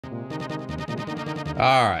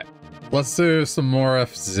Alright. Let's do some more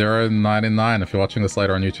F099. If you're watching this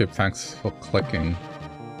later on YouTube, thanks for clicking.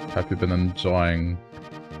 Hope you've been enjoying.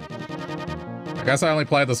 I guess I only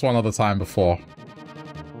played this one other time before.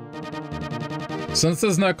 Since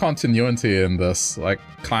there's no continuity in this, like,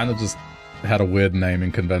 kind of just had a weird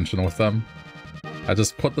naming convention with them. I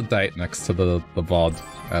just put the date next to the VOD,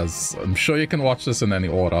 as I'm sure you can watch this in any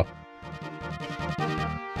order.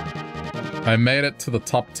 I made it to the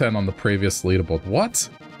top 10 on the previous leaderboard. What?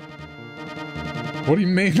 What do you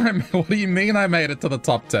mean what do you mean I made it to the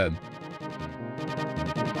top 10?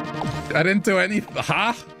 I didn't do any...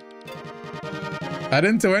 Huh? I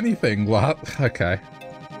didn't do anything. What? Okay.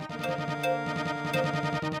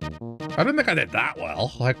 I don't think I did that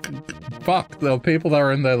well. Like, fuck, there were people that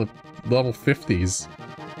were in their level 50s.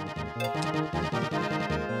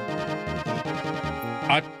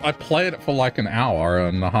 I played it for like an hour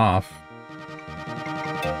and a half.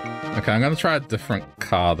 Okay, I'm gonna try a different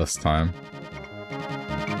car this time.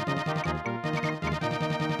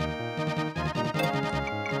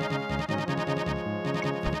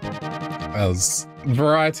 As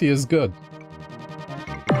variety is good.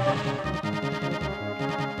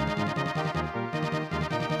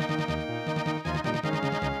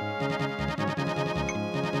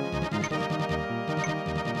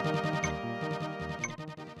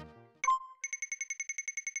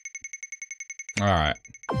 Alright.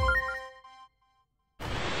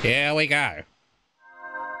 Here we go.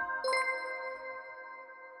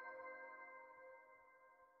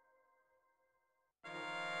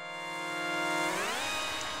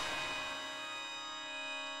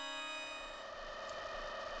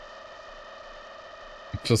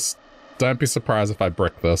 Just don't be surprised if I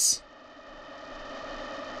brick this.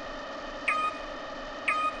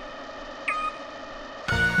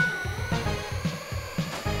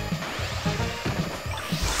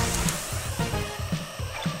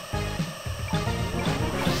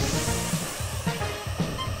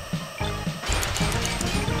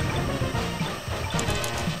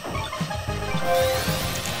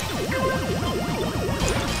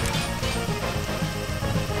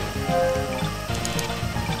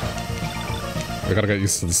 I gotta get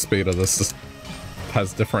used to the speed of this. This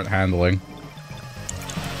has different handling.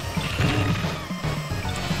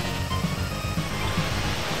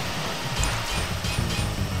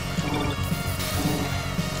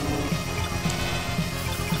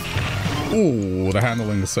 Ooh, the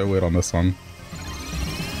handling is so weird on this one.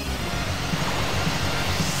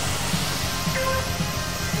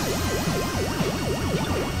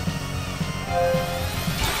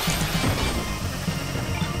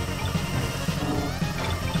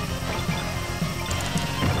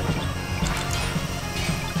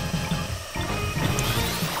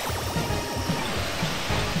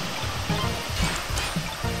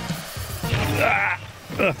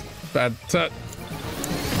 Bad touch.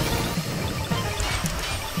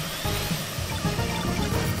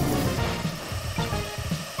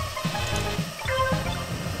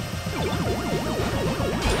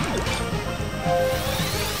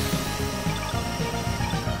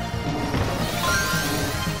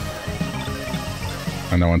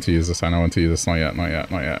 I know when to use this, I know when to use this. Not yet, not yet,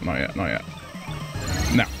 not yet, not yet, not yet.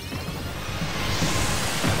 No.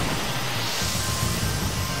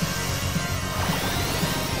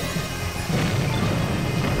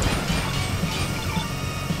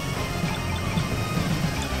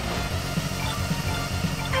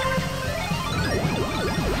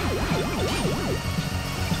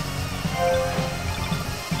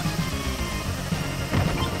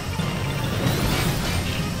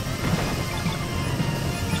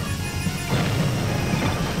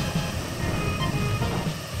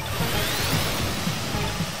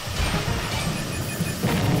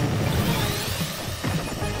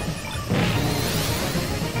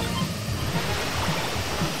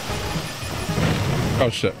 Oh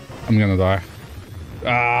shit, I'm gonna die.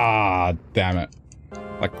 Ah, damn it.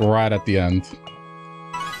 Like right at the end.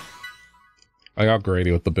 I got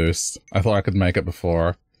greedy with the boost. I thought I could make it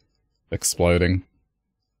before exploding.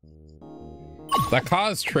 That car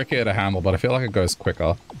is trickier to handle, but I feel like it goes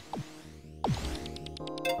quicker.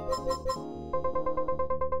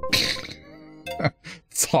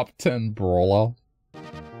 Top 10 brawler.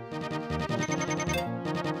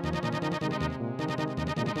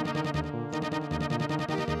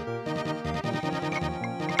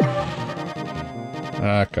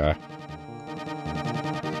 Okay.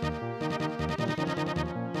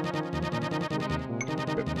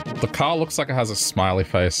 The car looks like it has a smiley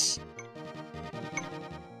face.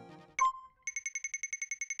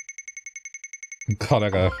 Gotta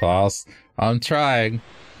go fast. I'm trying.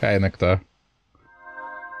 Hey, Nectar.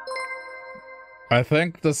 I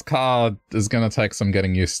think this card is gonna take some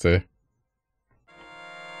getting used to.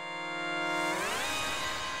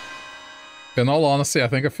 In all honesty, I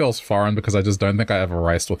think it feels foreign because I just don't think I ever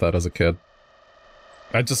raced with it as a kid.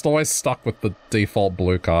 I just always stuck with the default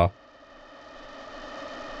blue car.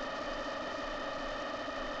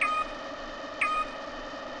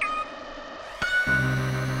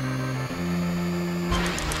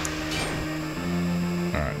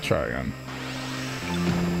 Alright, try again.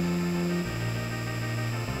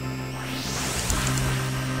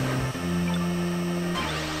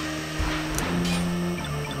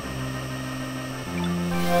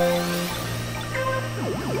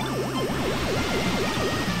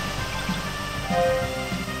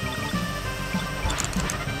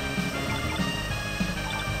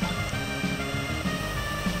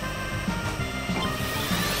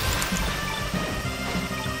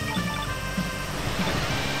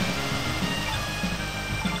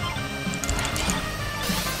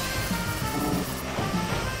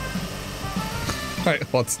 Wait,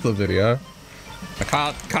 what's the video?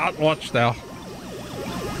 I can't watch now.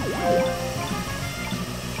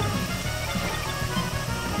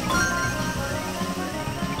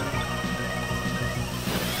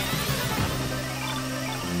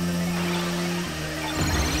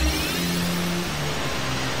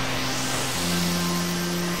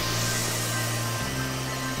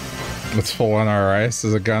 It's for when I race.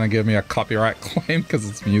 Is it gonna give me a copyright claim because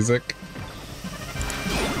it's music?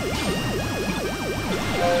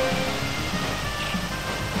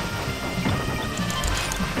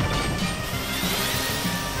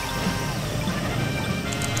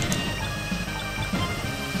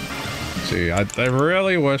 I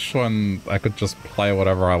really wish when I could just play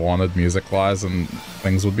whatever I wanted music-wise and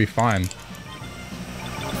things would be fine.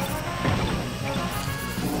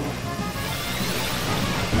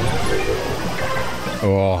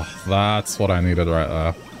 Oh, that's what I needed right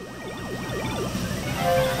there.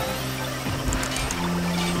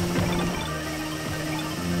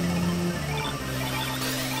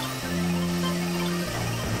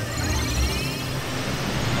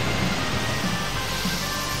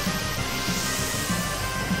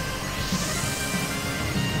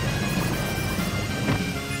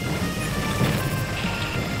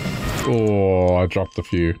 Oh, I dropped a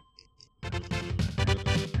few.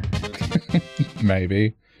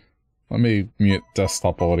 Maybe. Let me mute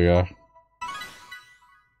desktop audio.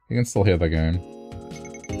 You can still hear the game.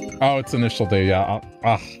 Oh, it's initial D, yeah.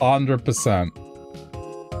 100%.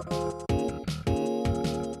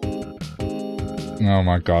 Oh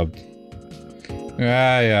my god.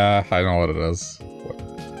 Yeah, I know what it is.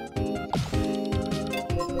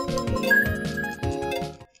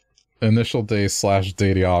 Initial D /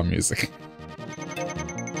 DDR music.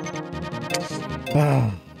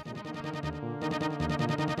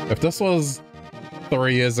 If this was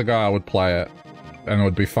 3 years ago, I would play it, and it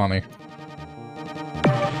would be funny.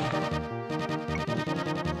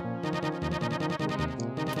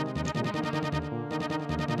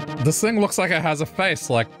 This thing looks like it has a face,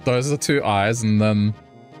 like those are 2 eyes, and then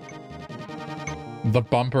the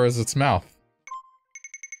bumper is its mouth.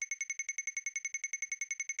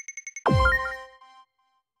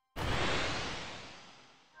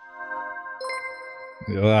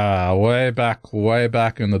 Yeah, way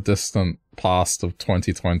back in the distant past of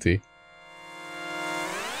 2020.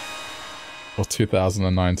 Or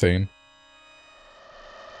 2019.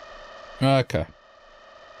 Okay.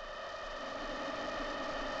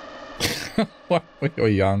 When we were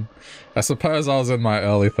young. I suppose I was in my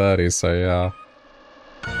early 30s, so yeah.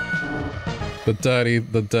 The dirty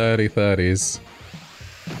 30s.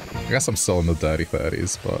 I guess I'm still in the dirty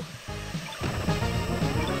 30s, but...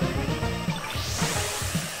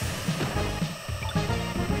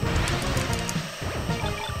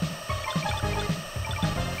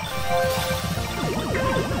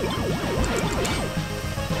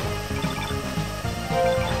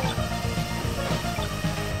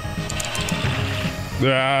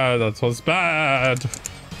 Yeah, that was bad.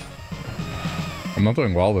 I'm not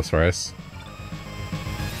doing well this race.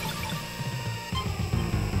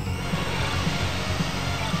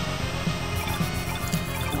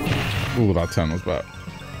 Ooh, that turn was bad.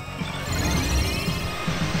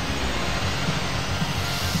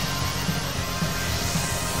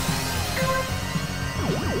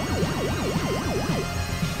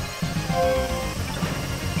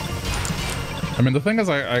 I mean, the thing is,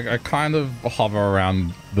 I kind of hover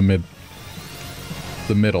around the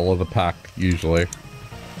middle of the pack, usually.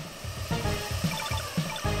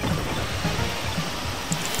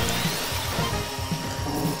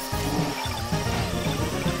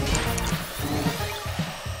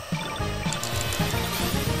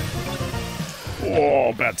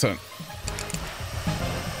 Oh, bad turn.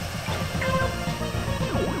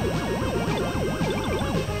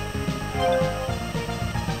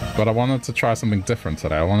 But I wanted to try something different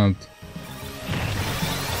today. I wanted...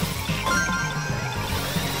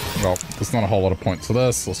 Well, there's not a whole lot of point to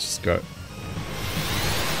this. Let's just go.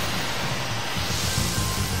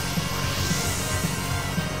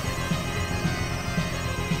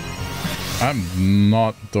 I'm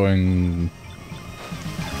not doing...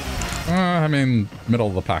 I mean, middle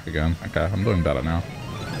of the pack again. Okay, I'm doing better now.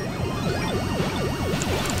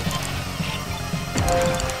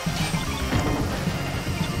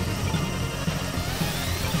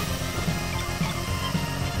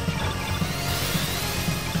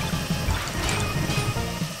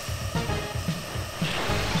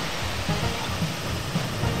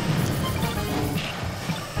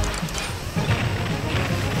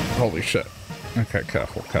 Holy shit. Okay,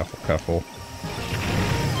 careful, careful, careful.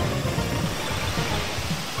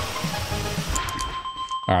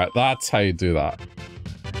 Alright, that's how you do that.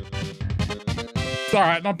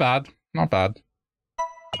 Alright, not bad. Not bad.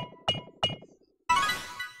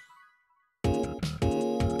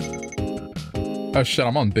 Oh shit,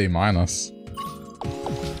 I'm on B minus.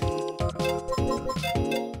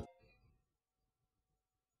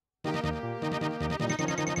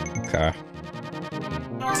 Okay.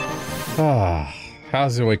 Ah,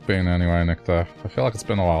 how's your week been anyway, Nicto? I feel like it's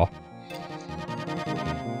been a while.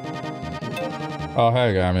 Oh,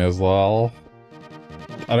 hey, Gammy, as well.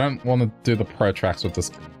 I don't want to do the pro tracks with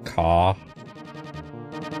this car.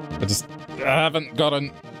 I haven't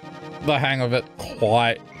gotten the hang of it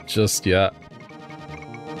quite just yet.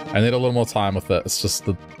 I need a little more time with it. It's just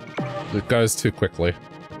it goes too quickly.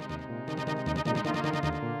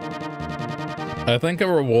 I think it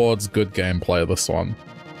rewards good gameplay, this one.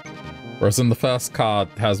 Whereas in the first card,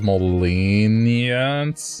 it has more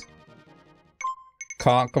lenience.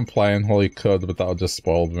 Can't complain. Well, you could, but that would just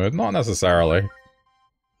spoil the mood. Not necessarily.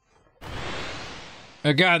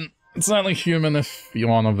 Again, it's only human if you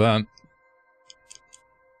want to vent.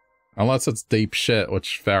 Unless it's deep shit,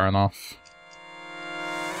 which, fair enough.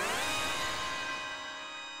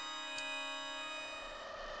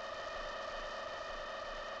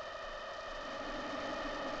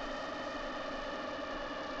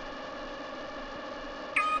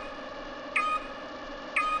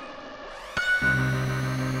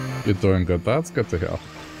 You're doing good. That's good to hear.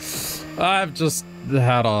 I've just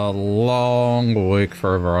had a long week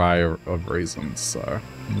for a variety of reasons, so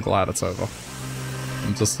I'm glad it's over.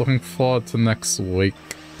 I'm just looking forward to next week.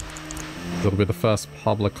 It'll be the first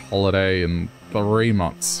public holiday in 3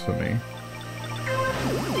 months for me.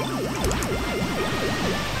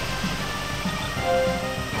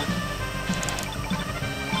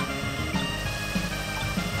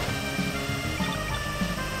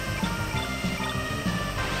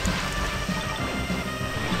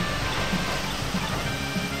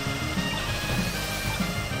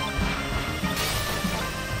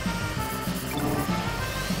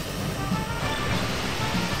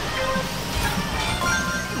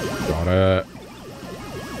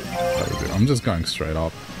 I'm just going straight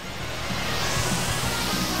up.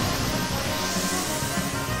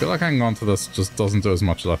 I feel like hanging on to this just doesn't do as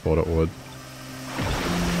much as I thought it would.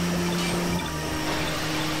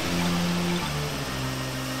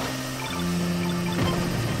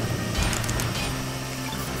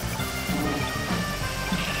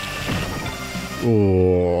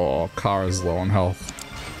 Ooh, car is low on health.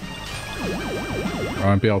 I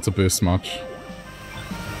won't be able to boost much.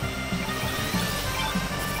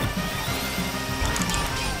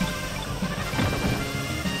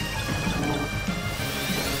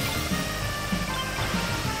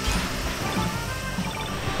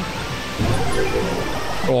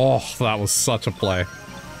 Oh, that was such a play.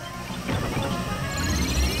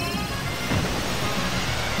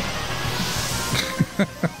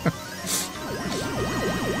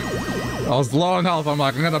 I was low on health. I'm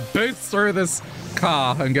like, I'm gonna boost through this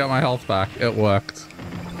car and get my health back. It worked.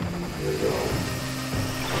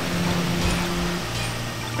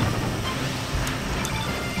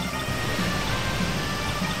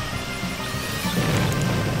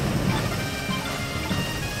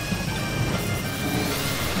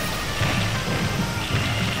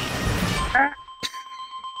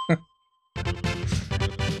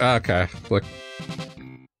 Okay, look.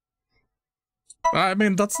 I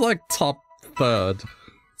mean, that's like top third.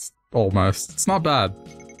 It's almost. It's not bad.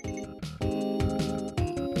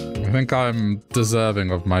 I think I'm deserving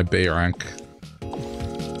of my B rank.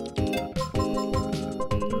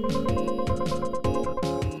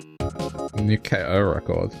 New KO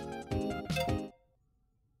record.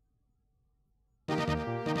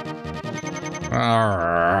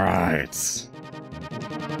 Alright.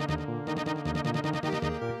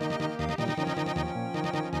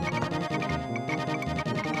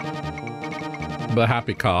 The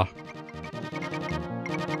happy car.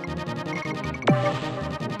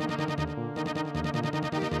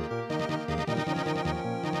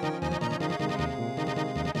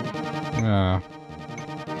 Yeah.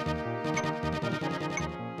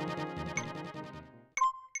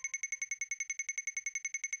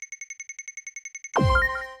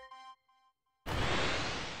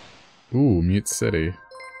 Ooh, Mute City.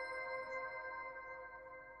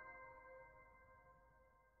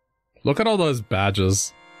 Look at all those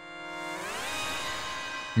badges.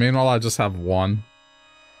 Meanwhile, I just have one.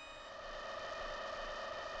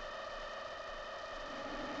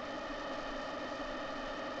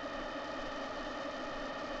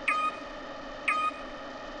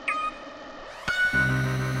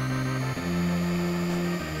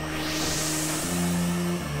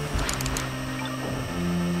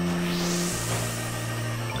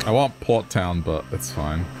 I want Port Town, but it's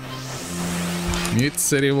fine. Mute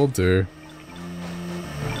City will do.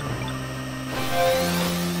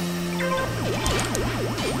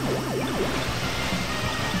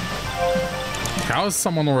 How is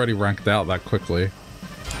someone already ranked out that quickly?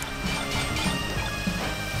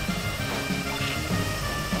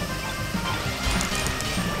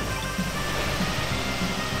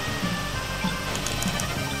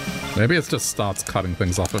 Maybe it just starts cutting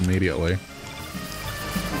things off immediately.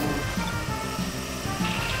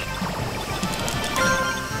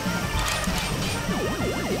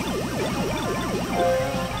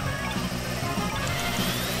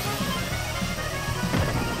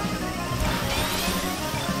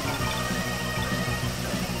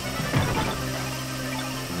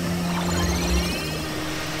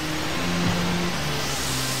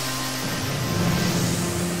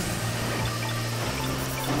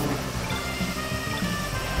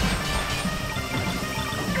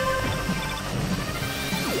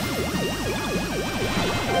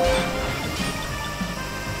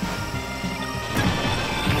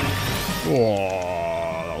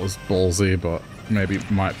 Ballsy, but maybe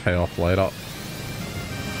might pay off later.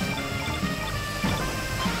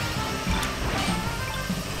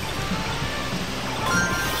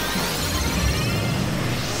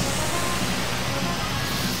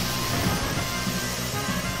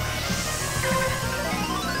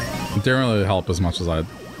 It didn't really help as much as I'd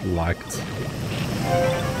liked.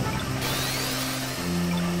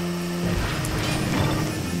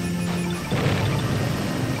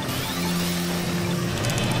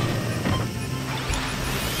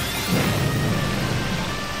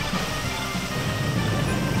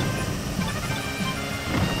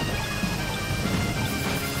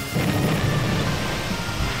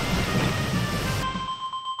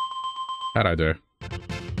 How'd I do?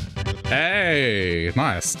 Hey!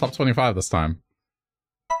 Nice. Top 25 this time.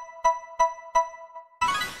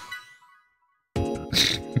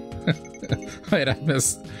 Wait, I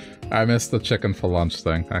missed the chicken for lunch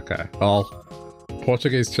thing. Okay. Well,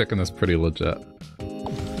 Portuguese chicken is pretty legit.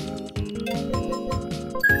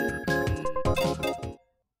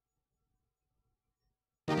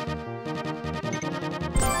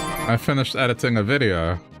 I finished editing a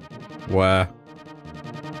video where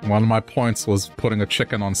one of my points was putting a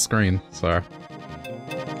chicken on screen, so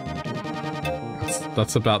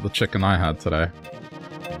that's about the chicken I had today.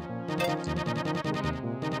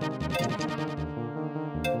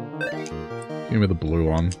 Give me the blue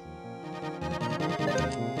one.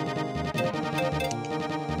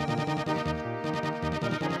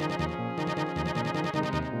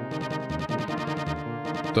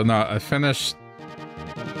 But no, I finished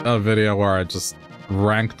a video where I just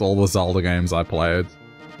ranked all the Zelda games I played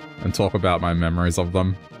and talk about my memories of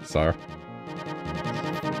them, so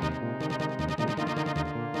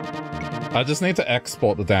I just need to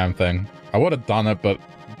export the damn thing. I would have done it, but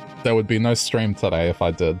there would be no stream today if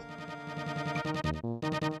I did.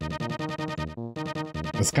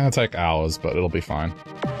 It's gonna take hours, but it'll be fine.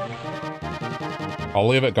 I'll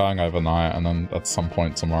leave it going overnight, and then at some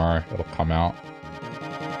point tomorrow it'll come out.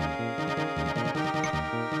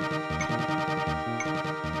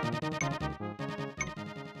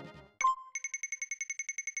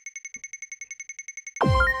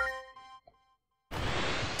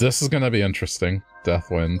 This is gonna be interesting.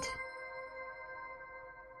 Deathwind.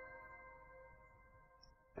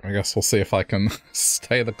 I guess we'll see if I can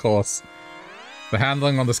stay the course. The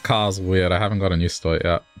handling on this car is weird. I haven't gotten used to it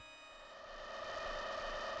yet.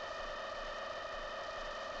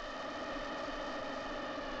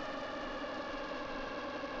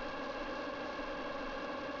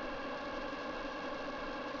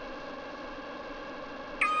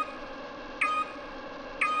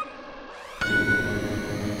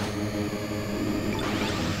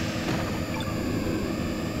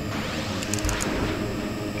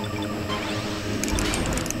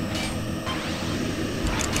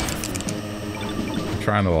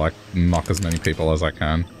 trying to, like, knock as many people as I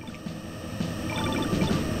can.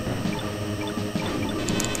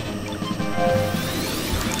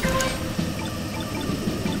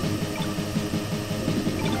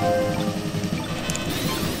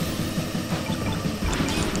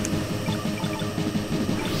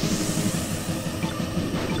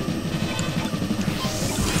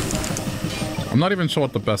 I'm not even sure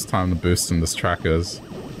what the best time to boost in this track is.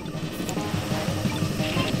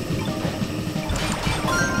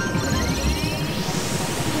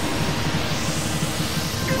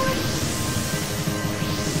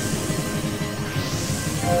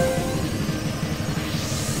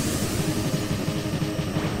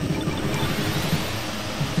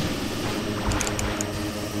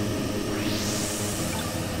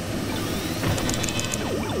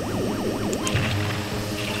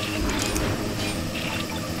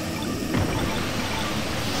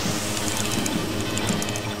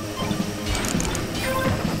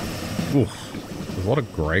 There's a lot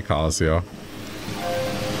of grey cars here.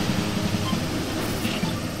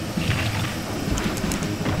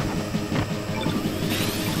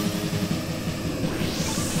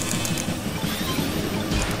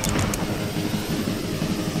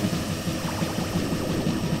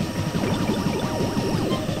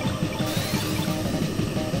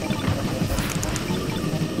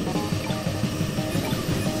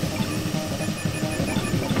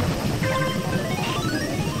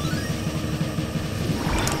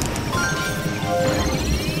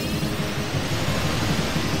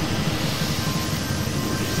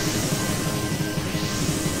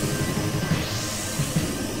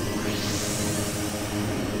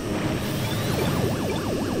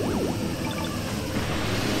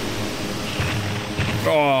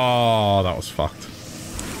 Oh, that was fucked.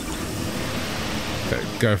 Okay,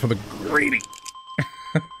 go for the greedy.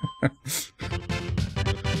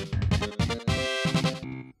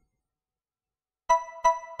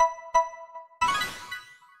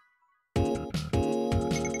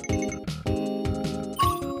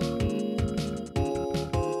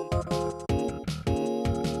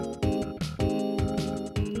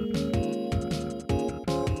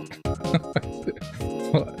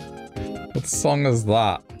 What song is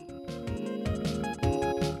that?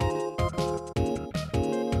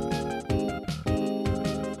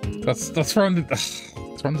 That's from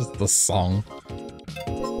the song.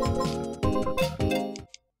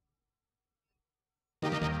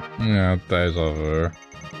 Yeah, deja vu.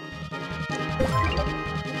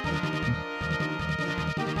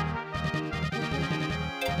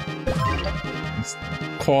 It's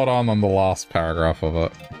caught on the last paragraph of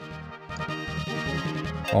it.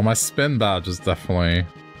 Well, my spin badge is definitely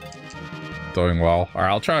doing well.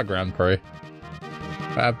 Alright, I'll try a Grand Prix.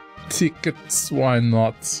 I have tickets, why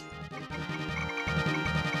not?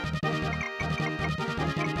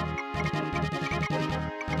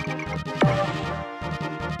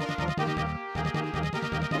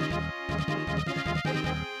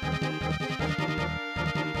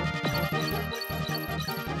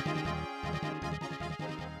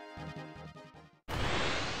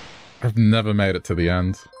 I've never made it to the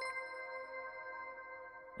end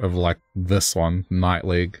of, like, this one, Night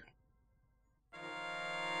League.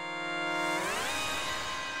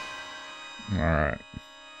 Alright.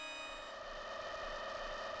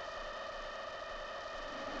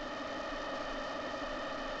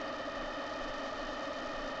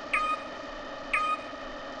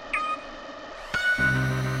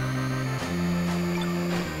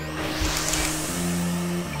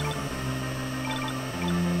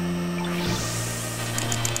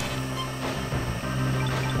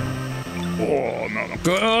 Oh, no, not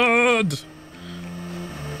good!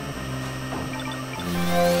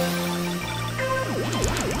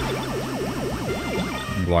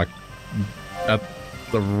 Like, at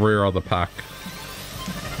the rear of the pack.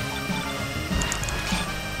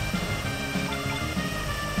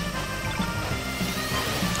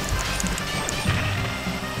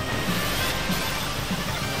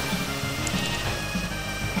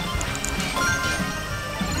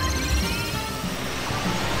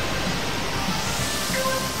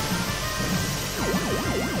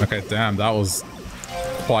 Okay, damn, that was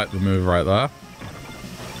quite the move right there.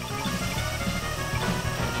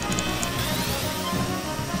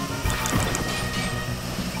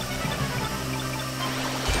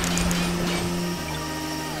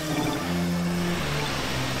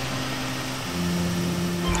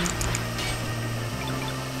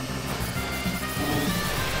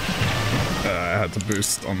 I had to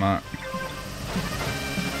boost on that.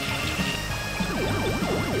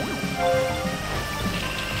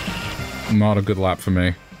 Not a good lap for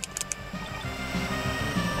me.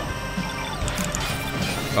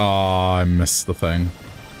 Oh, I missed the thing.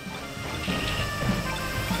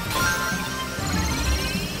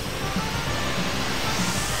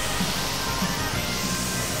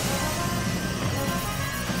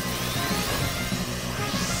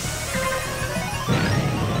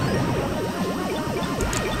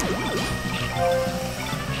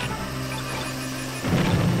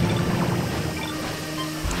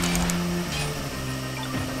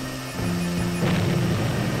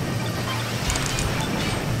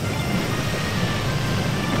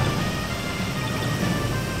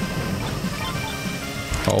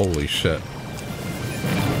 Holy shit.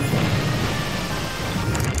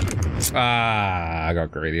 Ah, I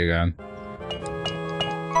got greedy again.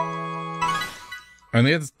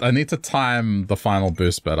 I need to time the final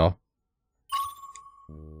boost better.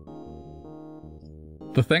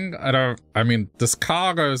 The thing, I mean, this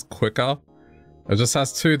car goes quicker. It just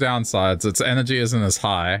has two downsides. Its energy isn't as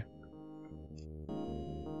high.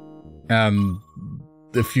 And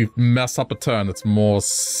if you mess up a turn, it's more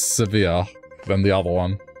severe than the other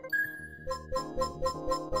one.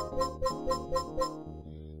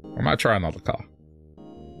 I might try another car.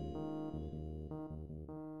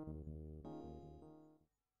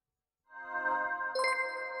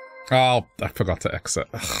 Oh, I forgot to exit.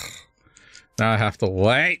 Ugh. Now I have to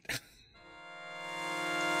wait.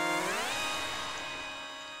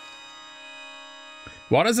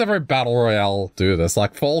 Why does every battle royale do this?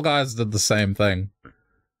 Like, Fall Guys did the same thing.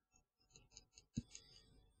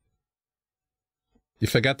 You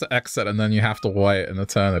forget to exit and then you have to wait an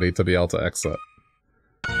eternity to be able to exit.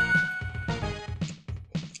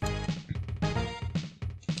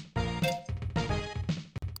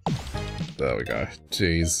 There we go.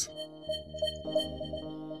 Jeez.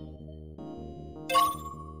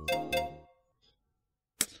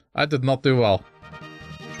 I did not do well.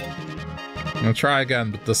 I'm gonna try again,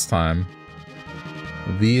 but this time.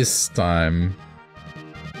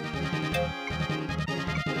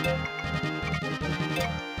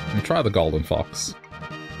 And try the golden fox.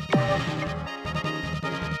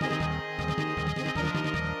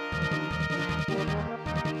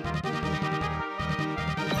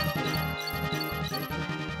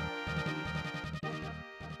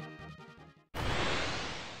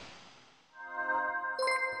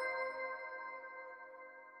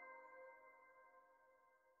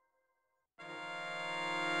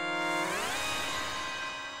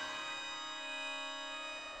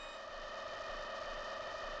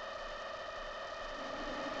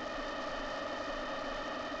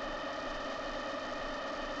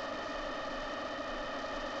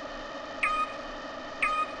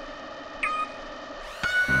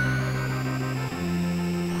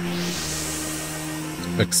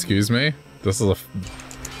 Excuse me? This is a...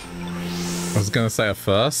 I was gonna say a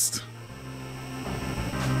first.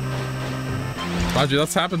 Mind you,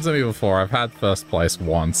 that's happened to me before. I've had first place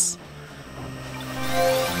once.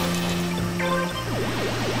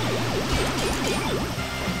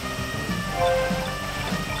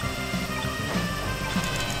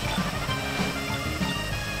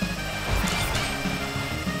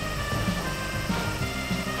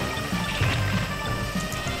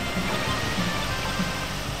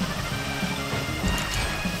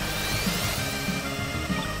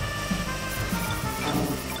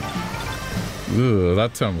 Ugh,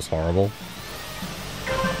 that turn was horrible.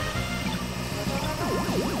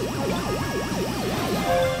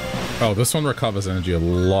 Oh, this one recovers energy a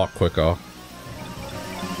lot quicker.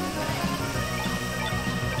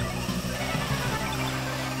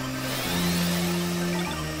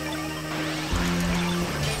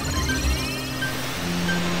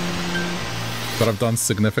 But I've done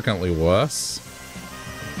significantly worse.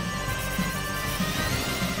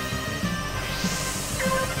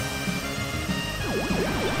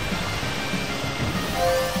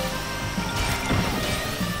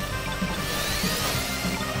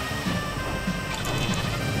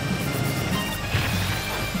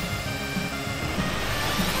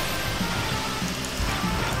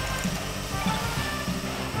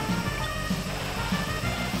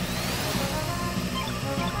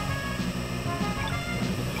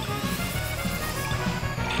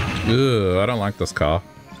 Ugh, I don't like this car.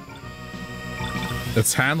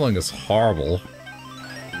 Its handling is horrible.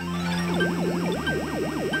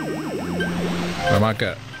 I might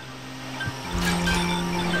get...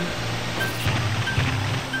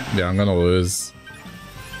 Yeah, I'm gonna lose.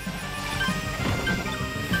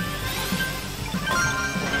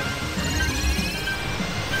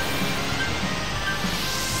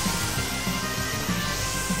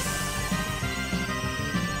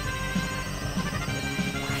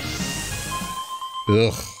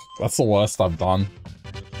 Ugh, that's the worst I've done.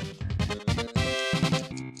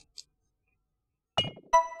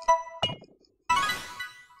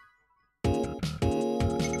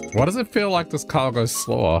 Why does it feel like this car goes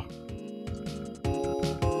slower?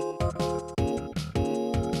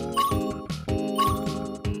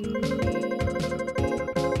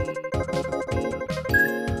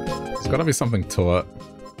 There's gotta be something to it.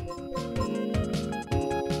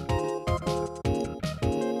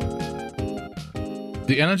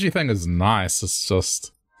 The energy thing is nice, it's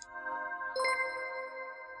just...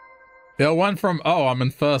 It went from, oh, I'm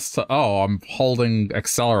in first to, oh, I'm holding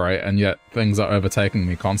accelerate, and yet things are overtaking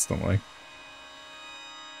me constantly.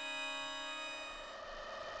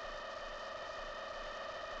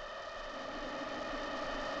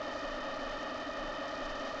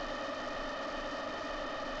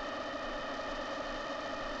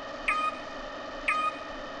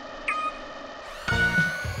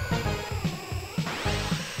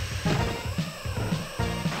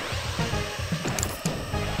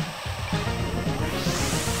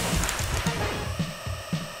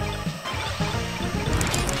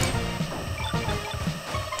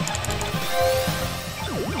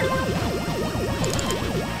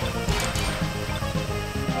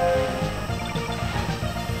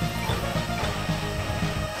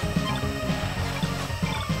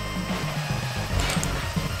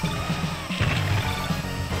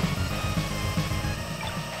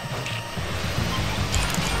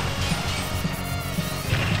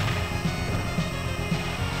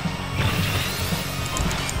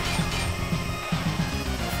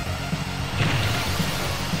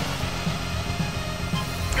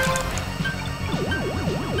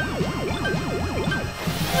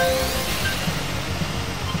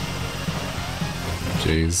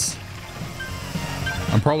 Jeez.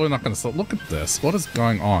 I'm probably not going to... Look at this. What is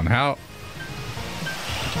going on? How...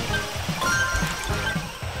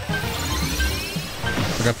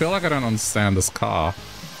 Like, I feel like I don't understand this car.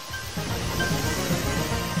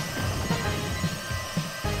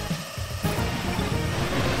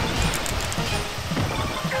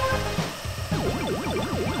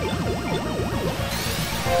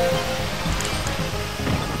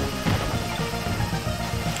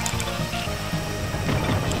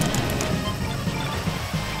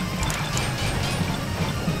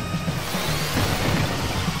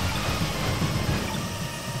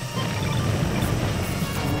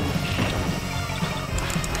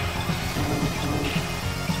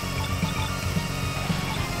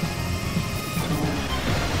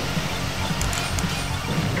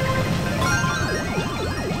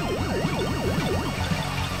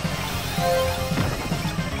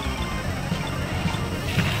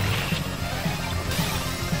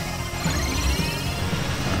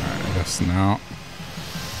 Now.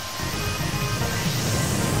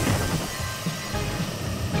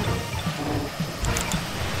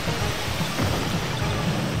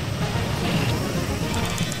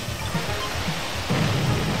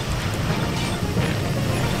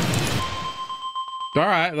 All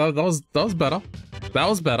right, that was better. That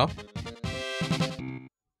was better.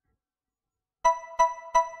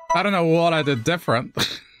 I don't know what I did different.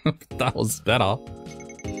 That was better.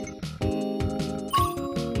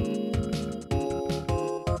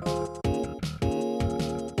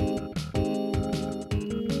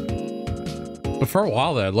 But for a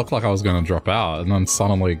while there, it looked like I was going to drop out, and then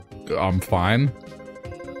suddenly I'm fine.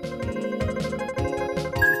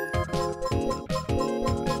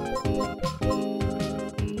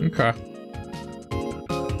 Okay.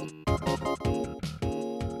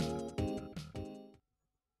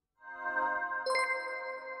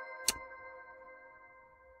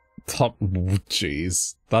 Top...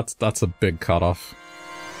 Jeez. That's a big cutoff.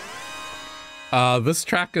 This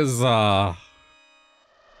track is, I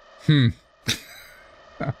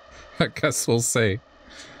guess we'll see.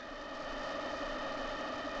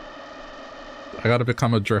 I gotta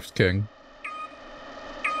become a Drift King.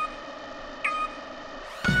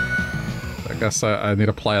 I guess I need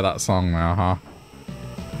to play that song now, huh?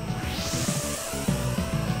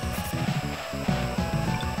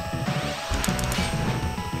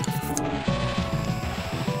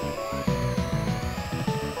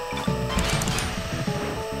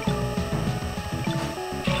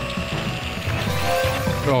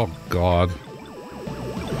 Oh, God.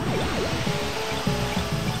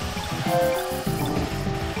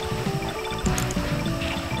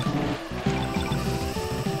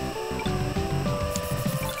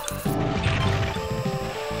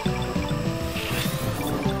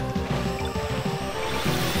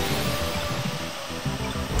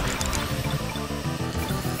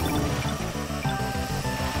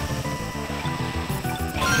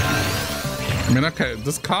 I mean, okay,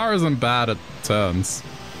 this car isn't bad at turns.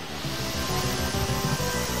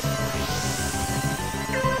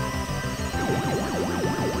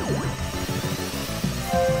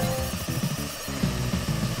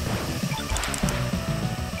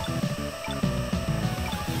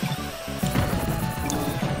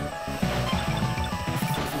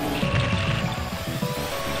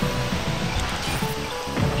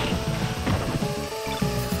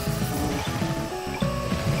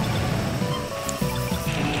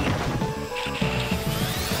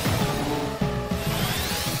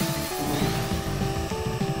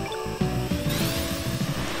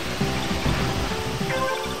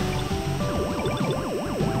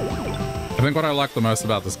 think what I like the most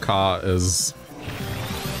about this car is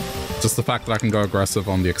just the fact that I can go aggressive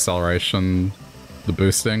on the acceleration, the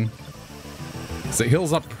boosting. So it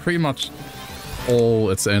heals up pretty much all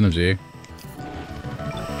its energy.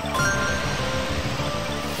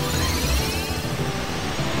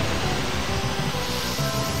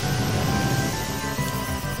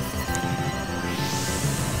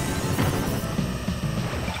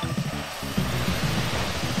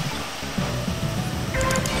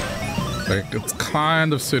 Like, it's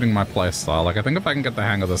kind of suiting my playstyle. Like, I think if I can get the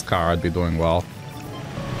hang of this car, I'd be doing well.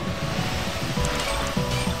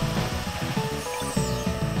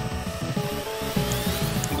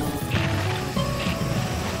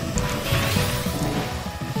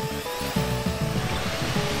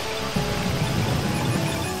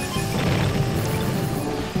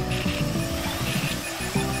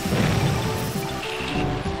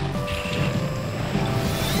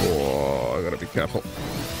 Oh, I gotta be careful.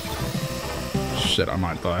 Shit, I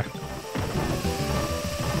might die.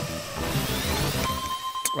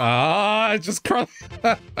 Ah, I just crushed.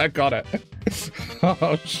 I got it.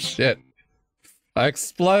 Oh, shit. I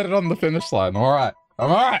exploded on the finish line. Alright.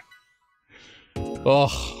 I'm alright. Oh.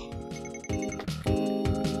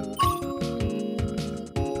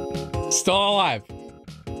 Still alive.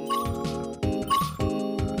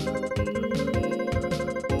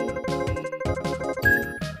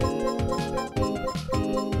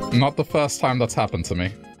 Not the first time that's happened to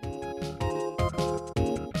me.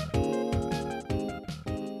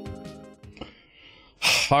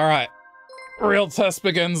 Alright. Real test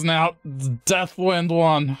begins now. Deathwind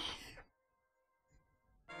 1.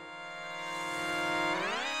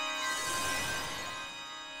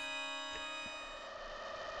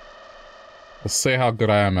 We'll see how good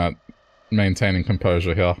I am at maintaining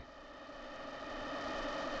composure here.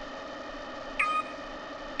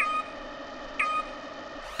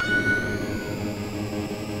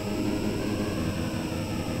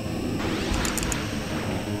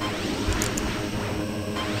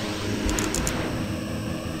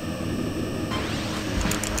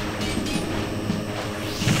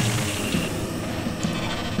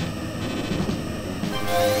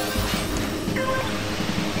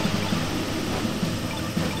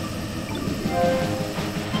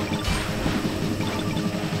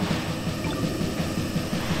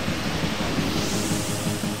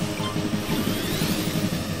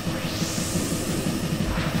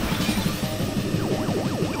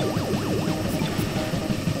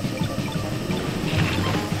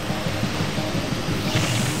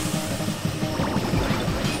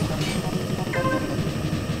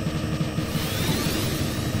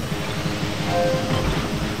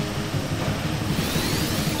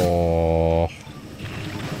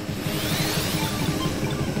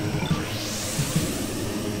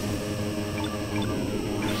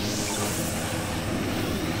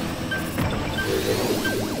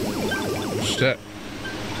 Shit.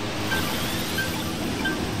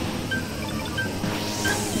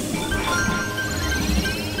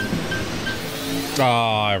 Oh,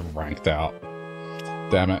 I ranked out.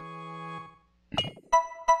 Damn it.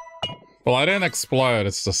 Well, I didn't explode,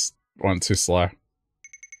 it's just went too slow.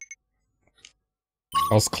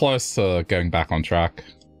 I was close to getting back on track.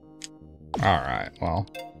 Alright, well.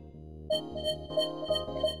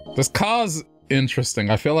 This car's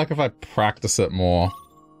interesting. I feel like if I practice it more,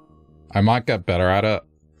 I might get better at it.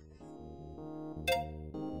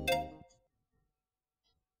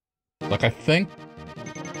 Like, I think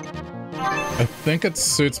it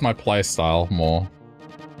suits my playstyle more.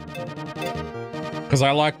 Because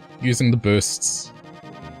I like using the boosts.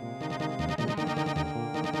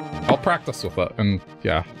 I'll practice with it, and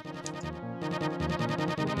yeah.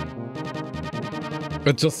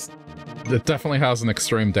 It definitely has an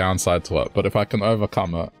extreme downside to it, but if I can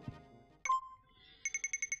overcome it,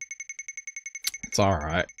 it's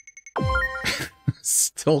alright.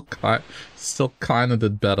 Still kind of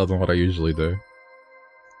did better than what I usually do.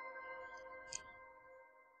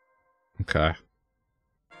 Okay.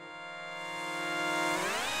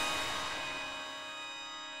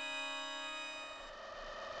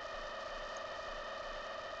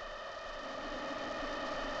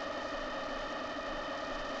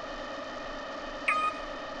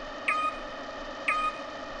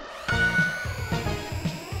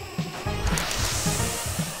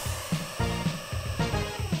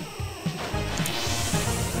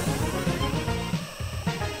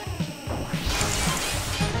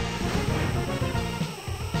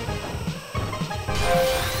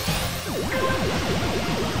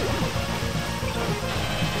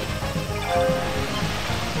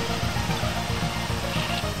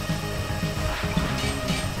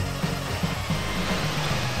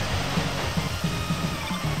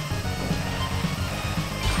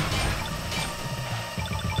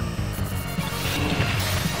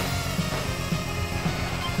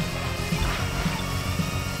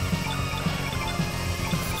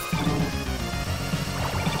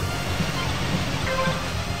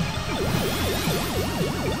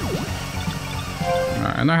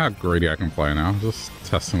 I know how greedy I can play now. Just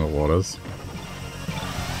testing the waters.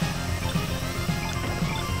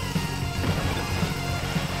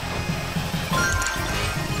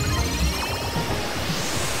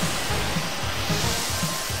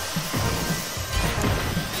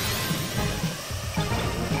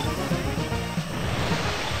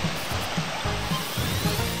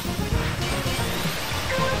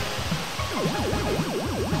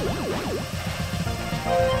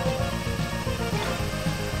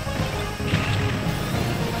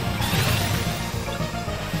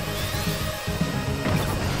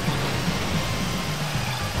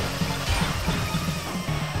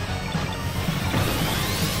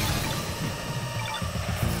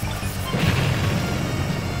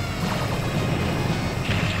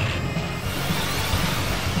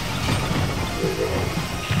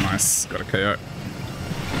 Got a KO.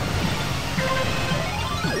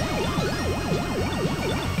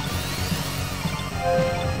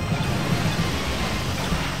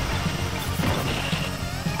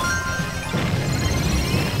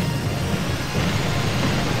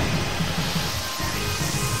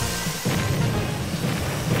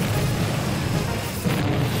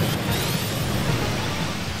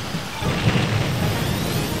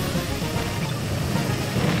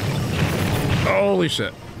 Holy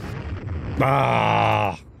shit.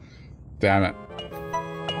 Ah, damn it.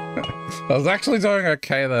 I was actually doing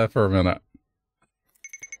okay there for a minute.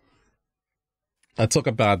 I took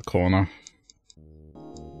a bad corner.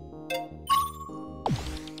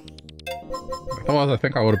 Otherwise, I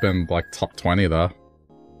think I would have been like top 20 there.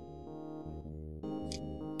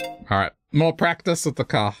 Alright, more practice with the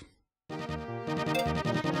car.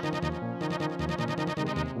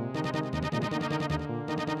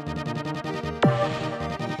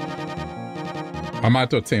 I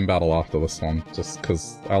might do a team battle after this one, just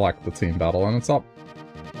because I like the team battle and it's up.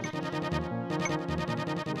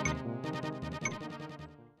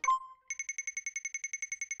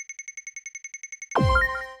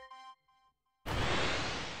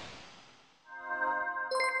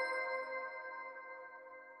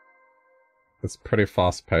 It's pretty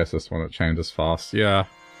fast paced this one, it changes fast. Yeah.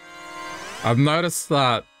 I've noticed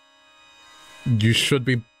that you should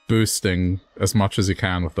be boosting as much as you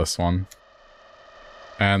can with this one.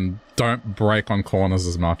 And don't brake on corners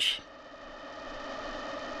as much.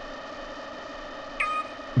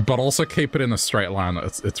 But also keep it in a straight line.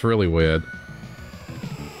 It's really weird.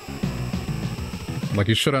 Like,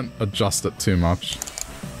 you shouldn't adjust it too much.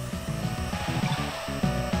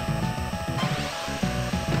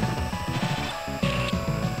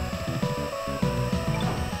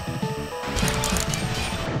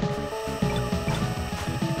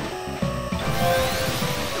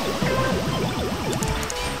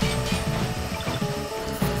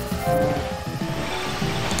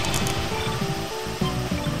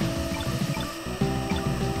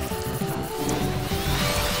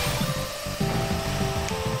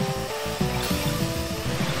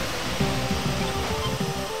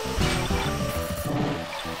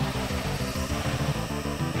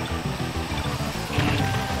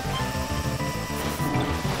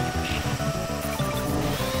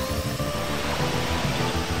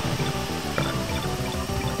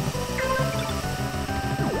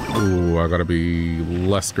 I gotta be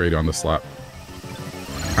less greedy on this lap.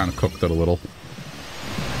 Kind of cooked it a little.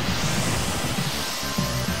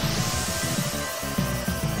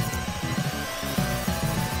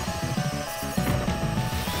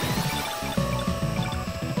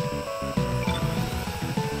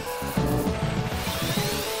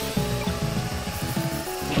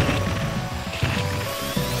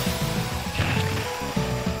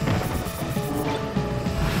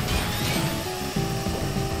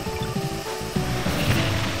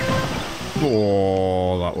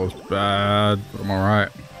 Oh, that was bad, but I'm alright.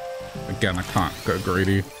 Again, I can't go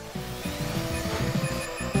greedy.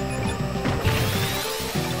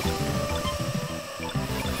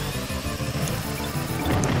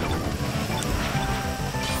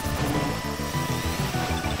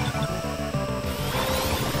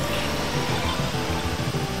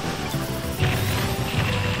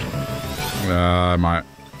 I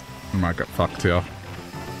might get fucked here.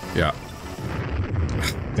 Yeah.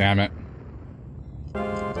 Damn it.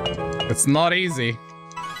 It's not easy.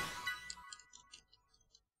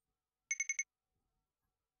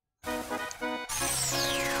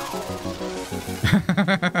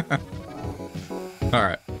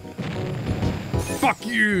 Alright. Fuck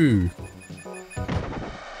you!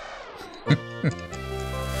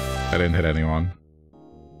 I didn't hit anyone.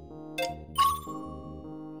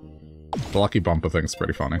 The lucky bumper thing's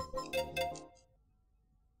pretty funny.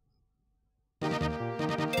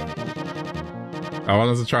 I I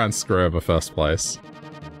wanted to try and screw over first place.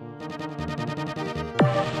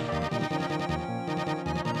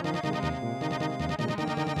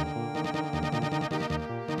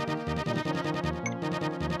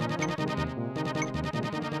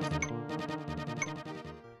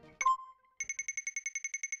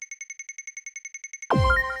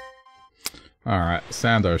 Alright,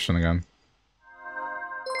 Sand Ocean again.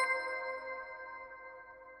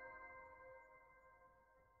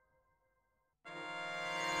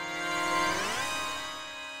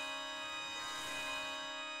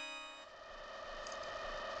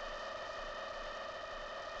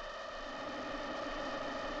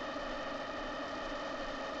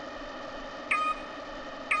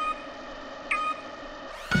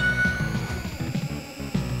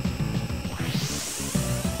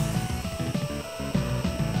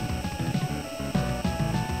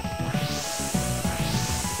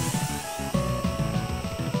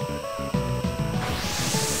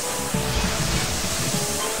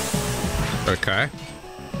 Okay.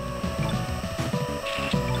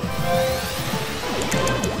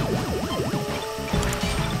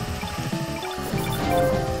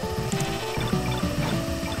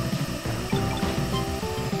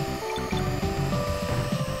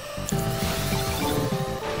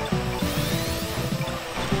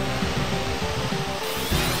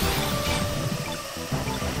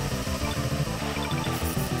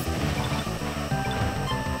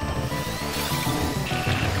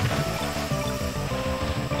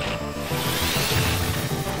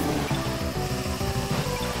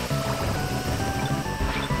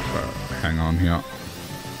 Hang on here.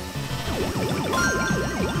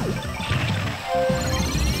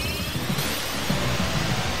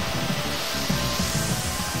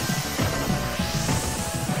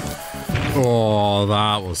 Oh,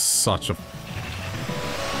 that was such a...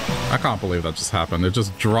 I can't believe that just happened. It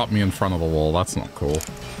just dropped me in front of the wall. That's not cool.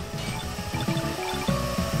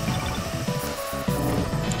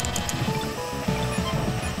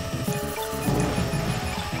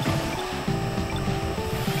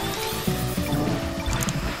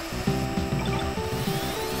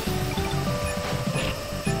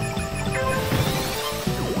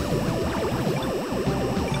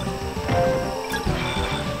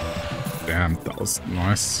 Damn, that was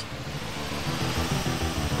nice.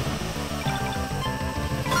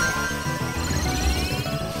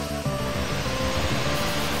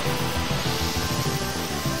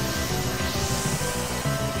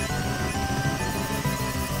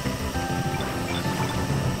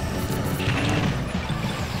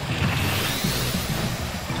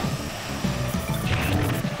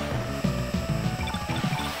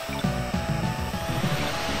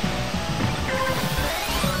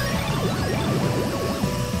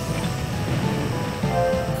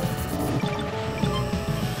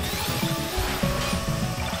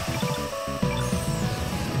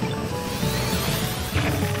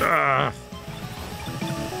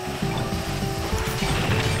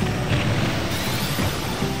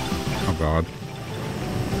 Oh god.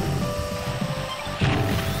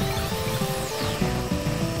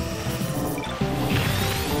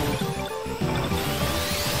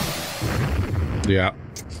 Yeah.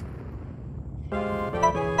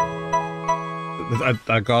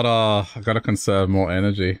 I gotta conserve more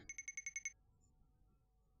energy.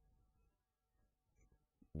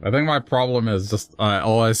 I think my problem is just I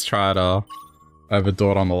always try to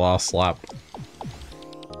overdo it on the last lap.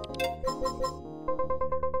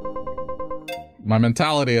 My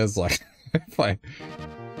mentality is like, if I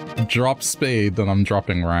drop speed, then I'm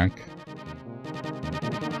dropping rank.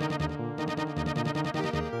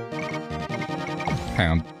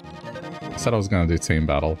 Hang on. I said I was gonna do team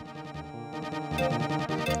battle.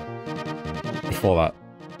 Before that.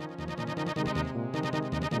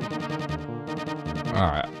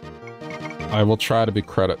 Alright. I will try to be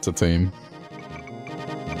credit to team.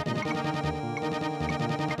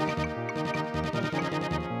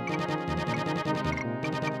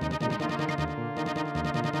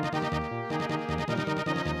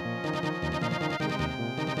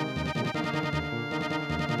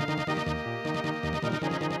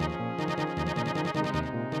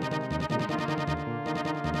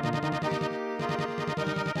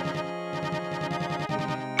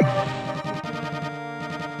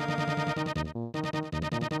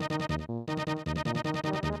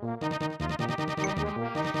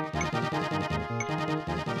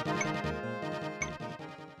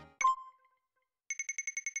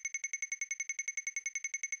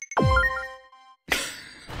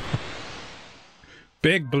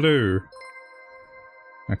 Big blue.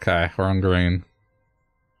 Okay, we're on green.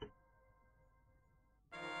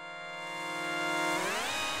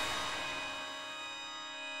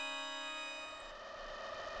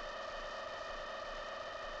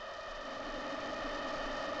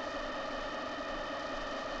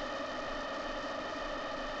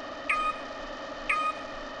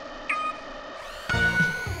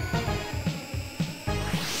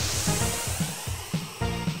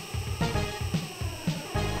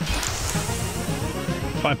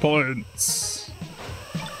 5 points.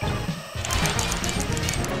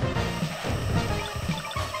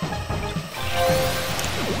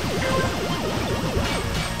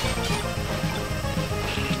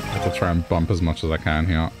 I have to try and bump as much as I can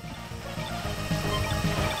here.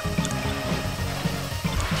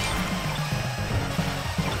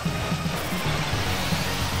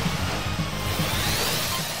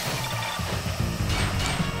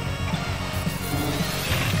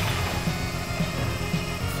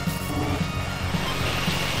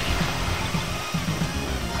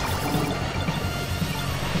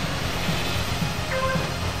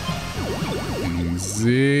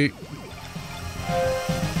 Easy.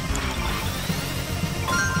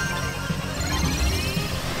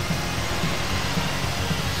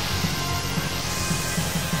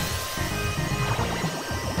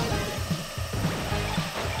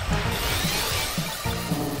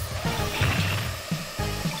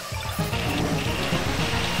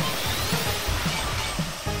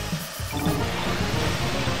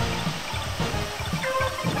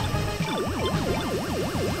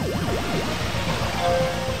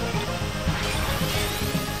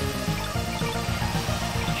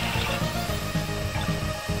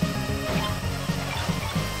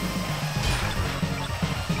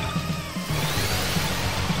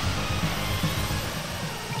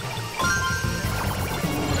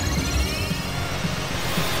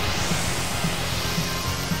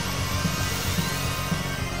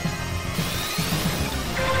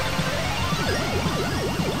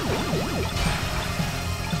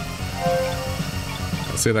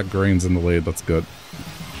 See that green's in the lead, that's good.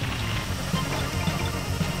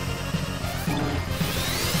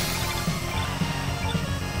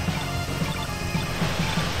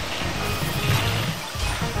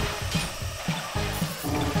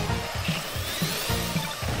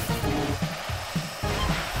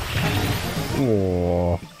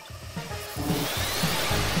 Oh.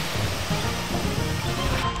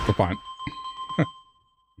 Good point.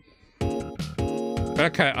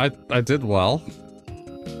 Okay, I did well.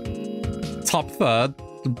 Top third,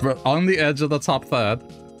 on the edge of the top third.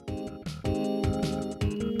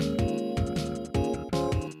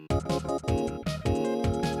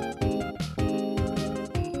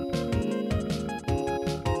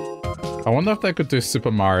 I wonder if they could do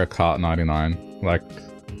Super Mario Kart 99. Like,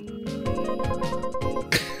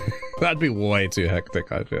 that'd be way too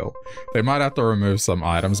hectic, I feel. They might have to remove some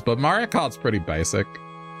items, but Mario Kart's pretty basic.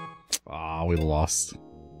 Ah, we lost.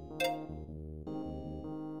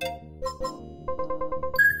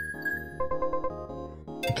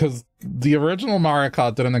 Because the original Mario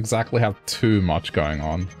Kart didn't exactly have too much going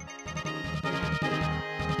on.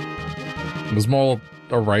 It was more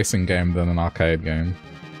a racing game than an arcade game.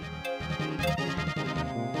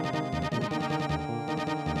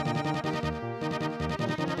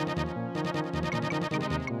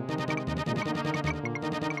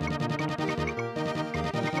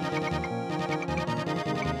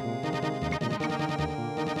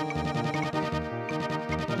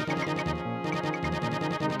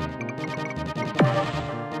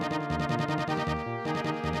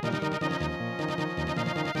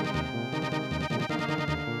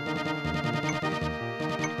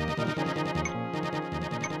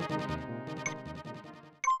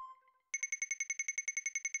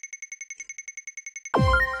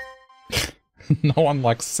 No one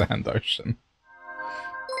likes Sand Ocean.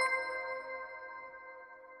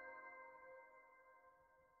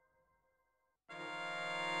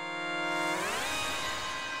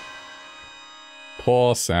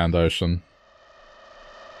 Poor Sand Ocean.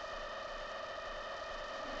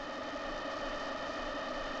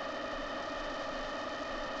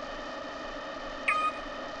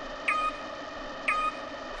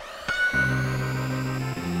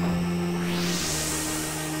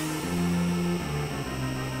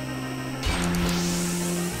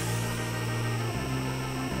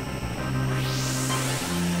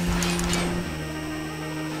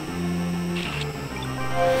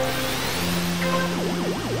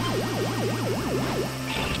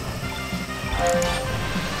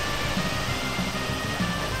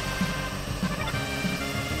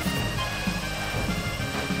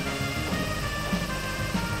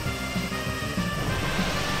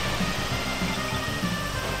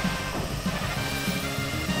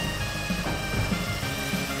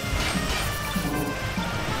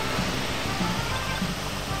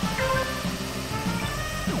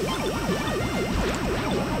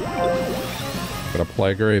 Gotta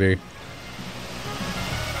play greedy.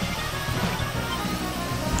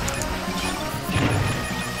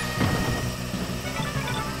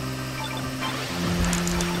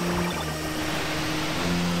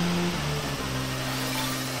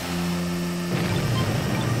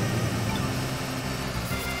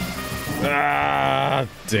 Ah,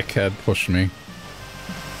 dickhead, push me.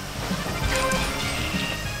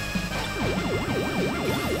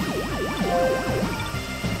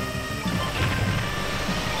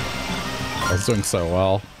 I was doing so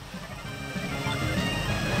well.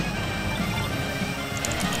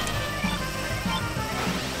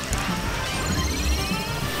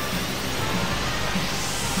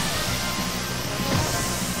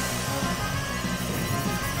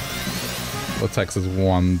 What takes is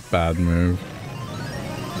one bad move.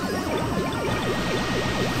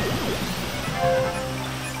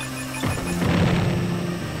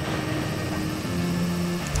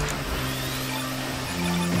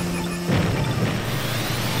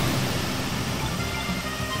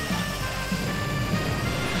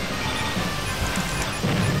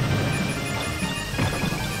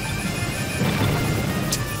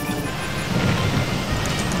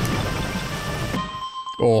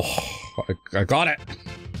 Oh, I got it.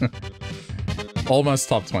 Almost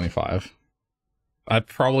top 25. I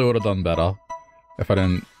probably would have done better if I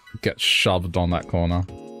didn't get shoved on that corner.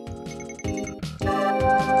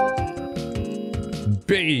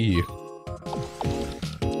 B.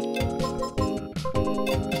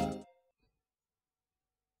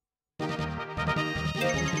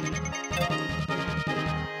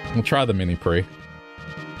 We'll try the mini pre.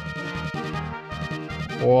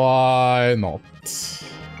 Why not?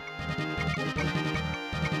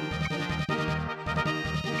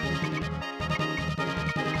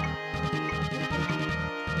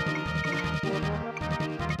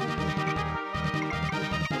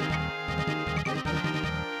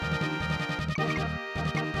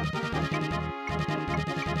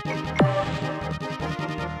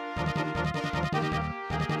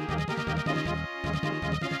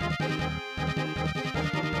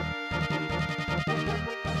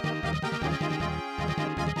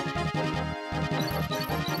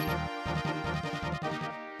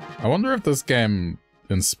 I wonder if this game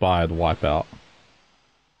inspired Wipeout.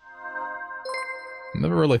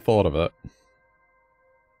 Never really thought of it.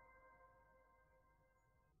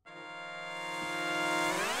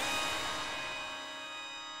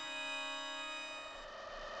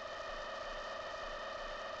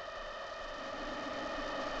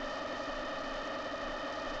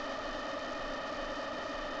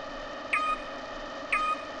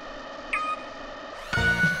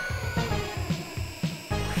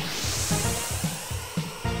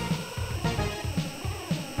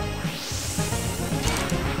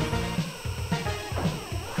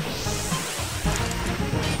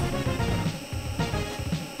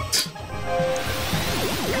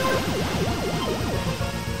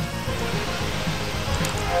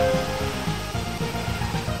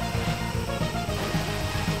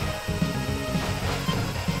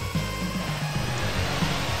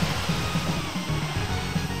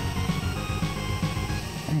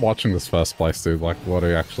 Watching this first place dude, like what he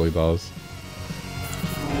actually does.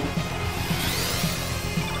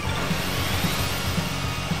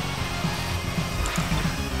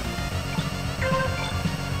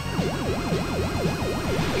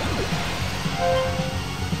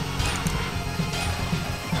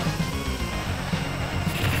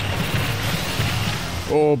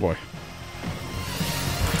 Oh boy.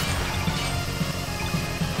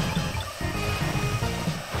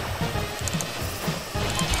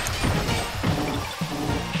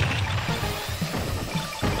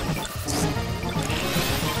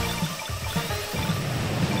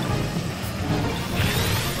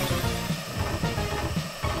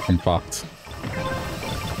 I'm fucked.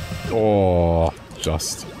 Oh,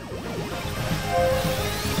 just.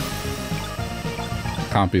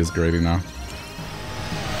 Can't be as greedy now.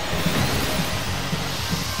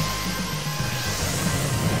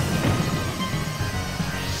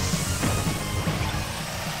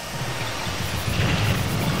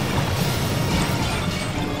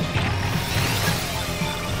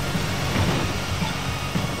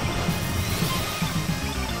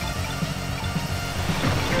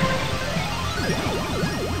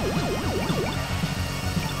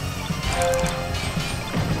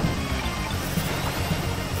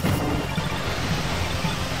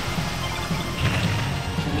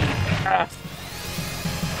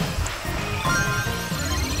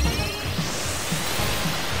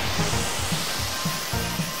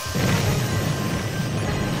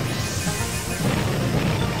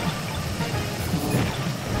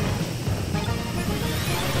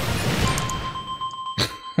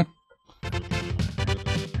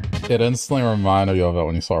 It instantly reminded you of it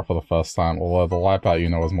when you saw it for the first time, although the Wipeout you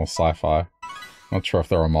know is more sci-fi. Not sure if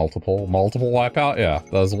there are multiple. Multiple Wipeout? Yeah,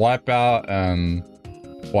 there's Wipeout and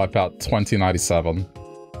Wipeout 2097.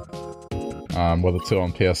 Were the two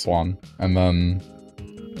on PS1. And then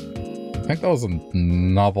I think there was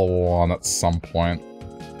another one at some point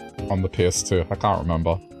on the PS2. I can't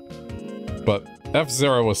remember. But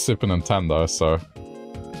F-Zero was Super Nintendo, so...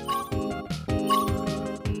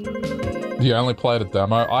 You only played a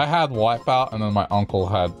demo? I had Wipeout, and then my uncle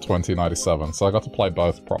had 2097, so I got to play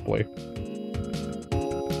both properly.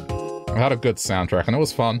 I had a good soundtrack, and it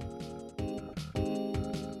was fun.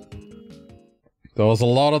 There was a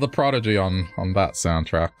lot of The Prodigy on that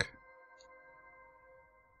soundtrack.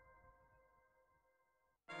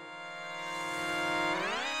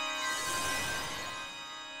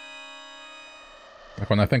 Like,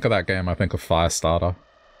 when I think of that game, I think of Firestarter.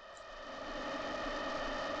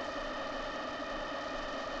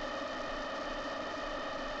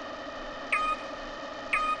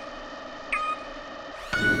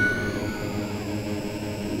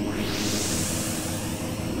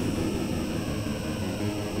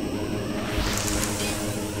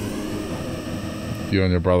 You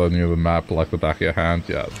and your brother knew the map like the back of your hand.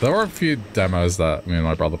 Yeah, there were a few demos that me and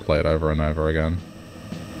my brother played over and over again.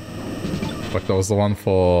 Like there was the one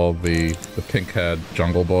for the pink-haired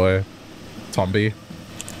jungle boy, Tomby.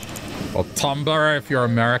 Or Tomber if you're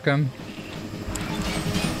American.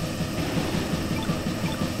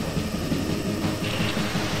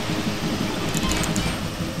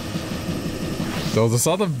 There was this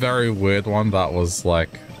other very weird one that was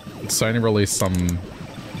like, Sony released some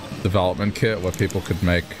development kit where people could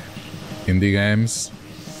make indie games.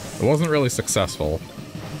 It wasn't really successful,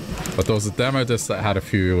 but there was a demo disc that had a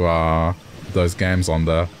few those games on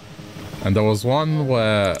there, and there was one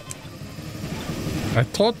where I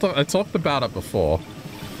talked about it before.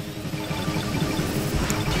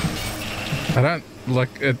 I don't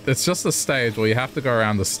like it. It's just a stage where you have to go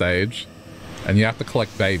around the stage, and you have to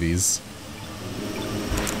collect babies.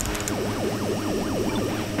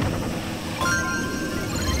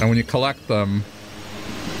 And when you collect them,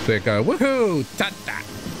 they go, woohoo, ta-ta!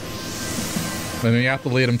 And then you have to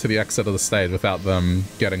lead them to the exit of the stage without them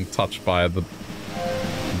getting touched by the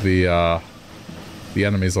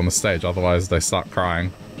enemies on the stage, otherwise they start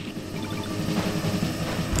crying.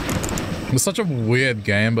 It was such a weird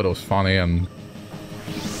game, but it was funny, and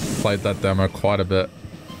played that demo quite a bit.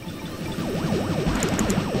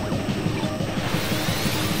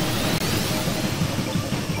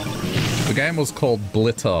 The game was called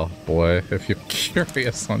Blitter Boy, if you're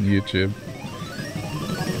curious on YouTube.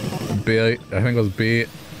 I think it was B-L-I-T-T-E-R.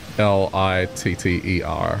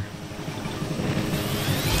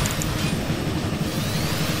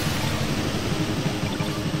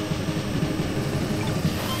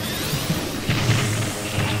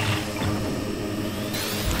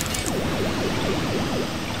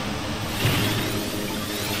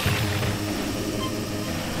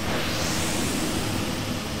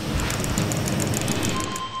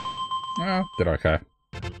 Did okay.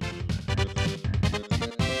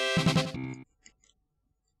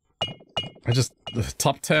 The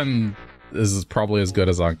top 10 is probably as good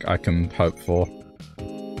as I can hope for.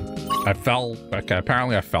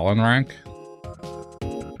 Apparently I fell in rank.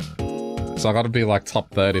 So I gotta be like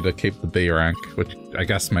top 30 to keep the B rank, which I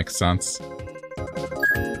guess makes sense.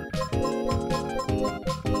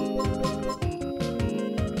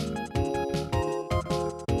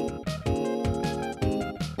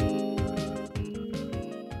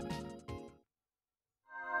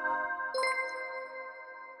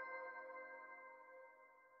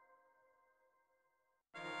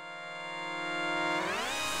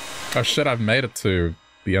 Oh shit, I've made it to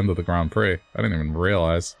the end of the Grand Prix. I didn't even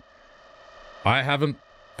realize. I haven't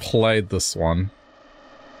played this one.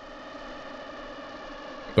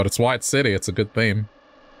 But it's White City, it's a good theme.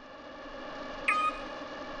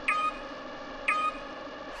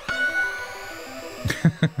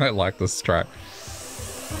 I like this track.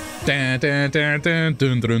 Dun dun dun dun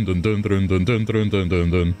dun dun dun dun dun dun dun dun dun dun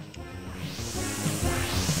dun.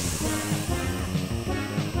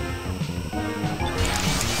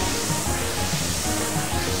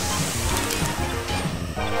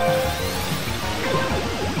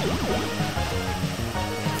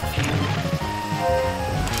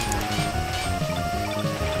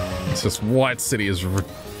 It's just White City is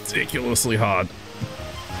ridiculously hard.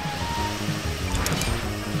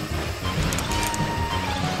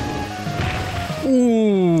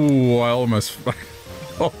 Ooh, I almost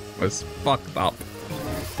fucked up.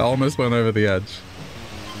 I almost went over the edge.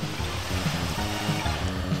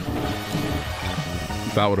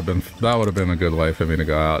 That would have been a good way for me to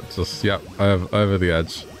go out. Just yep, over the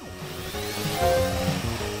edge.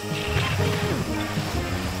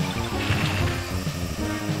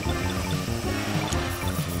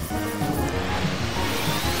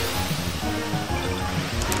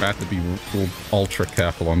 I have to be ultra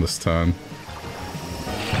careful on this turn.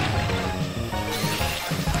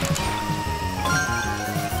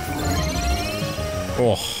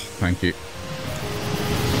 Oh, thank you.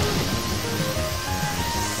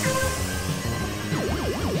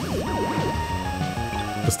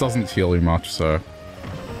 This doesn't heal you much, so...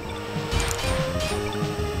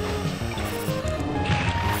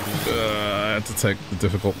 I had to take the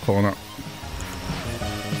difficult corner.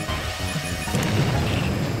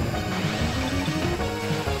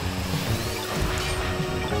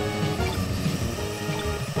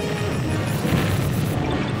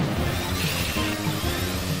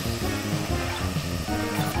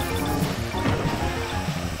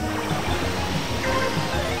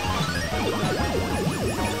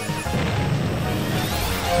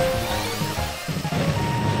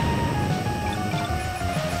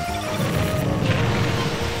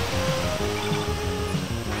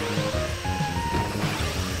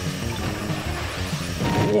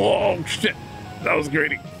 Whoa, shit. That was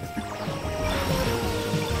greedy.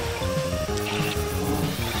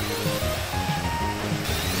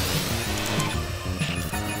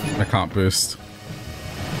 I can't boost.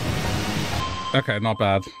 Okay, not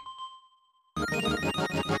bad.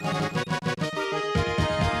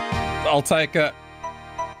 I'll take it.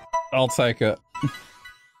 I'll take it.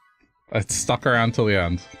 I stuck around till the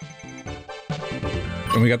end.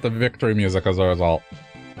 And we get the victory music as a result.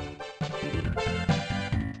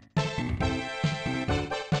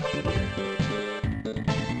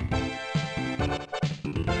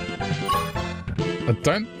 I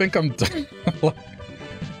don't think I'm doing...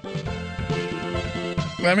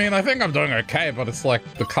 I mean, I think I'm doing okay, but it's like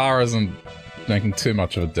the car isn't making too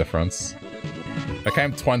much of a difference. I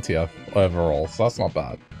came 20th overall, so that's not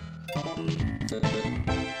bad.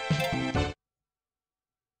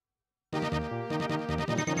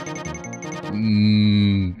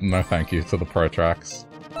 No thank you to the Pro Tracks.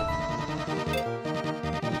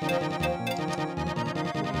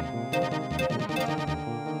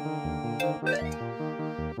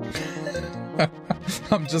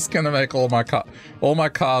 I'm just gonna make all my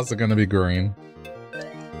cars are gonna be green.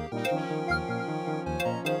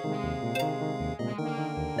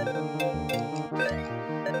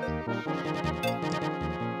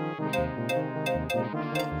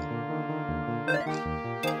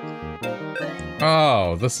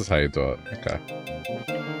 Oh, this is how you do it. Okay.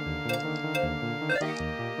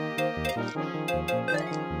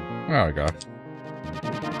 There we go.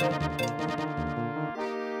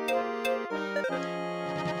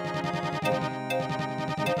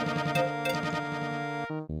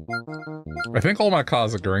 I think all my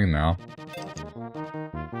cars are green now.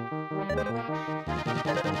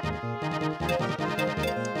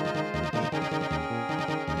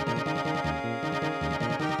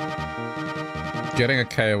 Getting a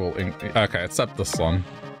K will... Okay, except this one.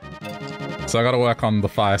 So I gotta work on the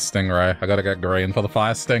Fire Stingray. I gotta get green for the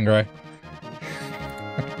Fire Stingray.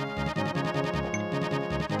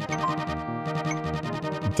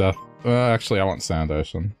 Death. Actually, I want Sand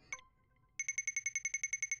Ocean.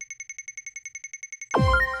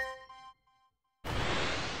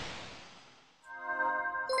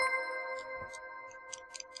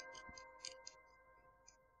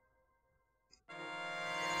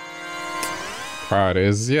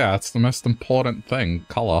 Priorities, yeah, it's the most important thing,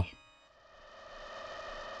 color.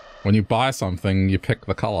 When you buy something, you pick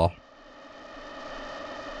the color.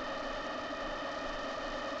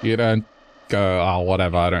 You don't go, oh,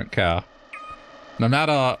 whatever, I don't care. No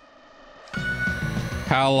matter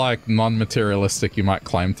how, like, non-materialistic you might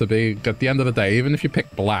claim to be, at the end of the day, even if you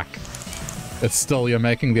pick black, it's still, you're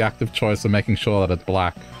making the active choice of making sure that it's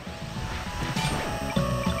black.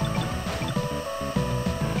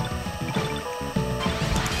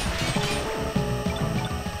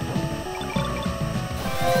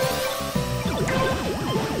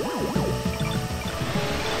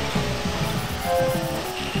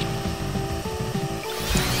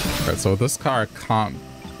 So this car can't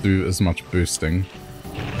do as much boosting.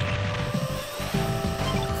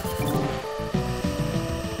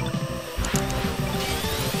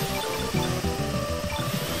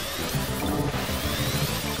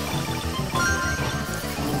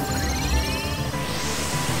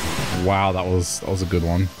 Wow, that was a good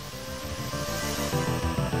one.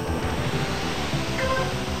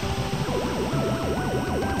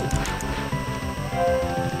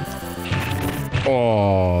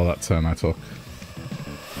 Oh, that turn I took.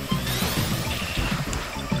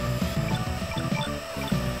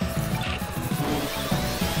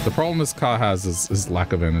 The problem this car has is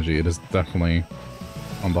lack of energy. It is definitely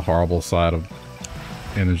on the horrible side of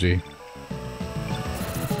energy.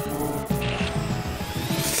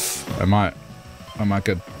 I might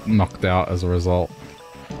get knocked out as a result.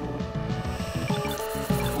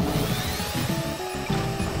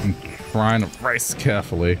 I'm trying to race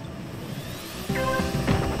carefully.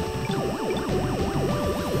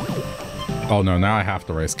 Oh no, now I have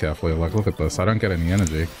to race carefully. Like, look at this. I don't get any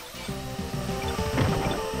energy.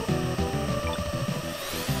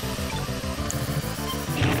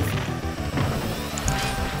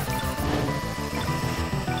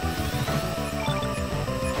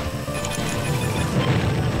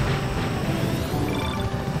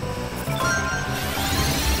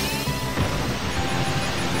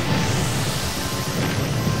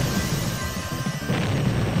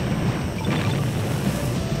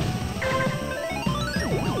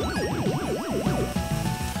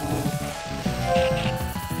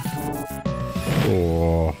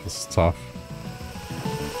 Tough.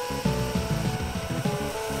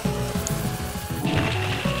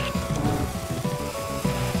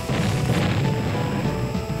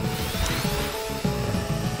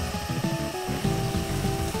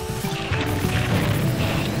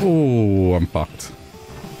 Ooh, I'm fucked.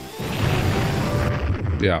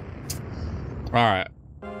 Yeah. Alright.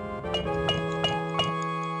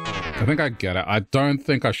 I think I get it. I don't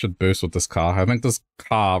think I should boost with this car. I think this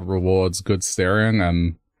car rewards good steering,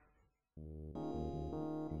 and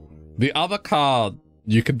the other car,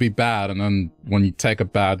 you could be bad, and then when you take a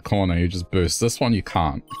bad corner, you just boost. This one, you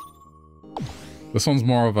can't. This one's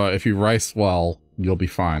more of a, if you race well, you'll be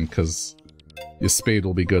fine, because your speed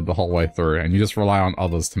will be good the whole way through, and you just rely on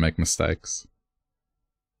others to make mistakes.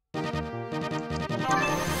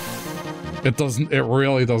 It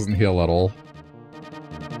really doesn't heal at all.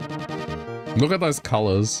 Look at those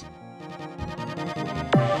colors.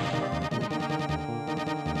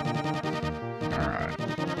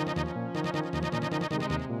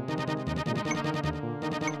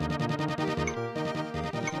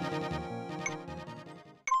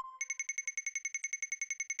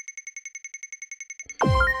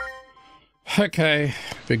 Okay,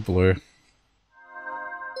 Big Blue.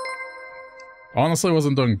 Honestly,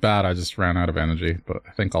 wasn't doing bad, I just ran out of energy, but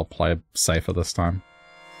I think I'll play safer this time.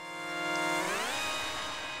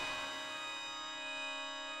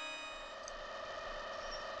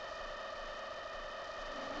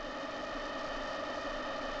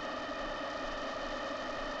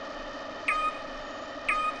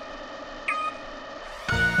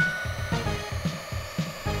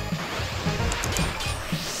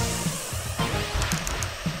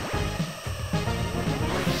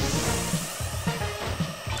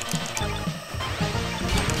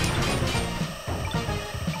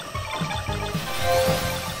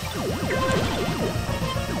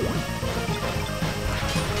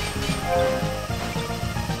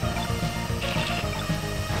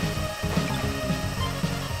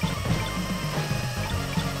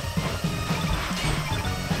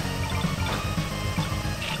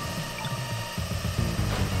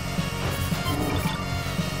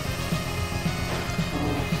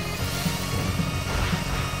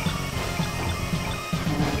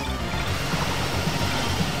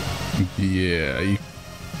 Yeah, you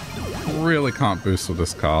really can't boost with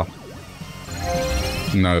this car.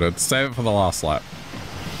 Noted. Save it for the last lap.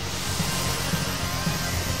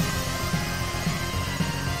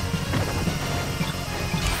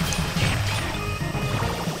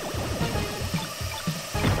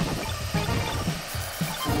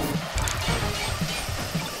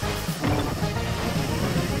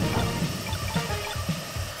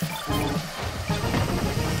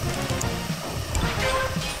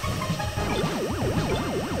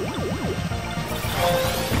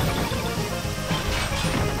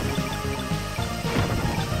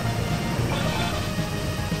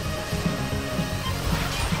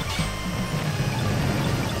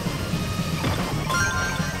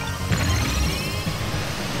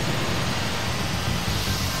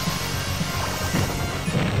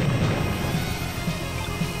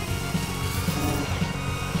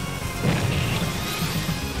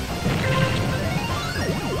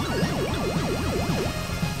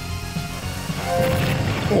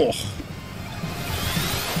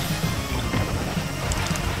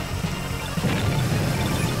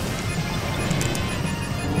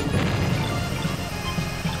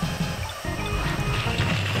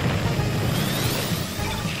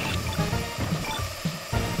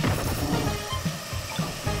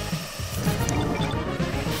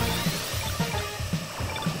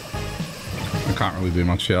 Can't really do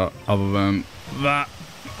much here other than that.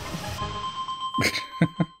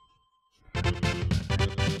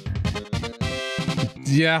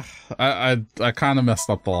 Yeah, I kind of messed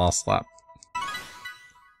up the last lap.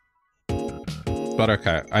 But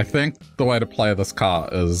okay, I think the way to play this car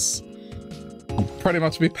is pretty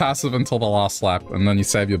much be passive until the last lap, and then you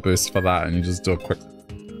save your boost for that, and you just do a quick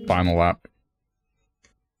final lap.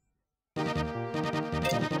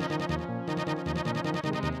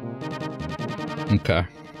 Okay.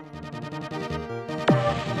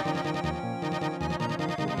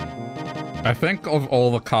 I think of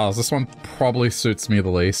all the cars, this one probably suits me the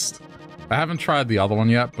least. I haven't tried the other one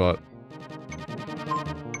yet, but...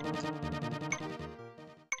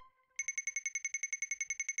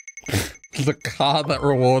 the car that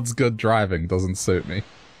rewards good driving doesn't suit me.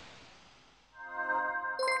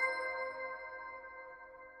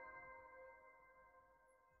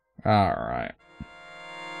 Alright.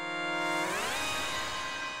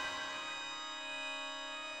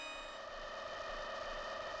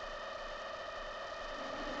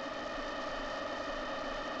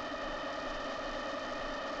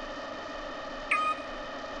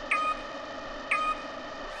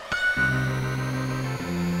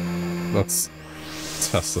 Let's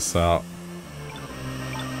test this out.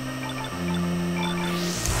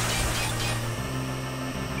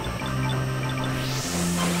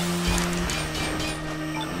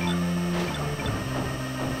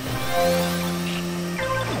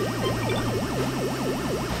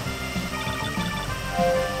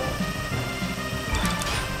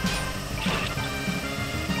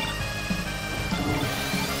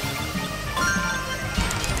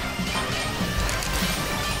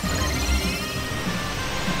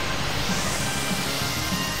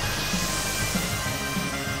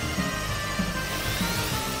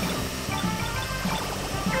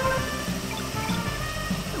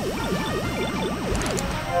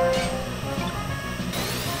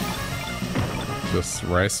 Just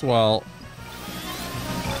race well.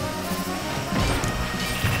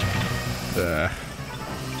 There.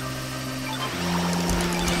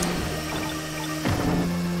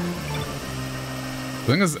 The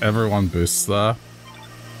thing is, everyone boosts there.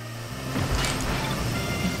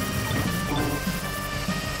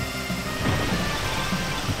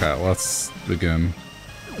 Okay, let's begin.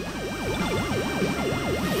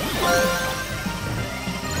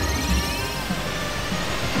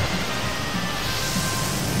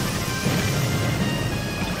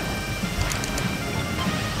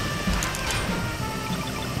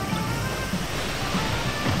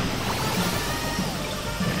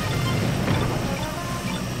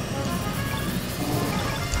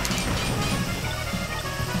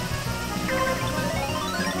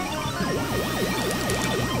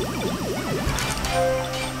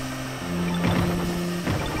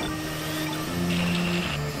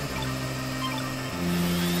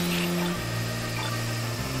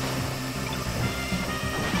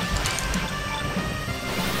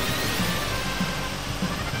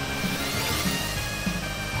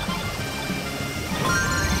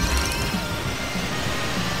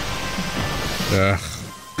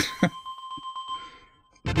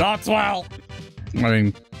 Not well! I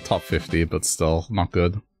mean, top 50, but still, not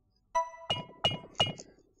good.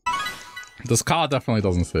 This car definitely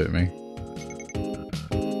doesn't suit me.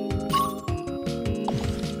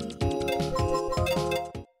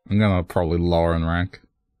 I'm gonna probably lower in rank.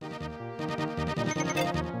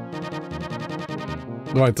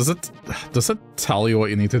 Wait, does it tell you what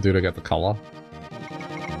you need to do to get the color?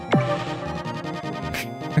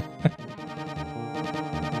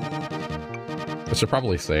 I should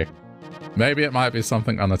probably see. Maybe it might be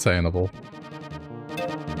something unattainable.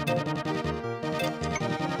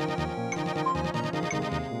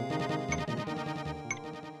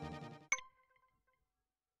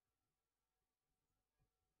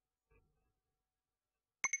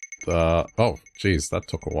 Oh, geez, that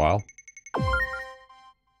took a while.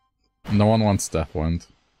 No one wants Deathwind.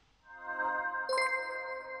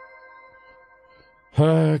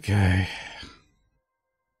 Okay.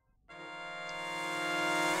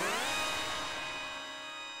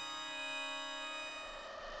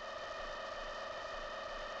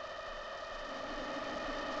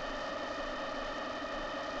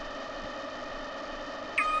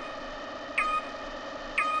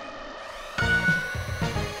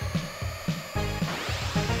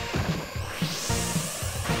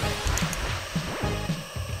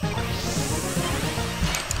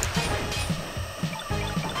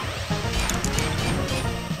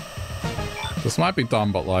 This might be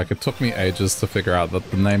dumb, but like, it took me ages to figure out that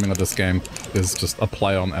the naming of this game is just a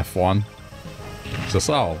play on F1. Just,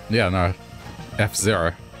 oh, yeah, no,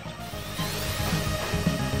 F-Zero.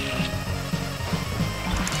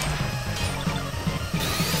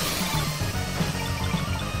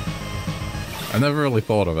 I never really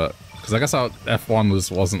thought of it, because I guess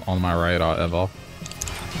F1 wasn't on my radar ever.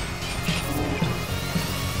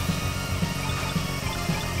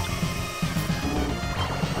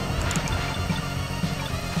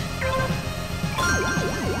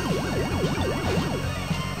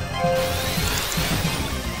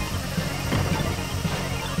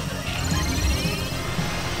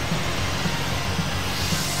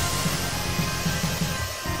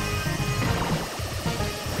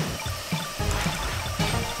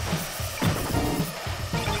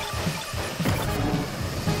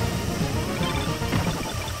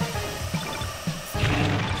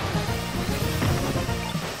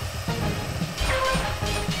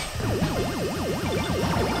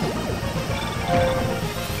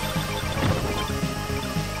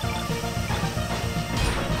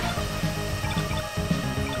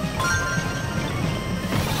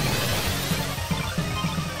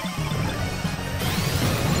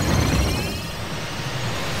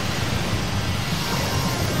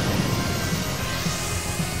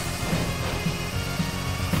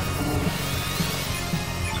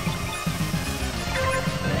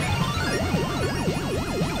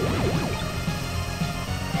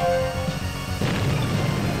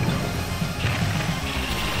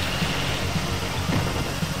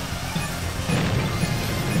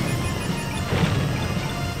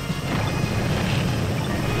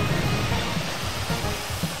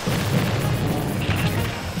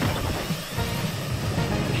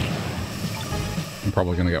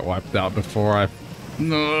 probably gonna get wiped out before I...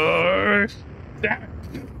 No!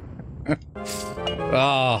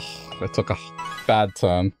 Ah, I took a bad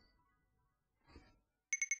turn.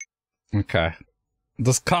 Okay.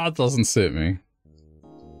 This card doesn't suit me.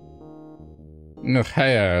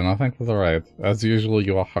 Hey Aaron, I think for the raid. As usual,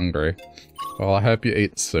 you are hungry. Well, I hope you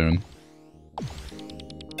eat soon.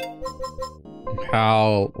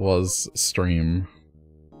 How was stream?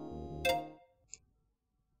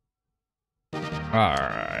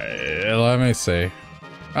 Alright, let me see.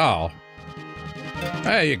 Oh.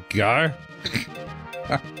 There you go.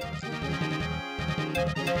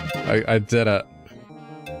 I did it.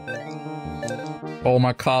 All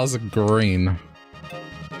my cars are green.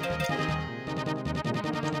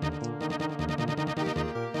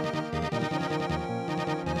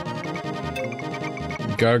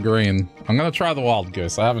 Go green. I'm gonna try the Wild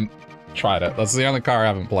Goose. I haven't tried it. That's the only car I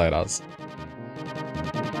haven't played as.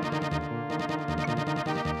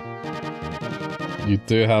 You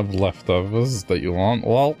do have leftovers that you want.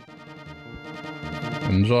 Well,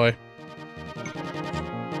 enjoy.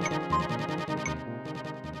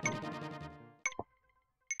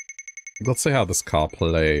 Let's see how this car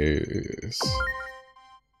plays.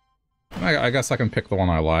 I guess I can pick the one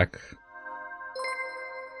I like.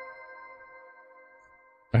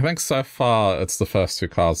 I think so far it's the first two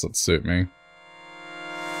cars that suit me.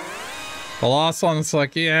 The last one's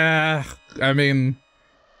like, yeah, I mean,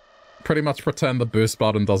 pretty much pretend the boost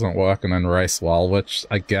button doesn't work and then race well, which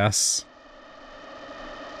I guess.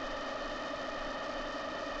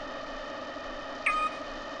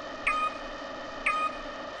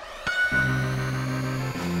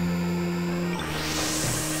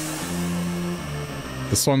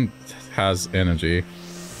 This one has energy.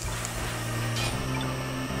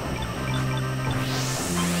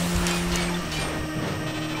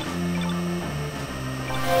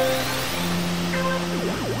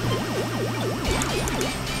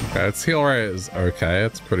 Okay, its heal rate is okay,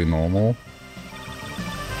 it's pretty normal.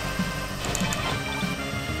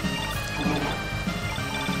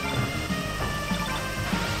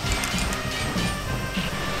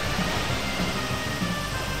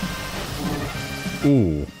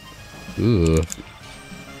 Ooh. Ugh.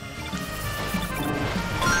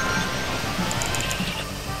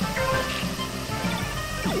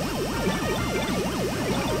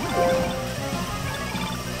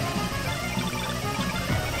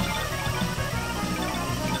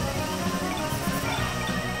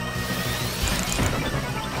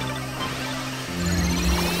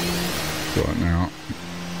 Going now.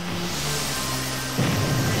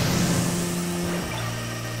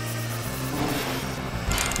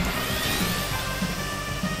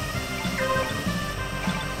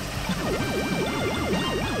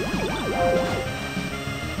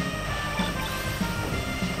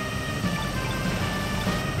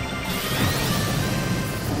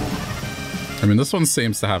 I mean, this one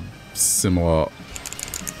seems to have similar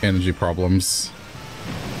energy problems.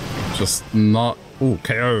 Just not... Ooh,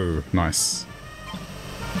 KO! Nice.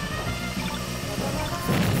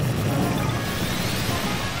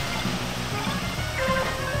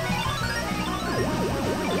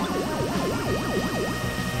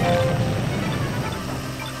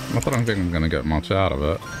 Not that I don't think I'm gonna get much out of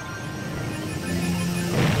it.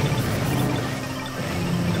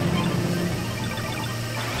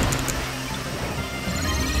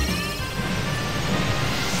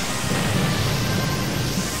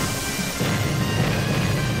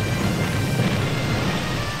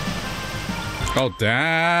 Oh,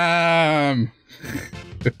 damn!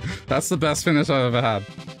 That's the best finish I've ever had.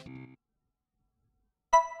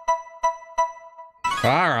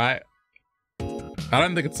 Alright. I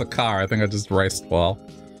don't think it's a car, I think I just raced well.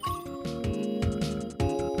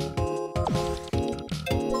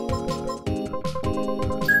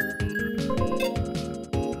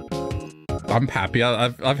 I'm happy.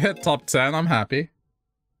 I've hit top 10, I'm happy.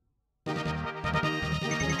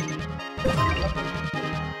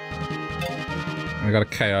 I got a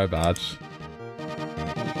KO badge.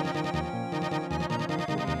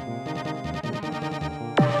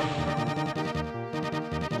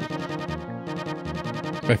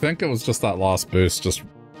 I think it was just that last boost, just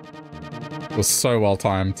was so well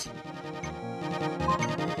timed.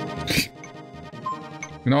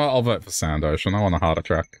 You know what? I'll vote for Sand Ocean. I want a harder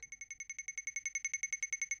track.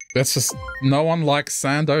 It's just, no one likes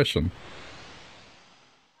Sand Ocean.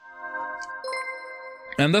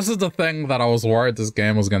 And this is the thing that I was worried this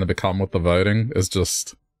game was going to become with the voting, is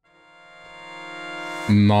just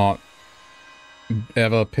not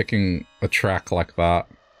ever picking a track like that.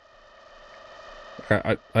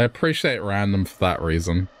 I appreciate random for that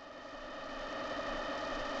reason.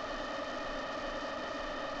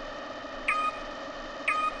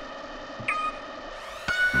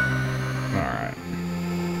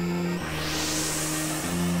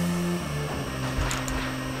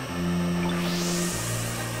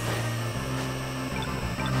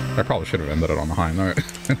 I probably should have ended it on a high note.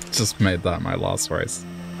 Just made that my last race.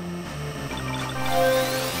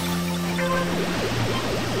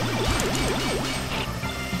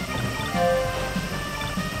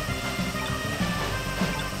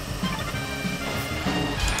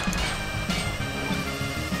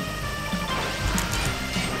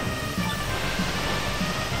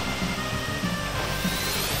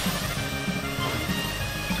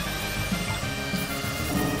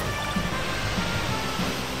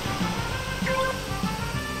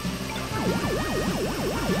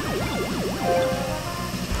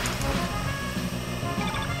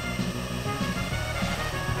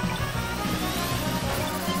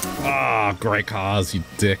 Great cars, you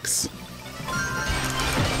dicks.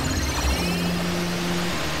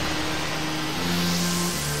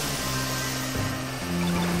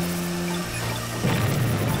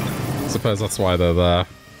 I suppose that's why they're there.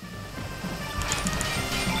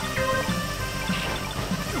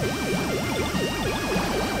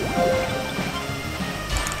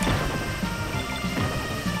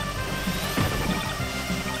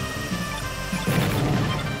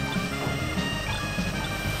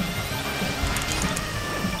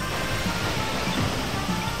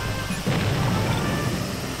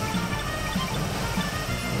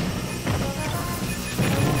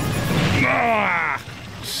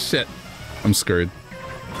 Shit. I'm screwed.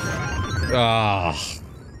 Ah,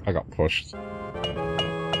 I got pushed.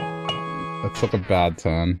 That took a bad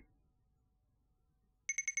turn.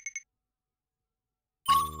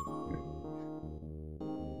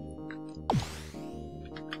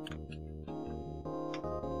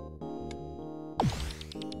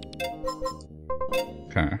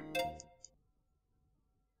 Okay.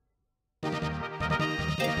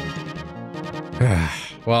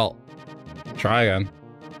 Well, try again.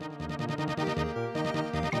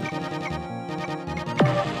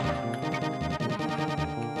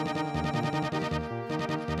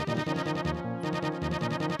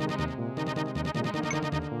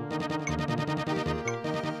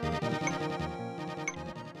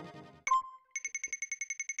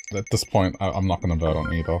 At this point, I'm not going to vote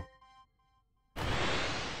on either.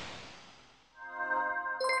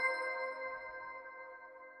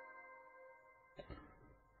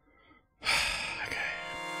 Okay.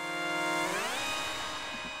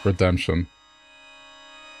 Redemption.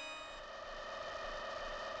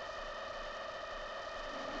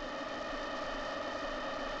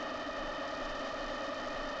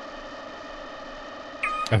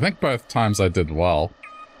 I think both times I did well.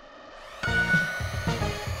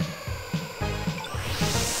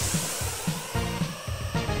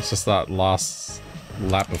 It's just that last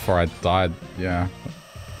lap before I died, yeah.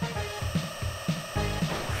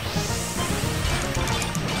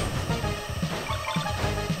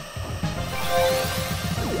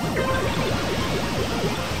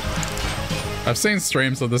 I've seen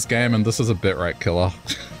streams of this game and this is a bitrate killer.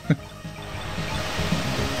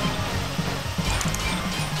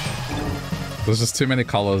 There's just too many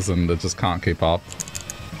colors and it just can't keep up.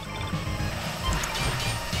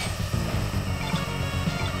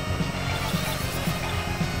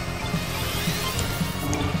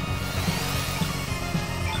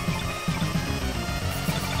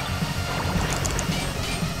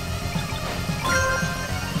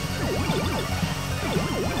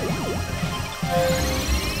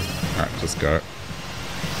 Go.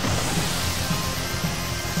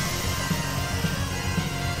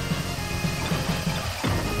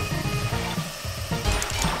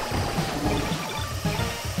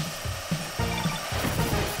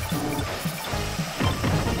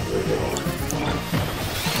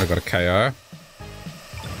 I got a KO.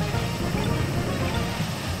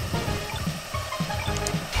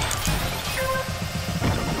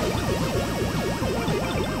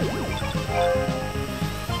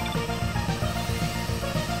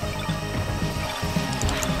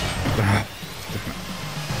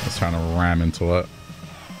 Trying to ram into it.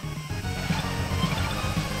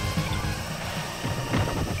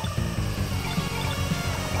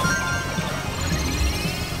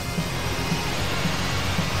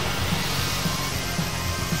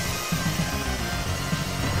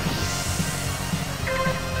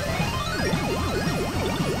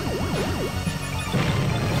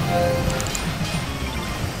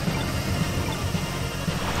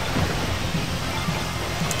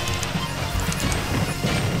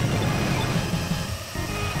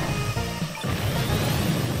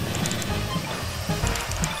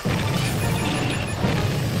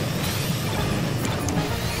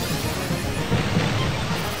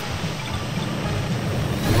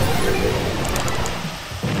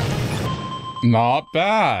 Not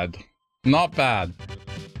bad. Not bad.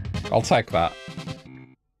 I'll take that.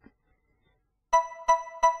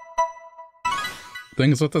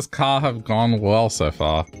 Things with this car have gone well so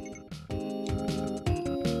far.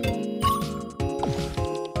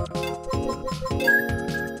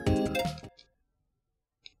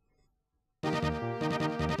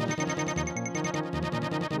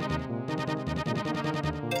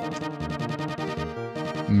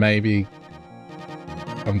 Maybe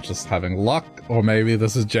I'm just having luck, or maybe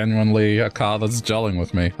this is genuinely a car that's gelling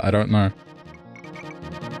with me. I don't know.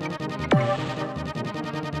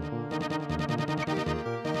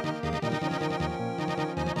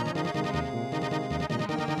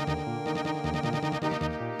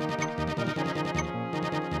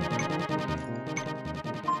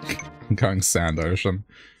 I'm going Sand Ocean.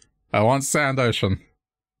 I want Sand Ocean.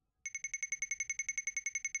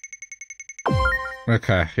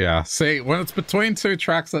 Okay, yeah. See, when it's between two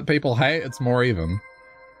tracks that people hate, it's more even.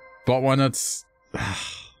 But when it's...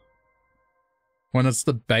 when it's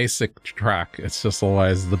the basic track, it's just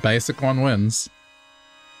always the basic one wins.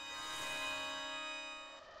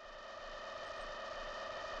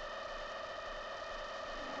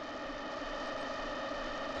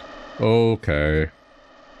 Okay.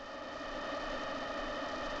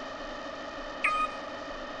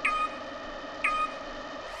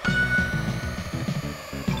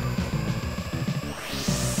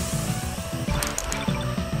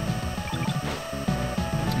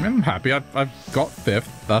 I'm happy I've got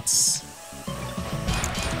 5th. That's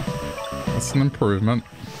an improvement.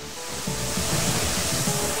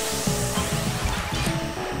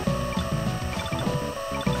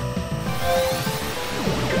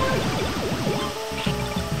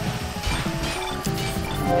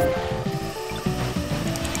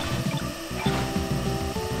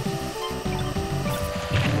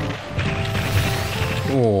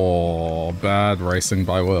 Oh, bad racing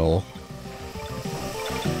by Will.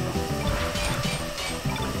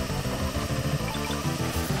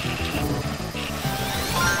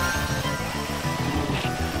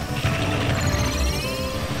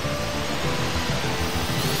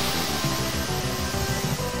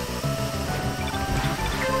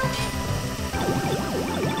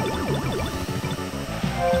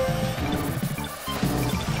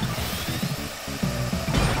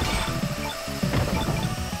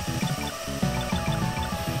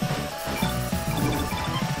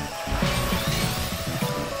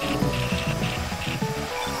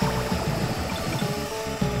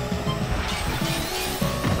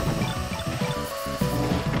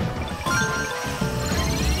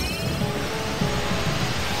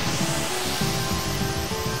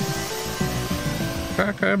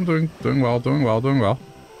 Okay, I'm doing well.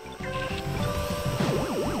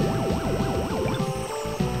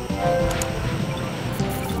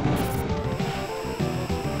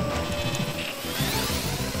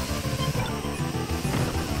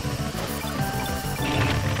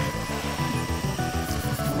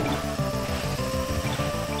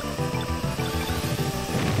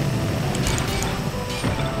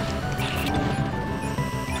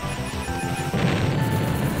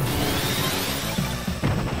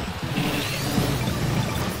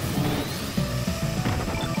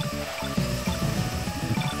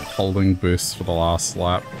 Holding boost for the last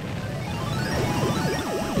lap.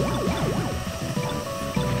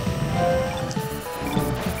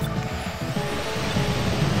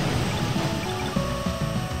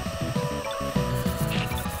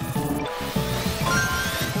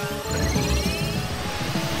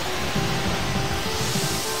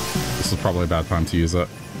 This is probably a bad time to use it.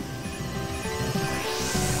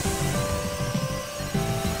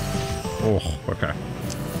 Oh, okay.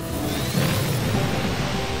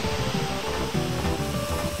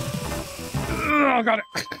 I got it.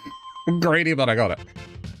 I'm greedy, but I got it.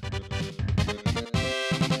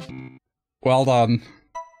 Well done.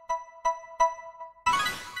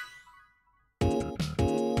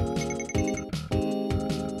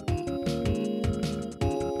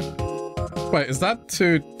 Wait, is that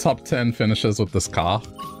 2 top 10 finishes with this car?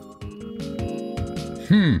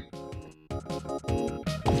 2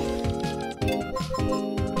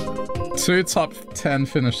 top 10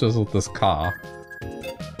 finishes with this car.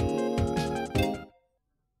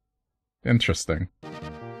 Interesting.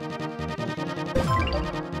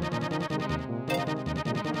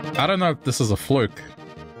 I don't know if this is a fluke.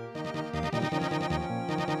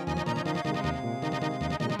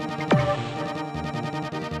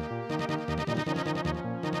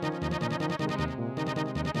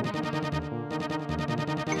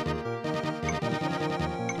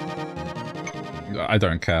 I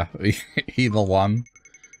don't care. Either one.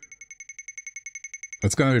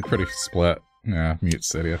 It's gonna be pretty split. Yeah, Mute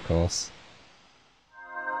City, of course.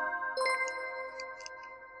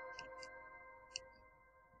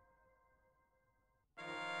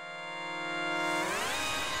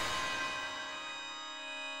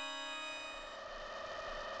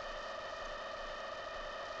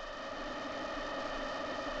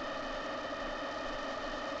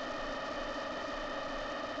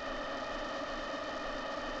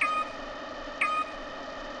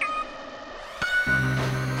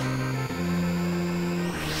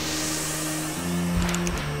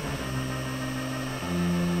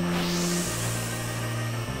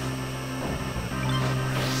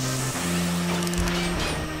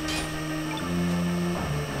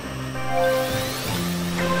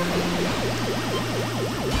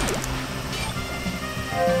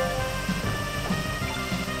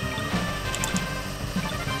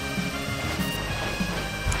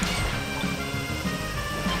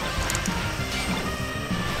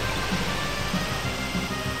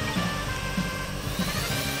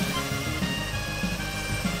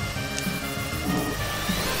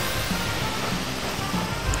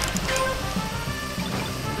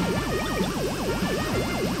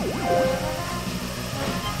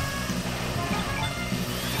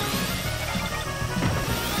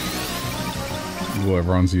 Oh,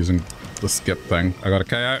 everyone's using the skip thing. I got a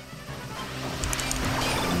KO.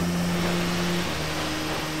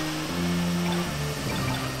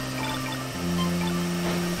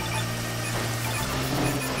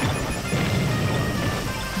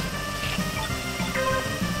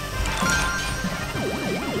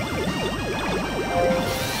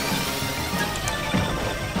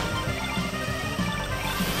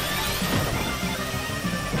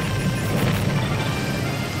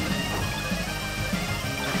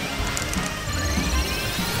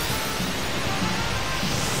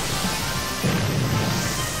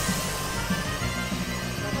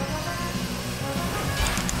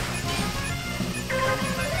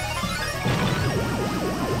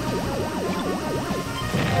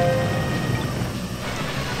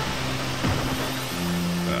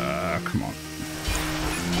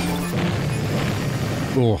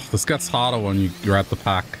 Oh, this gets harder when you're at the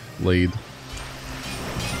pack lead.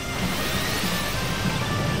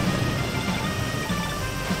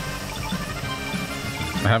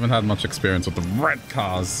 I haven't had much experience with the red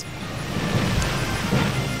cars.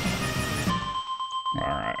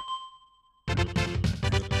 Alright.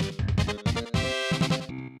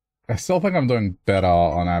 I still think I'm doing better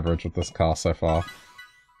on average with this car so far.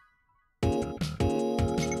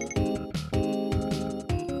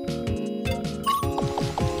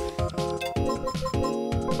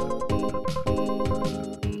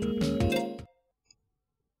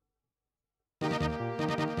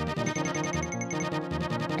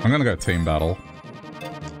 I'm gonna go team battle.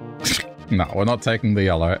 No, we're not taking the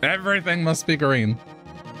yellow. Everything must be green.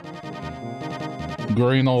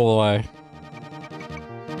 Green all the way.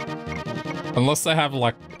 Unless they have,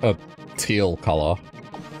 like, a teal color.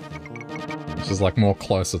 Which is, like, more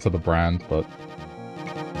closer to the brand, but...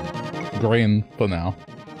 green for now.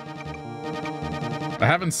 I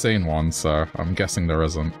haven't seen one, so I'm guessing there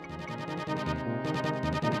isn't.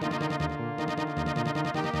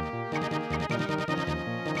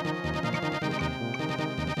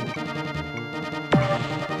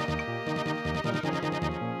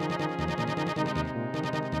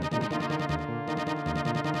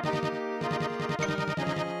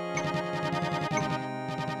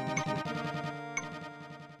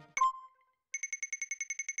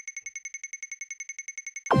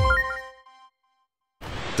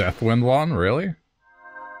 Deathwind one? Really?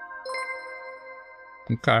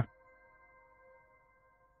 Okay.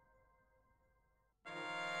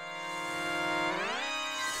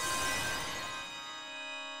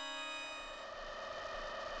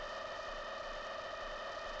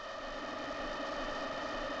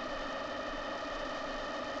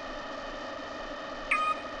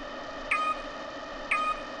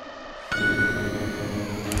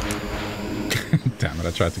 Damn it,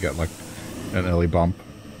 I tried to get, like, an early bump.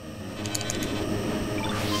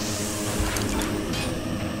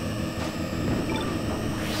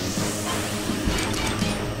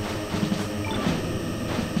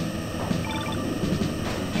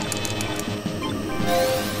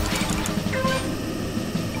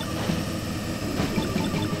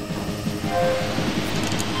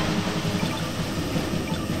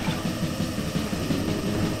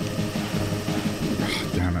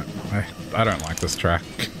 I don't like this track.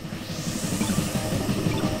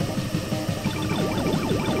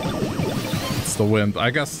 It's the wind. I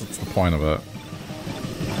guess that's the point of it.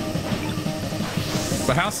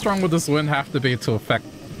 But how strong would this wind have to be to affect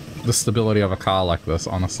the stability of a car like this,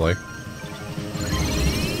 honestly?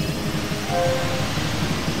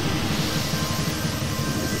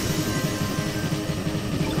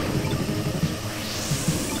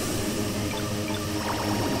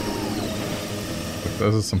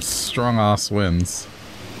 Those are some strong-ass winds.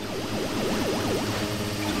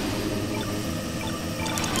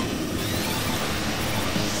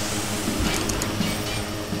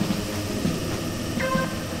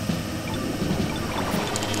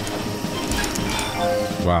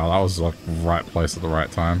 Wow, that was like right place at the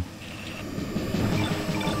right time.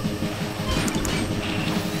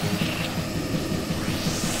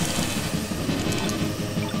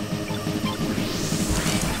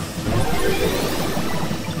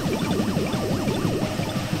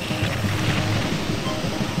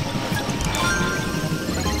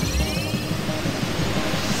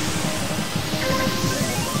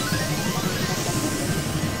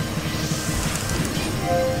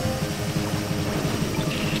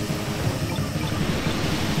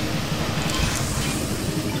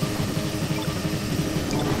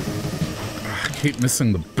 Keep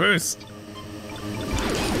missing the boost.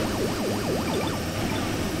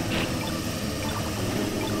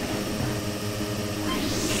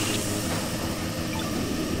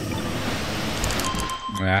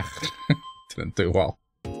 Didn't do well.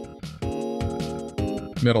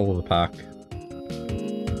 Middle of the pack.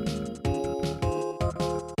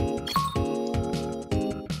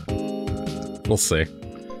 We'll see.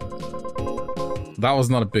 That was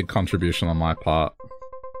not a big contribution on my part.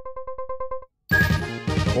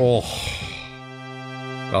 Oh,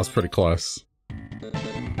 that was pretty close.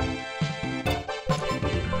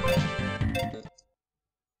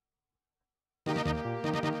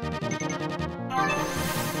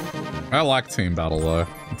 I like team battle though,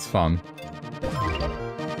 it's fun.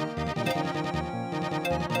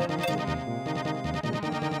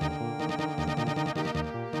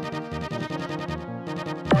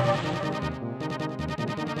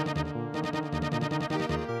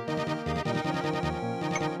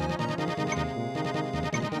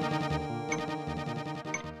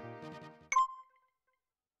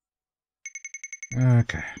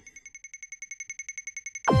 Okay.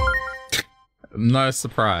 No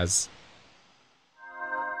surprise.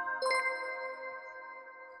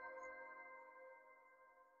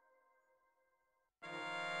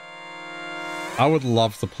 I would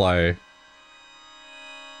love to play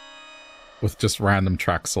with just random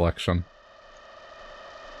track selection.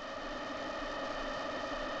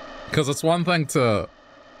 Because it's one thing to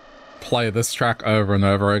play this track over and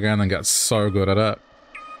over again and get so good at it.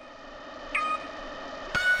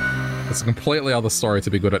 It's a completely other story to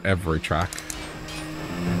be good at every track.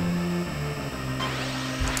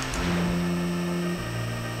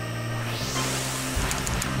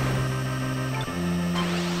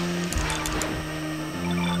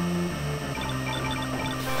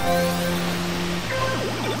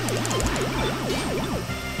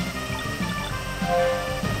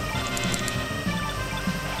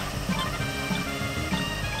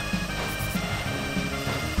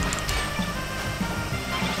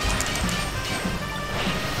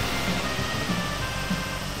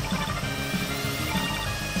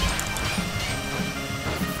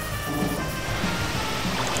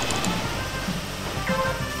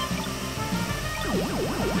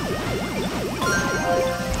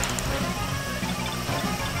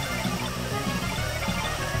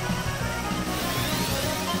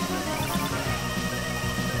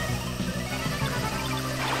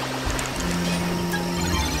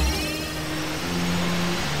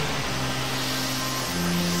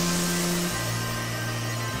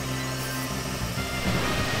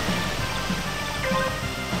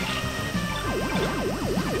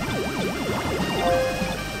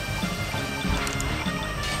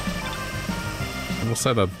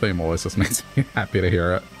 So that theme always just makes me happy to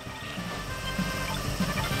hear it.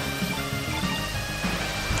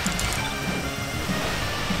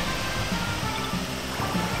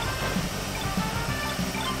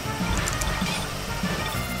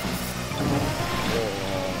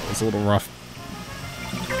 Oh, it's a little rough.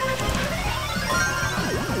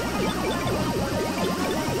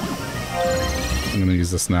 I'm gonna use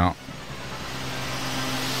this now.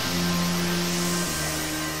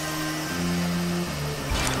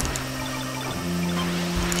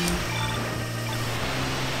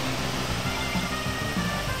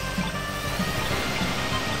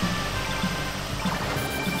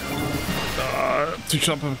 Too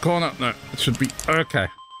sharp of a corner? No, it should be okay.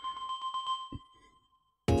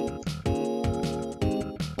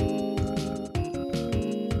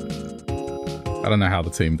 I don't know how the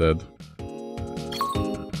team did.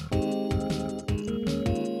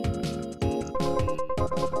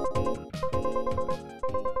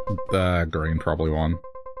 The green probably won.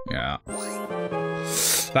 Yeah.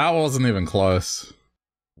 That wasn't even close.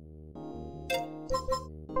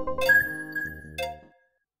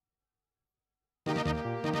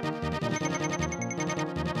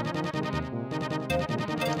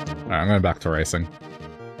 I'm going back to racing.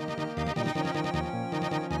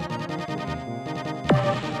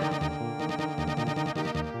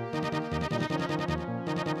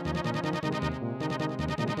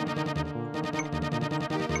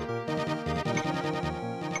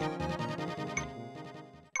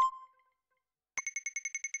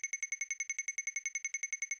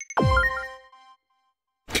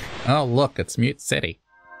 Oh, look, it's Mute City.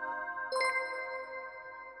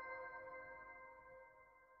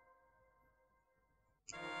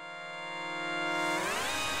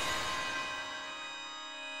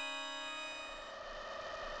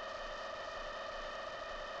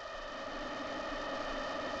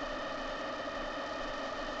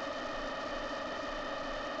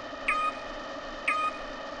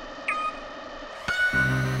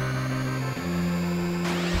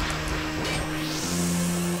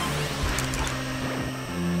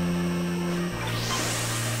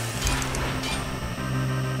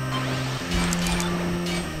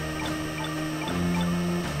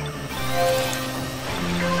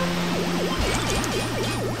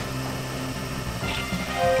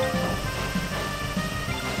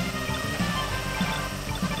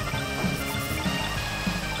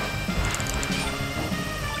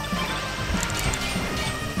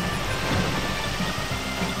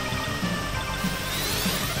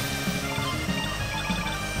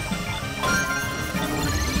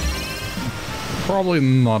 Probably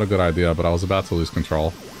not a good idea, but I was about to lose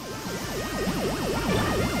control.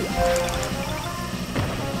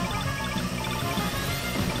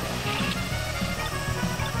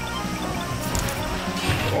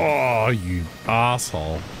 Oh, you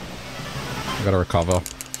asshole. I gotta recover.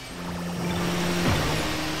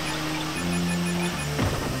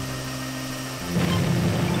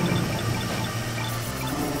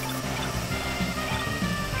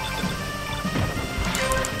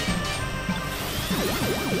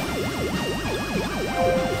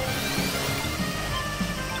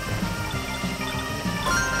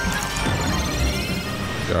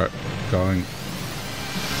 Going.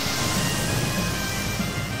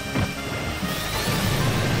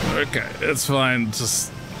 Okay, it's fine.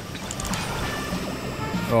 Just...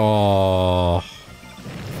 Oh...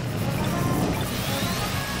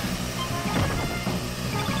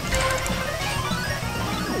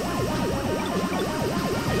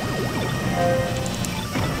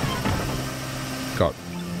 Got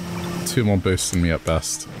 2 more boosts than me at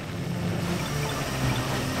best.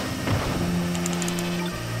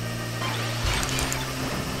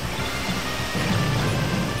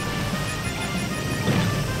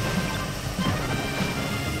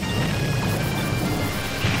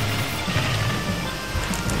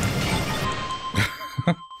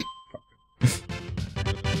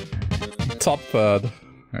 Top third.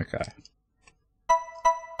 Okay.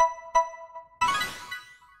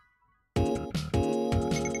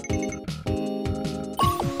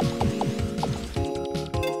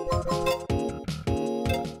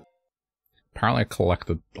 Apparently I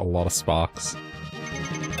collected a lot of sparks.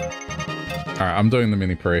 Alright, I'm doing the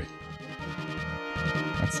mini pre.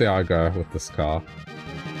 Let's see how I go with this car.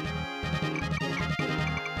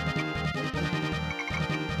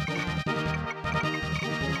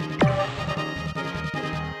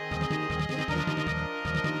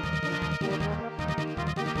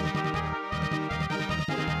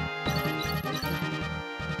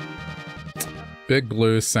 Big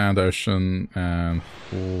Blue, Sand Ocean, and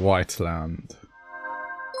White Land.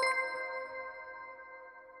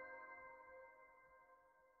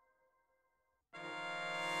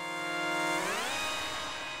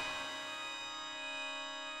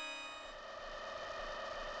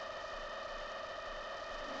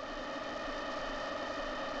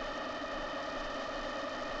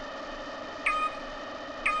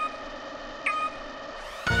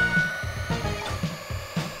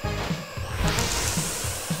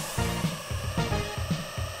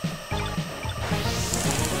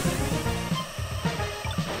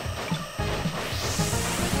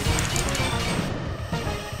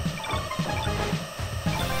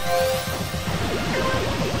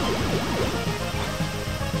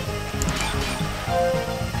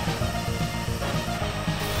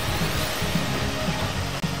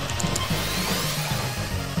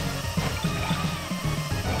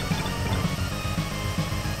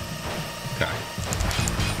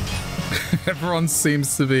 Everyone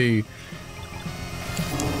seems to be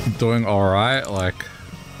doing alright, like,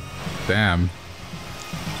 damn.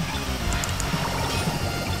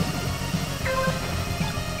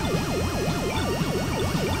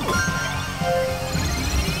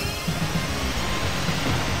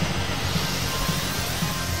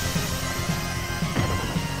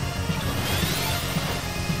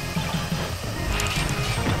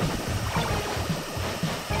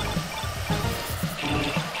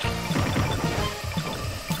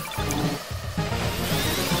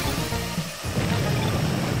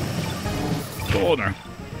 Corner.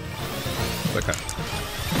 Okay.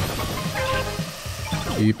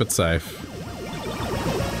 Keep it safe.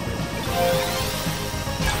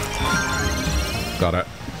 Got it.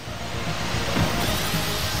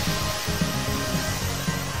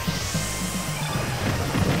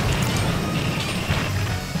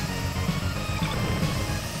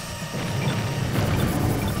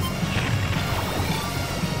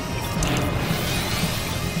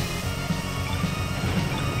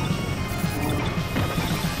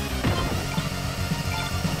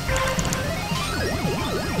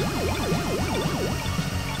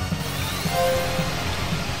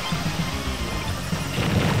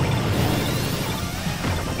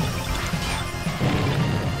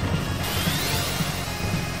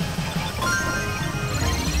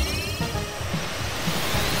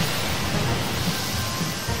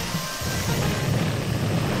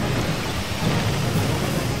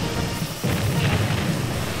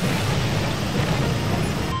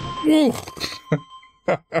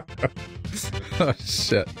 Oh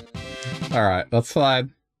shit. Alright, that's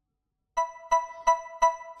fine.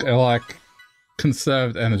 I like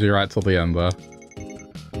conserved energy right till the end there.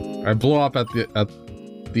 I blew up at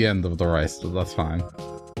the end of the race, but that's fine.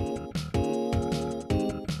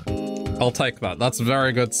 I'll take that. That's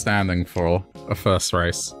very good standing for a first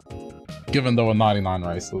race, given there were 99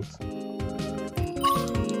 races.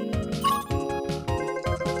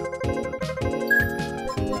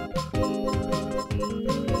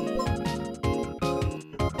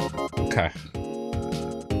 Okay.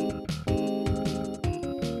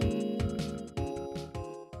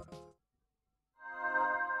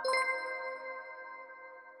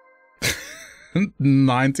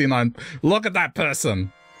 $99. Look at that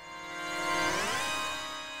person.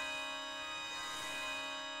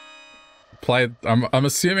 Played. I'm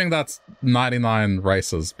assuming that's 99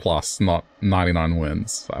 races plus, not 99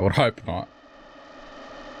 wins. I would hope not.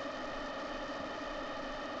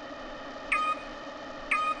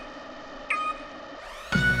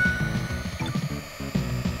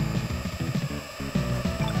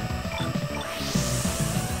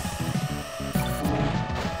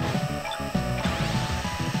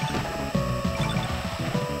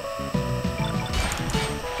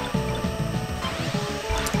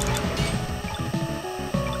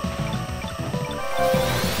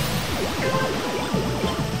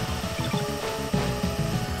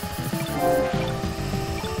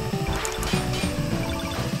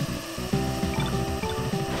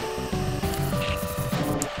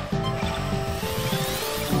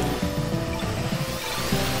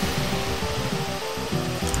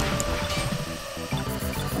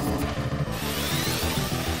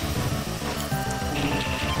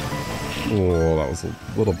 Oh, that was a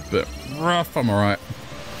little bit rough. I'm alright.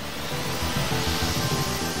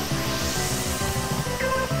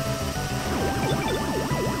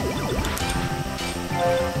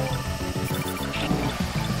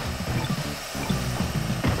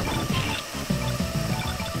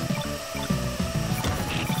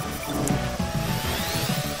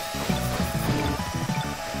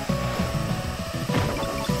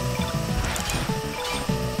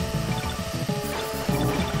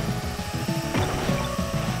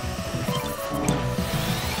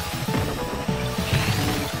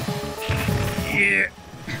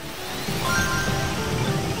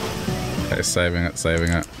 Saving it, saving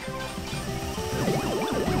it.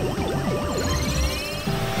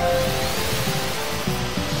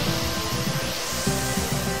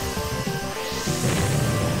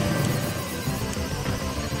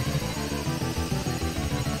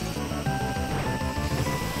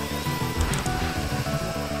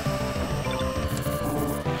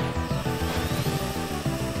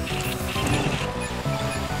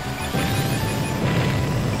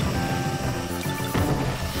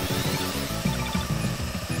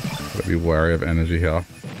 Be wary of energy here.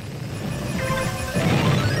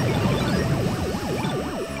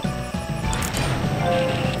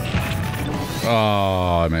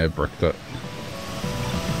 Oh, I may have bricked it.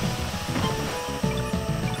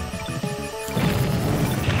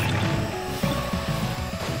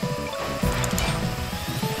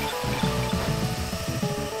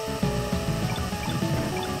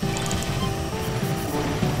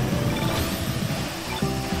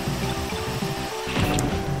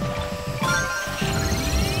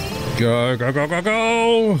 Go, go, go, go,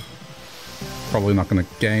 go! Probably not going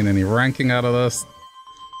to gain any ranking out of this.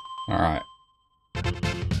 Alright.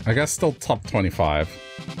 I guess still top 25.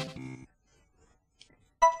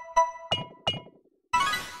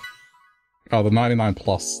 Oh, the 99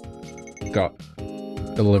 plus got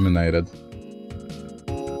eliminated.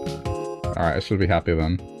 Alright, I should be happy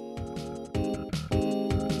then.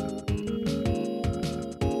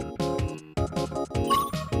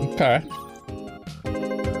 Okay.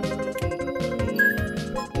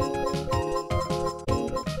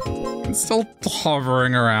 Still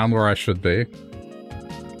hovering around where I should be.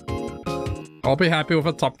 I'll be happy with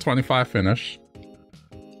a top 25 finish.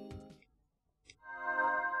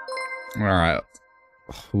 Alright.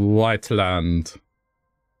 Whiteland.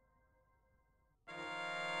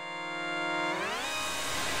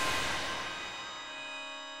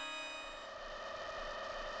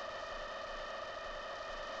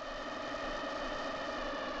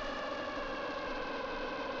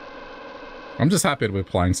 I'm just happy to be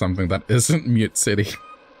playing something that isn't Mute City.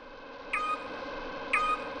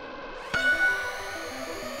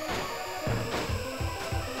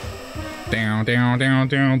 Down, down, down,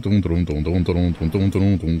 down, dun, dun, dun, dun, dun, dun, dun,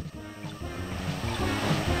 dun, dun.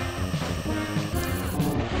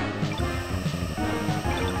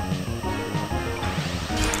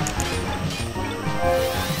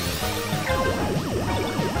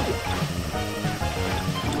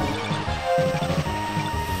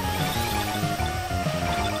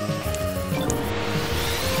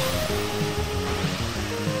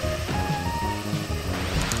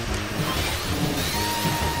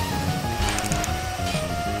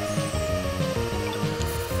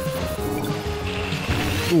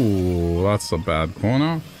 Ooh, that's a bad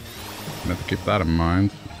corner. I have to keep that in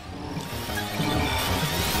mind.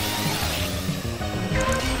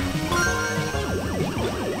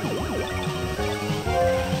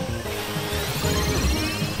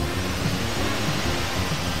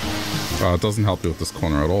 Oh, it doesn't help you with this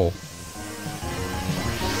corner at all.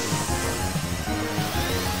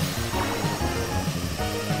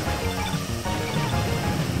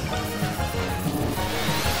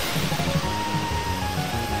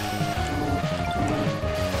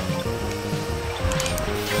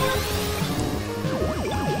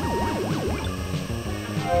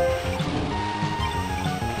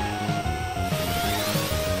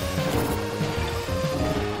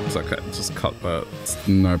 It's okay, just cut that. It's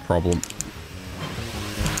no problem.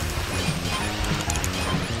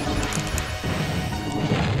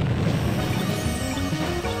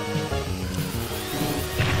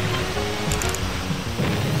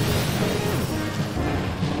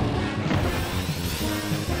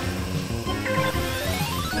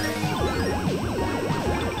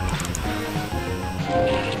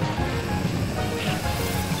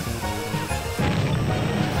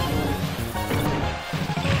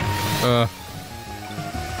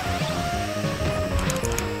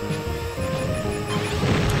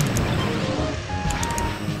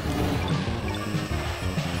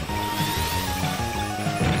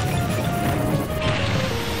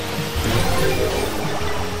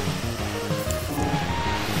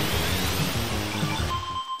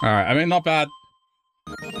 Alright, I mean, not bad.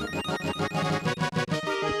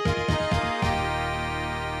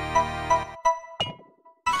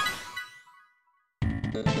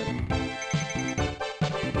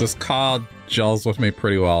 This card gels with me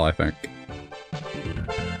pretty well, I think.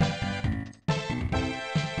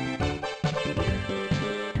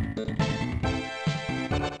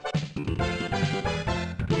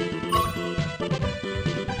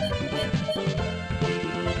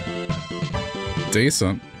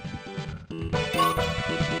 Decent.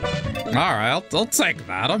 Alright, I'll take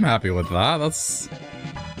that. I'm happy with that. That's...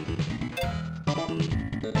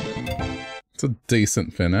 It's a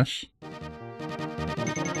decent finish.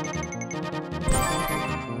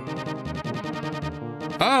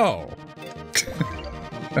 Oh!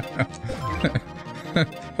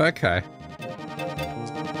 Okay.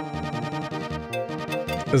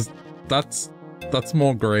 That's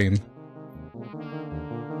more green.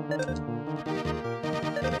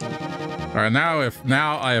 Alright,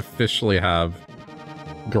 now I officially have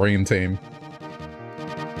green team.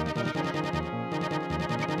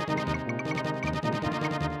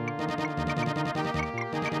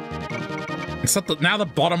 Except that now the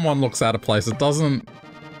bottom one looks out of place. It doesn't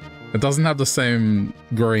have the same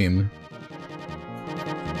green.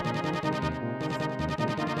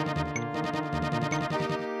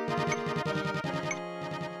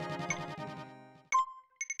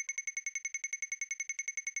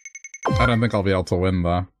 I don't think I'll be able to win,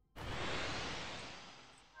 though.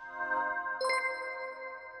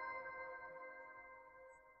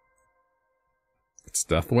 It's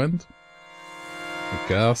Deathwind? I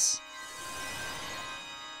guess.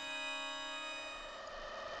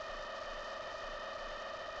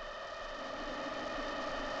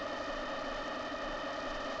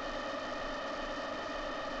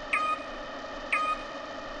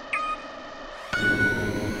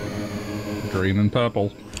 Green and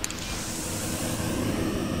purple.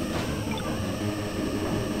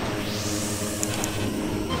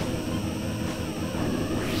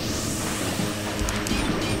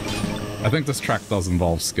 I think this track does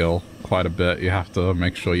involve skill quite a bit. You have to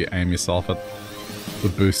make sure you aim yourself at the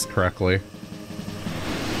boost correctly.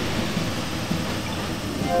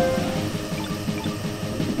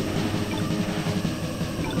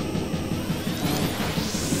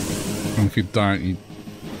 And if you don't, you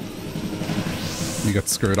get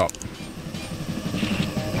screwed up.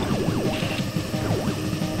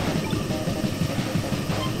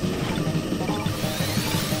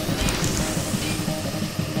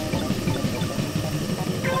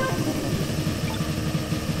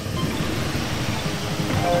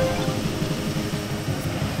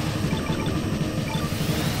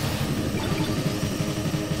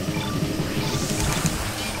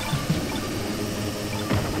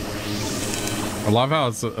 I love how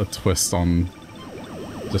it's a twist on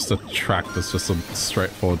just a track that's just a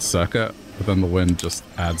straightforward circuit, but then the wind just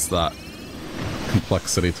adds that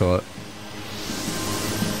complexity to it.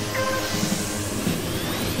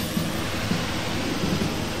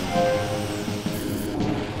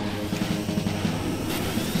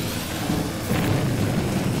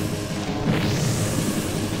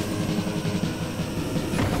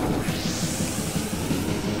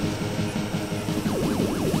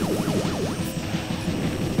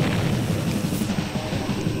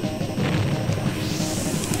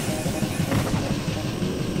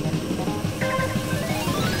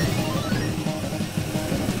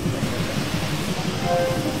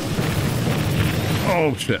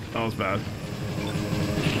 Oh shit, that was bad.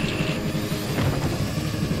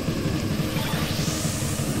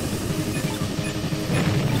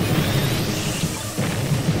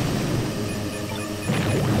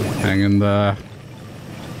 Hang in there.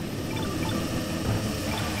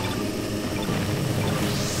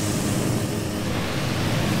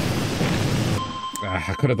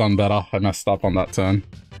 I could have done better. I messed up on that turn.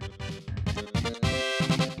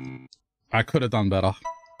 I could have done better.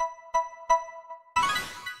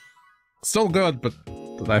 Still good, but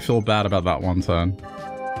I feel bad about that one turn.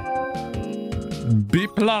 B+.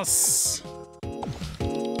 I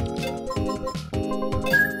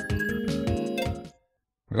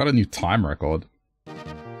got a new time record.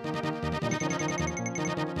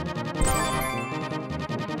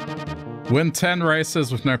 Win 10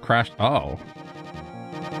 races with no crash. Oh.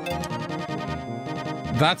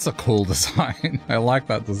 That's a cool design. I like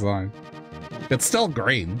that design. It's still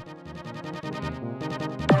green.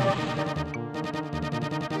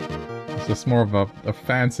 It's just more of a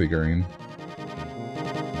fancy green.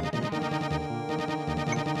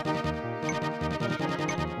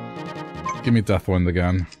 Give me Deathwind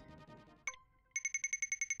again.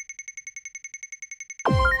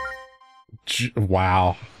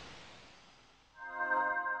 Wow.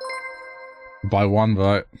 By 1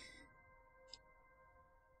 vote.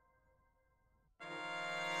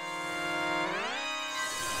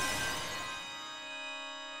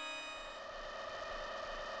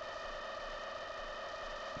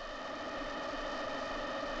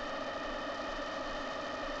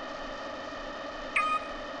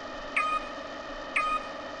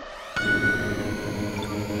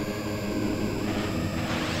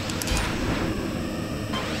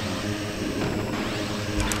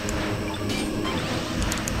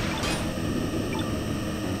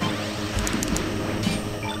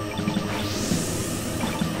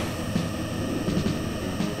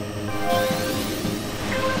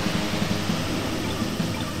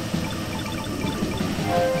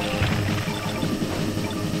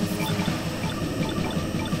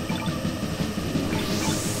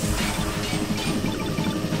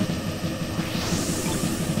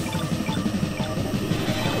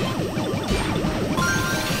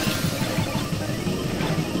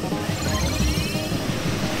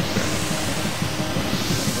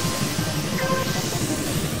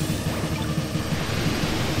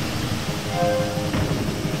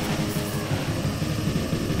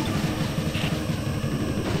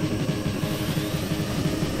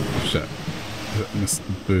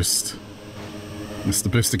 Boost. Missed the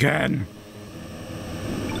boost again.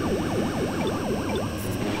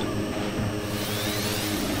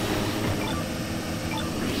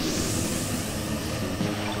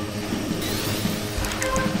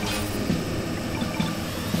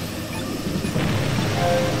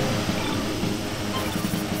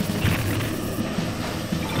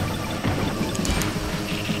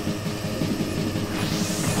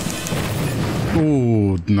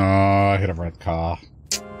 Ooh, no, I hit a red car.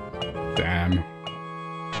 Damn.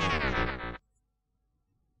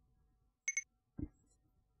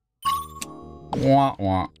 Wah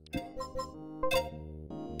wah.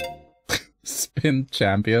 Spin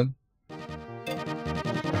champion.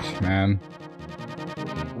 Oh, man.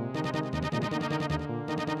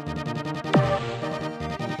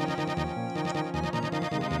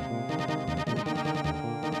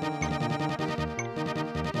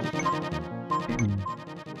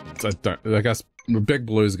 I guess Big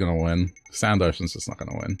Blue's gonna win. Sand Ocean's just not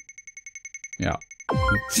gonna win. Yeah.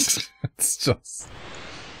 It's just...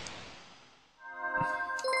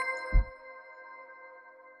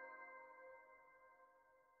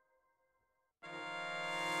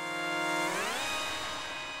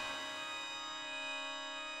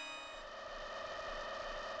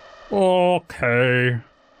 Okay.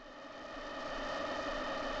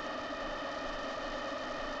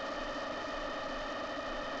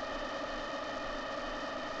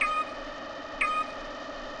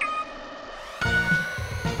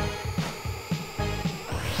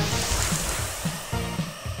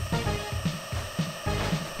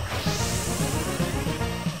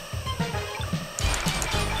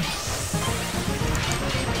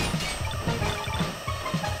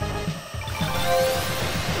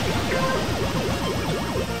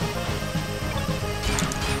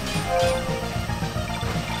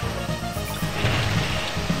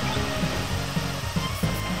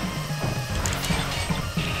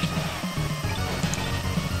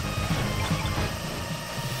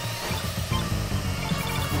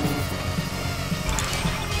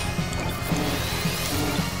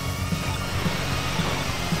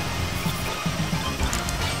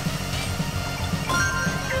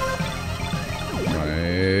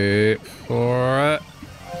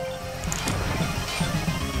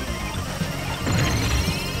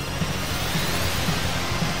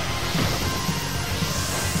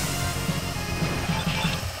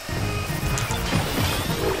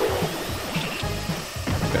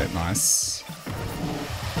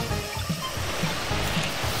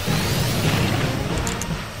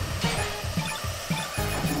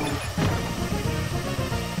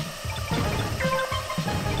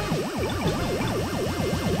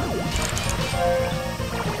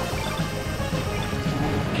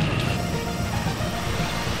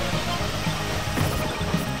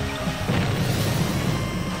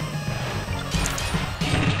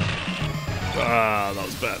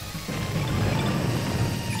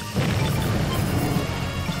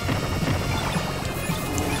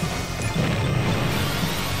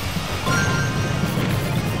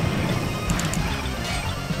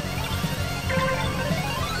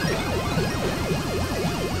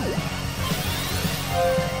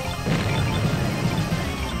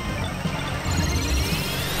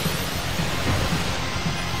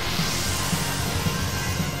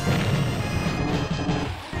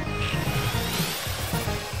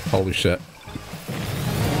 Holy shit.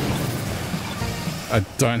 I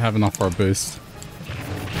don't have enough for a boost.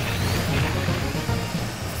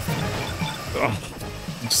 Ugh.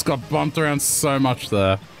 Just got bumped around so much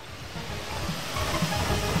there.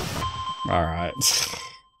 Alright.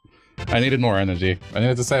 I needed more energy. I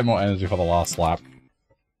needed to save more energy for the last lap.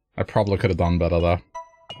 I probably could have done better though.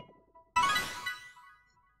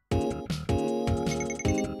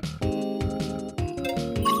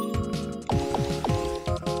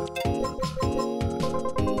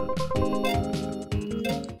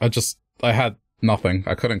 I had nothing.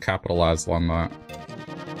 I couldn't capitalize on that.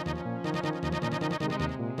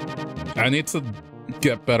 I need to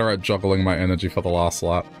get better at juggling my energy for the last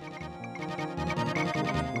lap.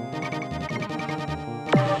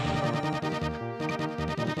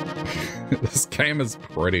 This game is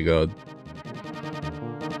pretty good.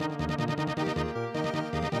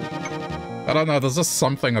 I don't know, there's just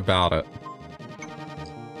something about it.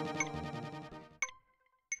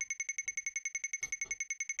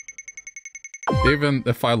 Even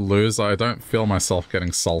if I lose, I don't feel myself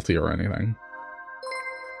getting salty or anything.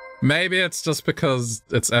 Maybe it's just because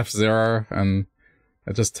it's F-Zero and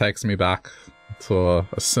it just takes me back to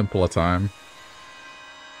a simpler time.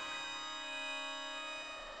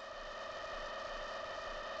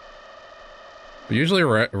 But usually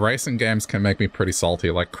racing games can make me pretty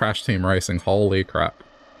salty, like Crash Team Racing, holy crap.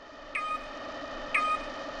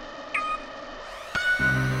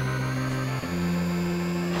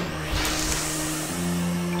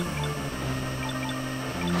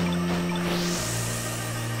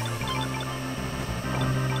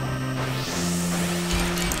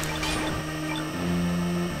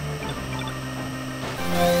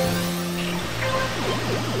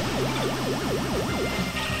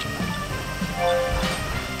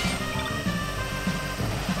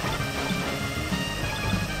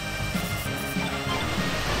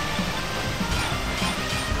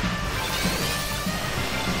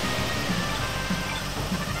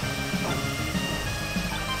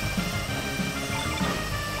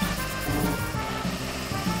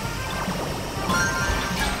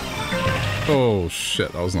 Oh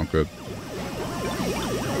shit, that was not good.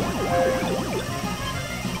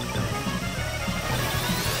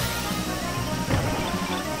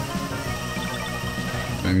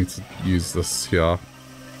 I need to use this here.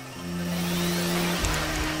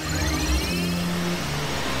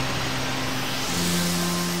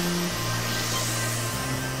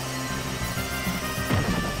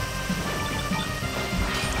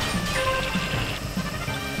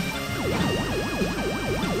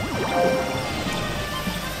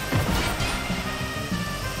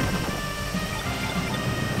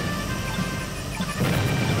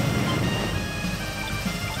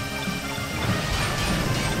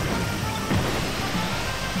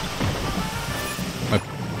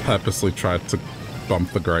 Purposely tried to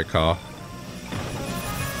bump the grey car.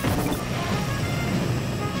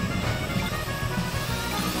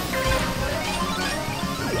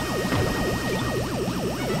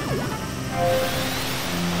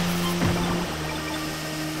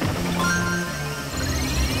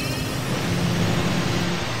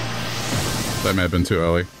 That may have been too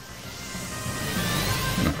early.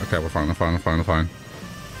 No, okay, we're fine.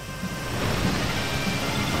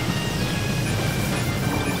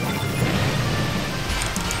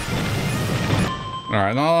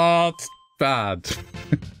 Alright, not bad.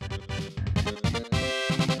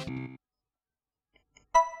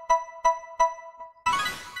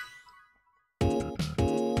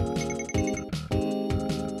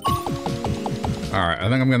 Alright, I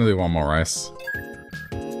think I'm gonna do one more race.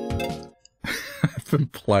 I've been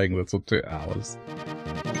playing this for 2 hours.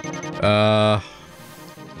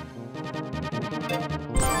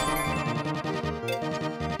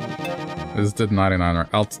 This did 99.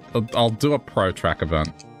 I'll do a pro track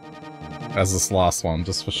event as this last one,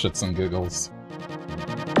 just for shits and giggles.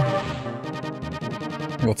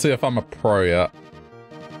 We'll see if I'm a pro yet.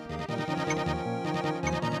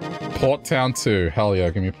 Port Town 2. Hell yeah,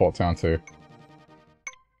 give me Port Town 2.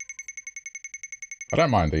 I don't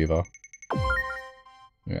mind either.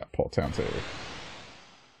 Yeah, Port Town 2.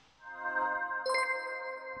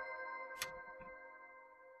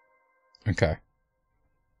 Okay.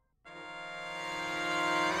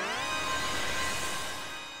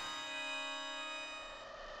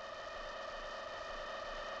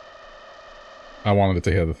 I wanted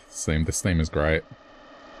to hear the theme. This theme is great.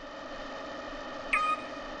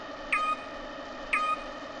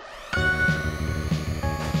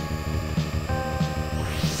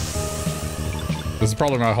 This is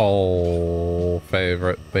probably my whole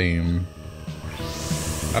favorite theme.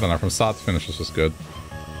 I don't know, from start to finish, it's just good.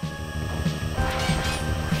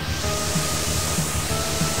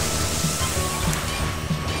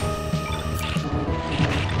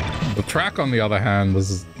 track, on the other hand,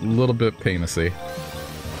 is a little bit penisy.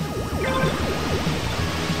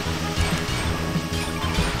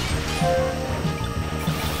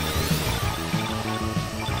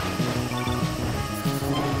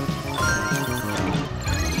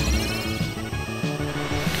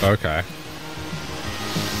 Okay.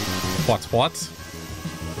 What?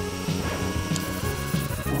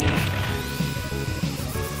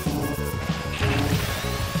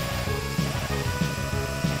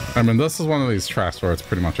 I mean, this is one of these tracks where it's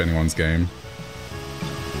pretty much anyone's game.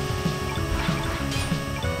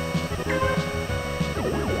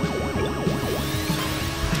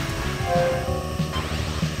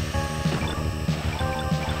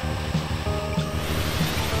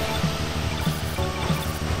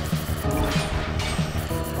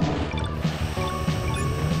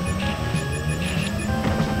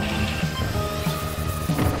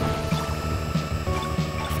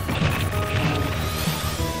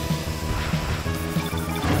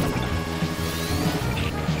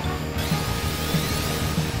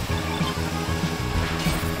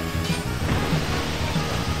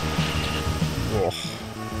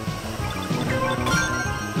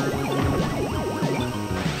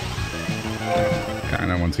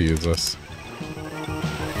 To use this.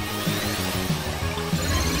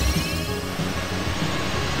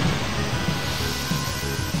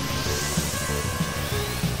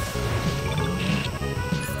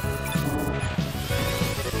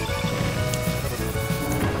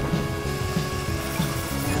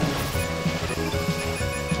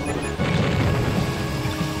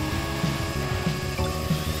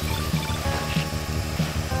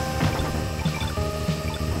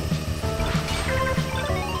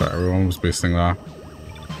 Everyone was boosting there.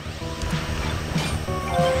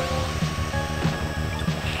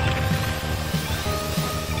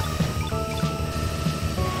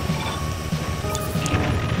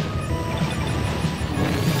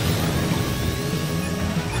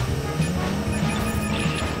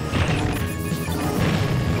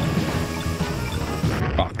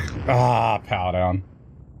 Fuck. Ah, power down.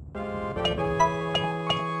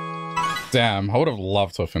 Damn, I would have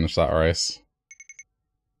loved to have finished that race.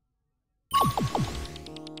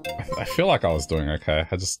 I feel like I was doing okay.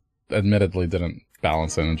 I just admittedly didn't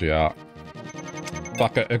balance energy out.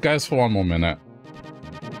 Fuck it, it goes for one more minute.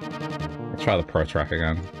 I'll try the pro track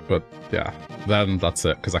again. But yeah, then that's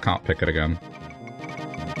it, because I can't pick it again.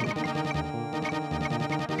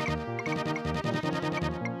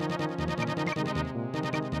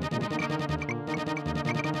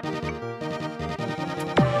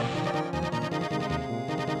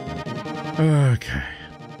 Okay.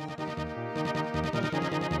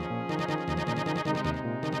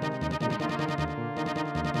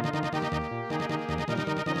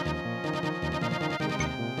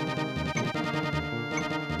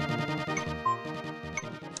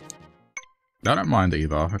 I don't mind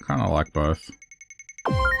either. I kind of like both.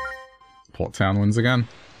 Port Town wins again.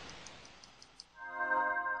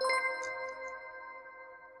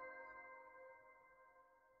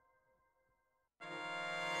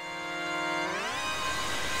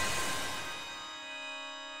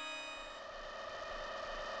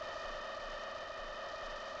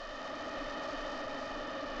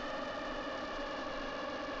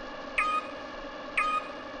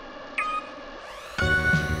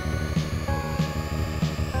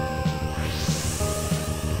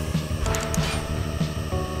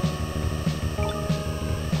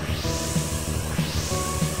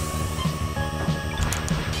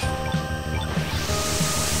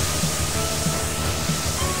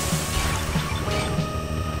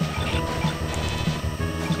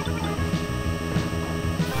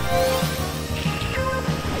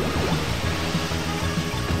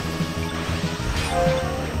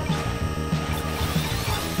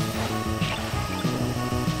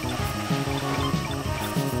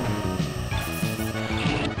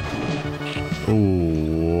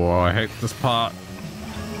 Ooh, I hate this part.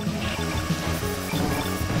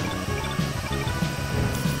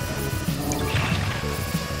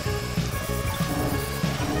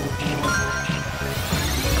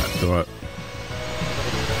 Do it.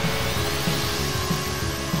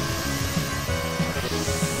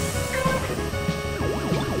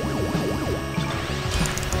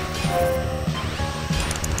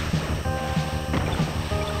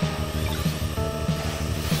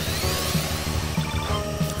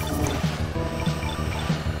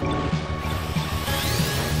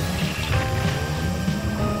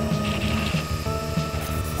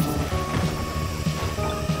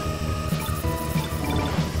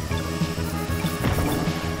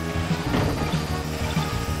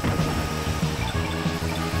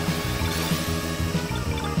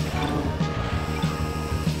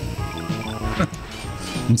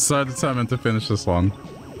 I'm so determined to finish this one.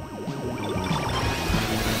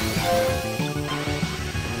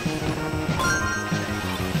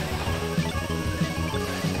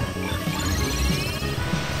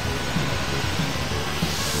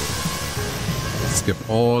 Skip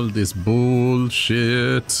all this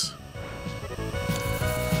bullshit.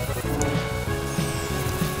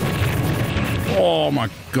 Oh my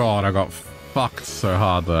god, I got fucked so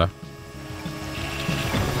hard there.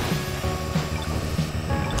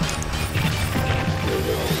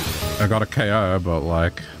 I got a KO, but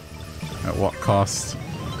like, at what cost?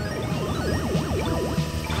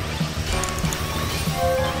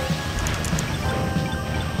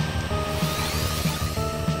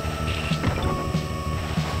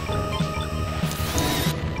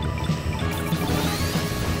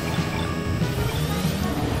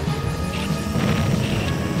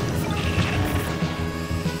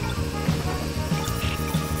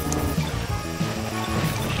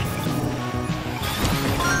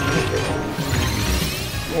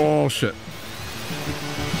 Oh shit.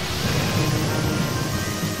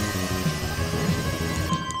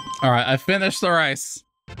 Alright, I finished the race.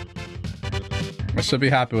 I should be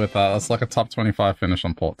happy with that. That's like a top 25 finish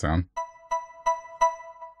on Port Town.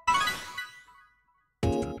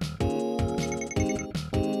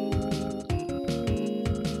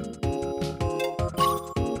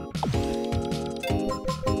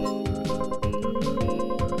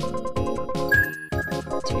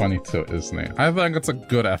 Isn't it? I think it's a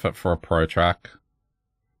good effort for a pro track.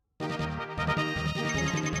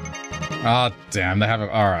 Ah, damn, they have it.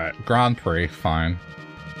 Alright, Grand Prix, fine.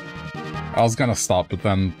 I was gonna stop, but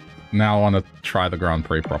then now I want to try the Grand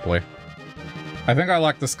Prix properly. I think I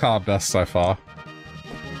like this car best so far.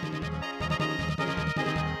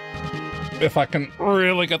 If I can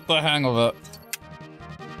really get the hang of it.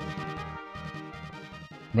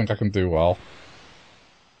 I think I can do well.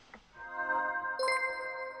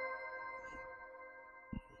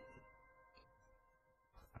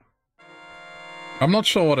 I'm not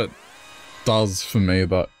sure what it does for me,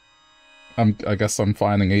 but I guess I'm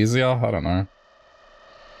finding easier. I don't know.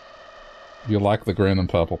 You like the green and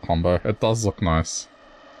purple combo. It does look nice.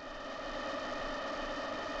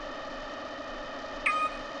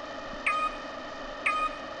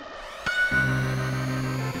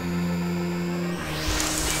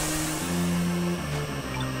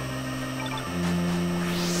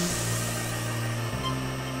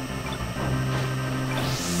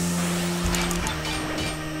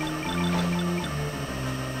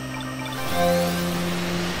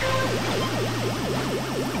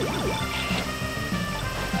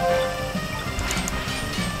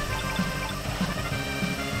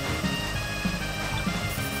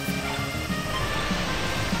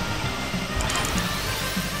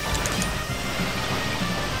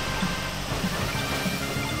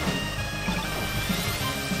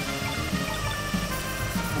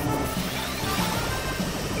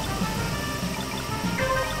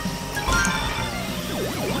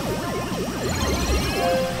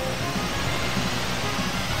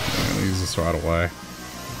 Right away.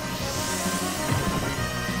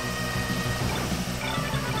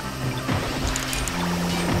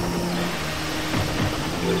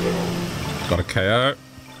 Got a KO.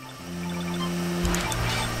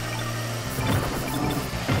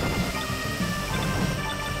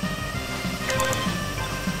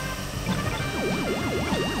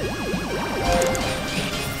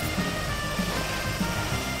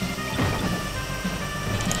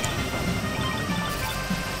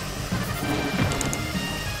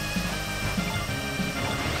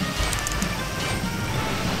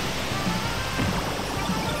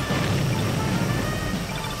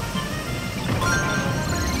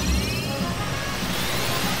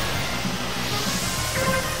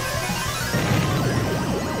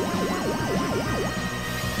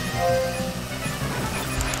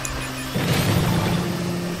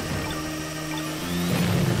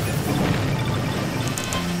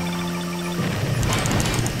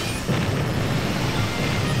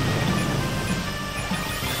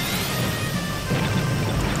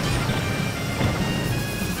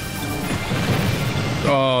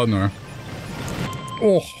 Oh, no.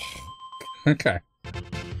 Oh. Okay.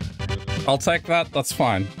 I'll take that. That's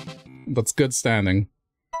fine. That's good standing.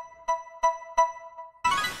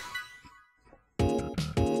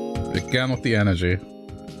 Again with the energy.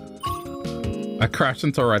 I crashed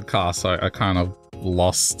into a red car, so I kind of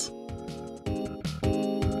lost.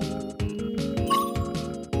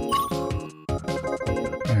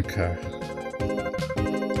 Okay.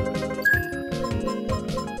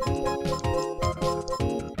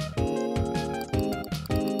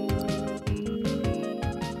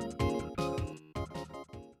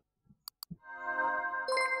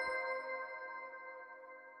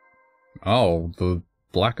 Oh, the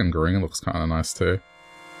black and green looks kind of nice too.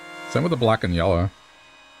 Same with the black and yellow.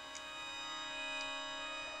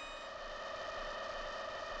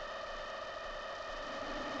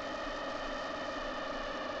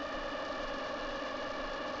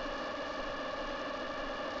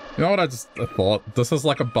 You know what I thought? This is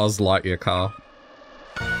like a Buzz Lightyear car.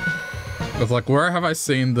 It's like, where have I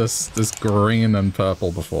seen this green and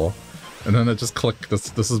purple before? And then it just clicked,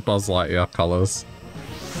 this is Buzz Lightyear colors.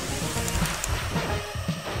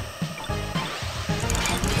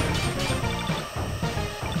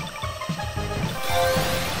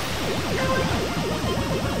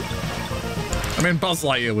 I mean, Buzz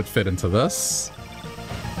Lightyear would fit into this.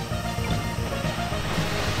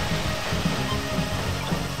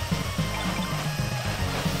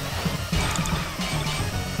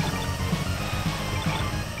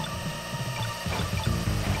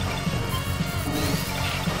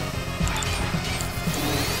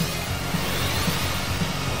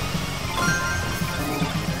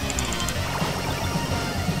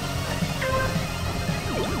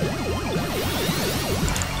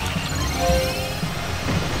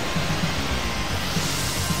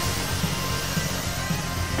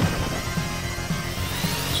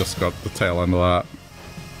 Just got the tail end of that.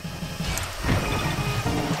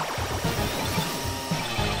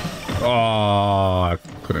 Oh, I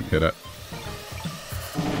couldn't hit it.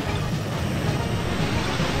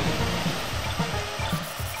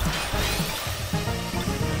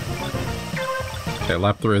 Okay,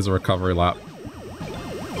 lap 3 is a recovery lap.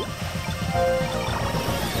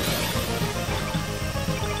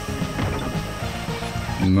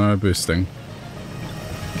 No boosting.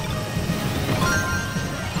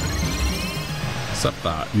 Except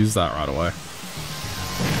that. Use that right away.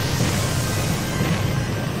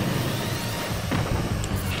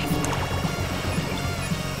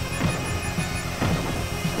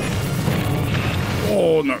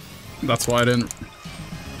 Oh no. That's why I didn't.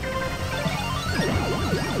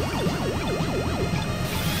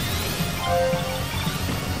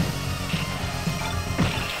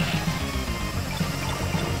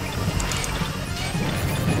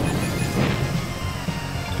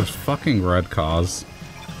 There's fucking red cars.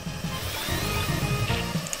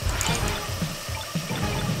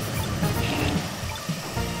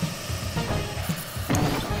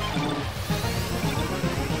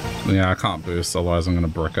 Yeah, I can't boost, otherwise I'm gonna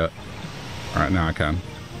brick it. Alright, now I can.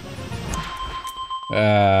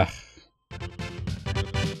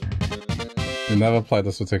 We never played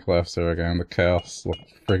this particular F-Zero game. The chaos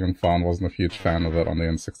looked friggin' fun. Wasn't a huge fan of it on the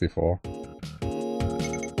N64.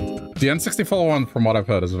 The N64 one, from what I've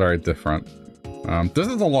heard, is very different. This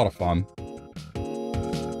is a lot of fun.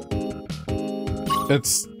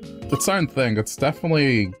 It's its own thing. It's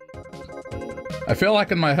definitely... I feel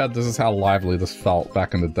like in my head this is how lively this felt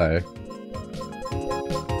back in the day.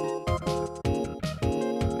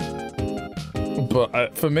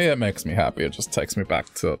 But for me, it makes me happy. It just takes me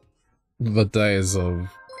back to the days of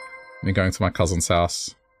me going to my cousin's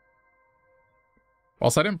house.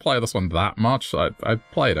 Also, I didn't play this one that much. I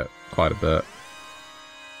played it quite a bit.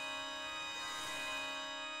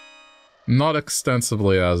 Not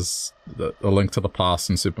extensively as A Link to the Past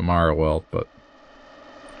in Super Mario World, but...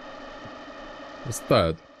 It was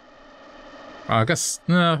third. I guess,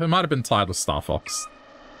 it might have been tied with Star Fox.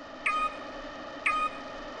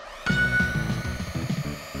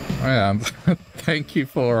 Oh yeah, thank you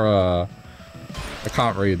for, I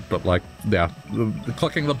can't read, but like, yeah,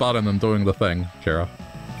 clicking the button and doing the thing, Kira.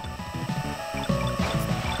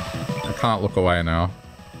 I can't look away now.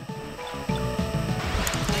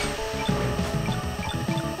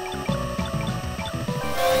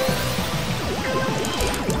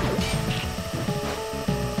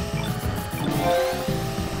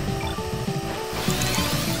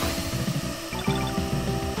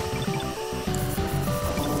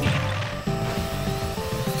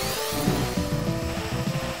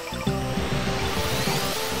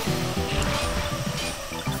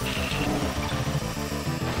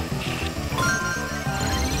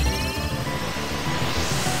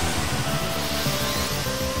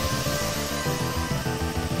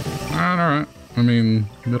 Alright, I mean,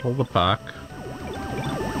 middle of the pack.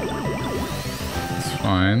 It's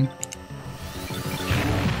fine.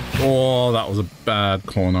 Oh, that was a bad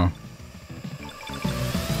corner.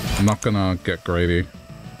 I'm not gonna get greedy.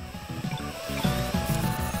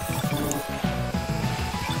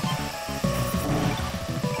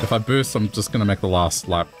 If I boost, I'm just gonna make the last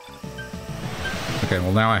lap. Okay,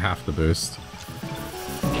 well now I have to boost.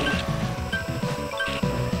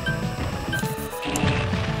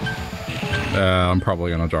 I'm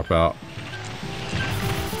probably gonna drop out.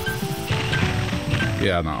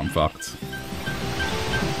 Yeah, no, I'm fucked.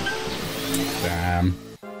 Damn.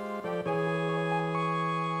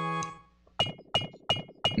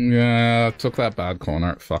 Yeah, took that bad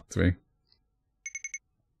corner. It fucked me.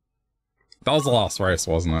 That was the last race,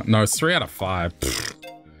 wasn't it? No, it's 3 out of 5.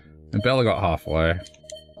 It barely got halfway.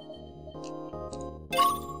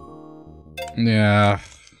 Yeah.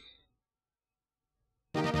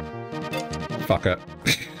 Fuck it.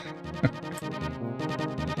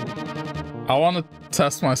 I want to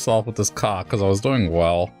test myself with this car because I was doing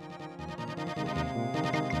well.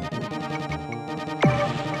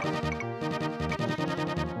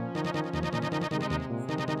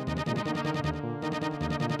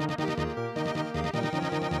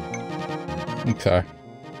 Okay.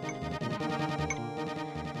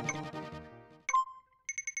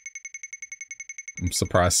 I'm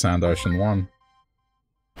surprised Sand Ocean won.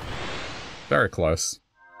 Very close.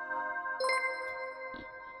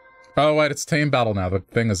 Oh wait, it's team battle now. The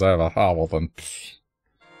thing is over. Oh well then.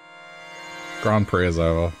 Grand Prix is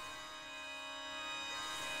over.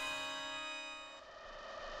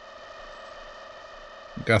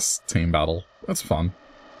 Guess team battle. That's fun.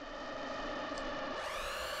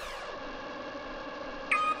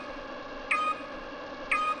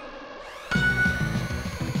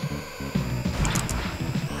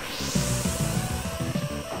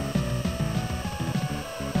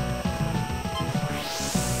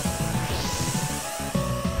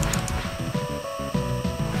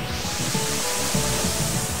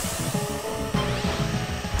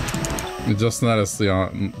 You just noticed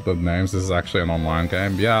the names. This is actually an online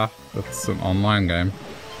game. Yeah, it's an online game.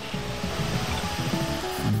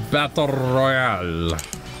 Battle Royale.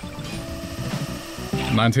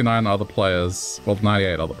 99 other players. Well,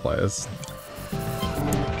 98 other players.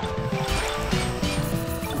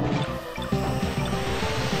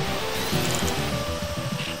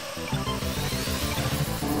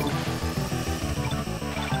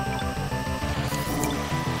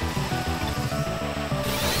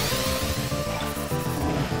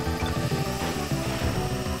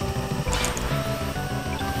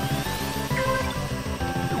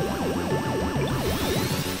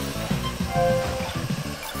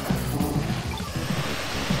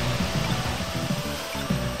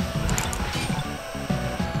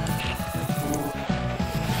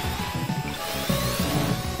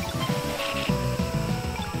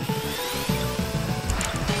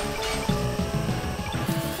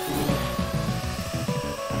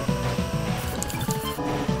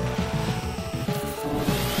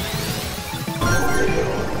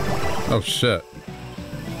 Oh shit.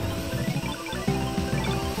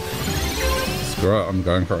 Screw it, I'm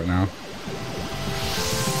going for it now.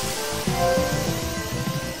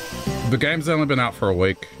 The game's only been out for a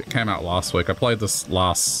week. It came out last week. I played this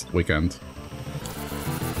last weekend.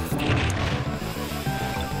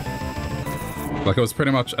 Like, it was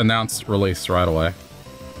pretty much announced release right away.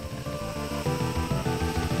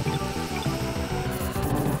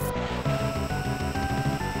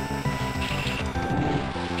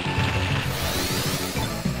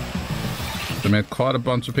 They made quite a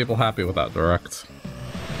bunch of people happy with that direct.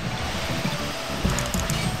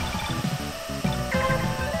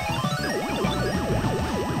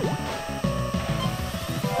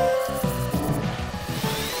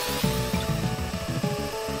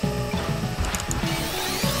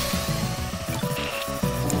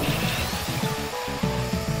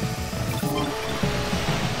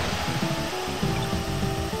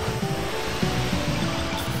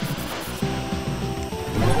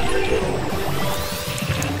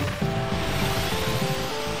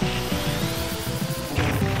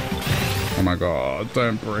 Oh my god,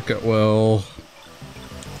 don't brick it, Will.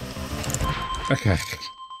 Okay.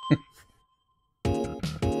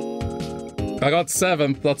 I got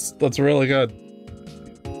 7th, that's really good.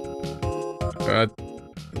 I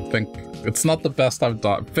think it's not the best I've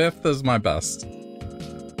done. 5th is my best.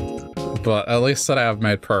 But at least today I've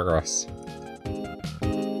made progress.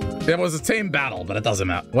 It was a team battle, but it doesn't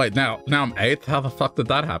matter. Wait, now I'm 8th? How the fuck did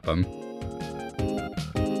that happen?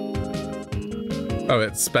 Oh,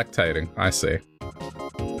 it's spectating. I see.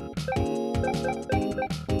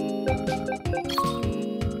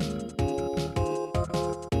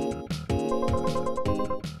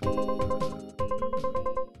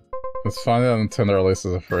 It's funny that Nintendo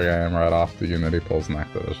releases a free game right after Unity pulls an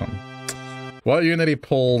Activision. What Unity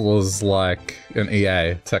pulled was like an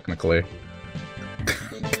EA, technically.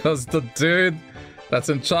 Because the dude that's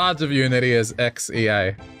in charge of Unity is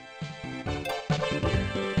ex-EA.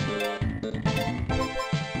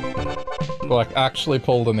 Like, actually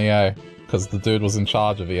pulled an EA, because the dude was in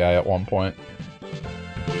charge of EA at one point.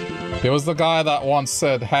 He was the guy that once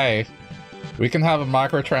said, hey, We can have a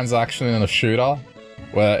microtransaction in a shooter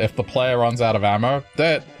where if the player runs out of ammo,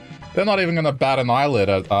 they're not even going to bat an eyelid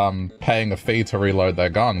at paying a fee to reload their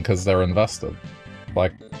gun because they're invested.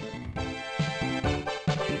 Like,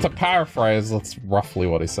 to paraphrase, that's roughly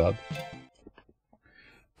what he said.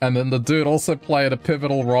 And then the dude also played a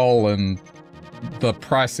pivotal role in the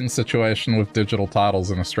pricing situation with digital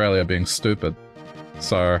titles in Australia being stupid.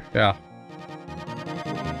 So, yeah.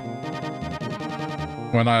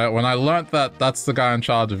 When I learnt that that's the guy in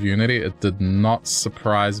charge of Unity, it did not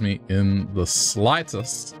surprise me in the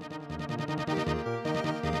slightest.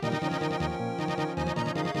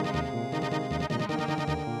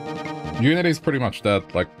 Unity's pretty much dead.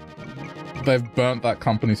 Like, they've burnt that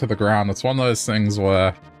company to the ground. It's one of those things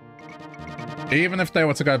where even if they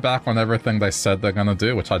were to go back on everything they said they're gonna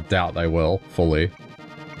do, which I doubt they will, fully,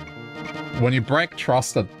 when you break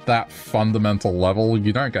trust at that fundamental level,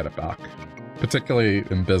 you don't get it back. Particularly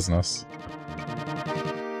in business.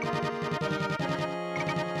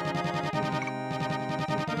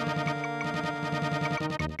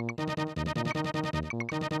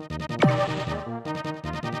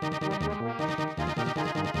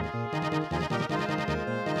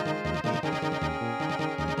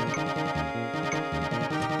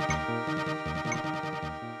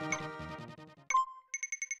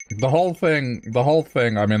 The whole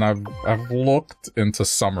thing, I mean, I've looked into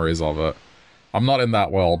summaries of it. I'm not in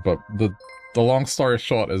that world, but the long story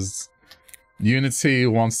short is Unity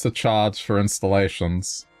wants to charge for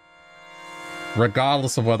installations,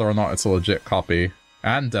 regardless of whether or not it's a legit copy,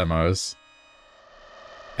 and demos,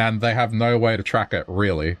 and they have no way to track it,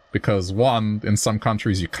 really, because one, in some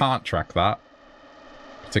countries you can't track that,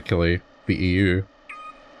 particularly the EU.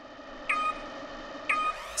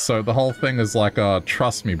 So the whole thing is like a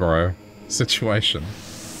trust me bro situation.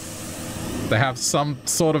 They have some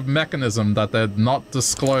sort of mechanism that they're not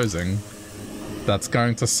disclosing that's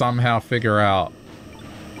going to somehow figure out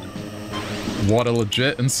what a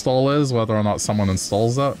legit install is, whether or not someone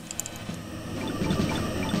installs it.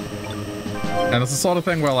 And it's the sort of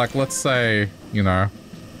thing where, like, let's say, you know,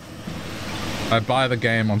 I buy the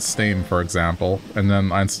game on Steam, for example, and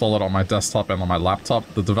then I install it on my desktop and on my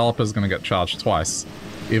laptop, the developer's going to get charged twice,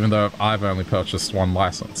 even though I've only purchased one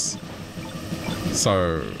license.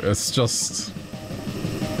 So, it's just...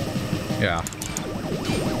 yeah.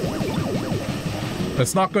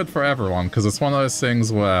 It's not good for everyone, because it's one of those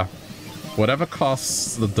things where whatever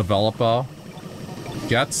costs the developer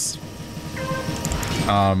gets,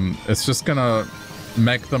 it's just gonna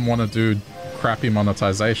make them want to do crappy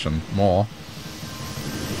monetization more.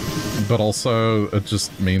 But also, it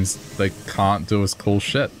just means they can't do as cool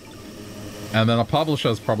shit. And then a publisher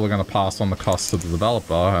is probably going to pass on the cost to the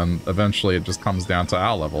developer, and eventually it just comes down to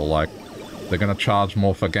our level. Like, they're going to charge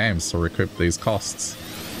more for games to recoup these costs.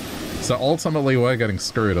 So ultimately, we're getting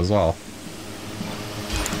screwed as well.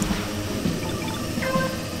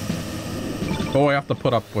 Or we have to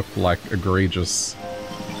put up with, like, egregious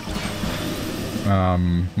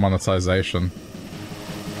monetization.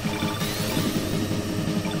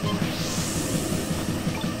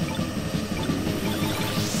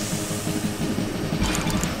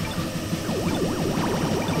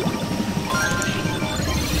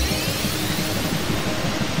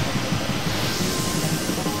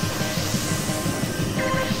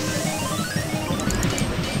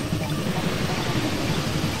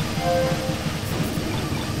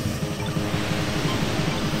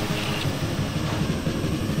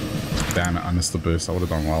 Damn it, I missed the boost. I would have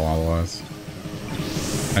done well otherwise.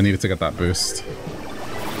 I needed to get that boost.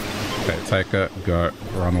 Okay, take it, go,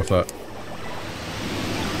 run with it.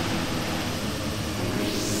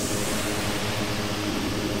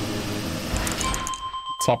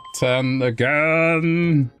 Top 10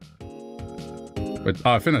 again! Wait,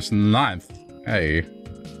 oh, I finished 9th. Hey.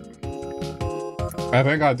 I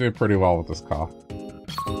think I do pretty well with this car.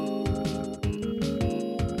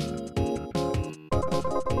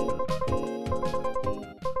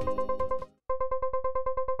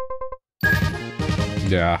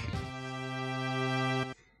 Yeah.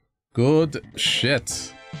 Good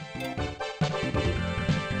shit.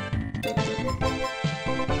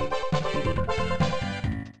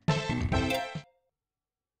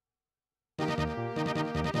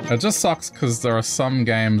 It just sucks because there are some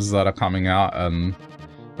games that are coming out and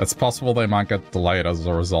it's possible they might get delayed as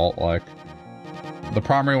a result. Like, the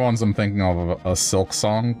primary ones I'm thinking of are Silk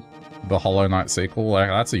Song, the Hollow Knight sequel. Like,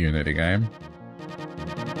 that's a Unity game.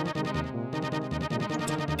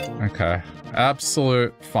 Okay.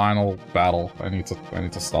 Absolute final battle. I need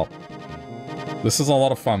to stop. This is a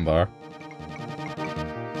lot of fun though.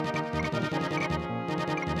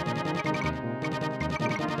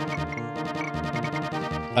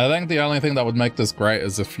 I think the only thing that would make this great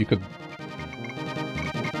is if you could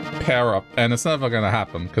pair up, and it's never gonna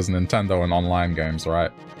happen because Nintendo and online games,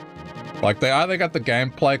 right? Like, they either get the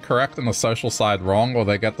gameplay correct and the social side wrong, or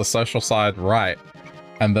they get the social side right,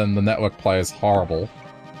 and then the network play is horrible.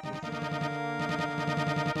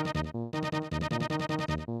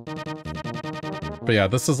 But yeah,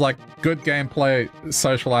 this is like good gameplay,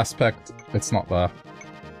 social aspect, it's not there.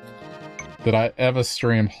 Did I ever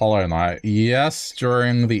stream Hollow Knight? Yes,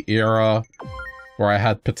 during the era where I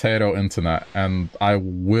had potato internet, and I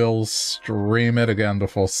will stream it again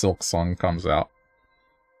before Silk Song comes out.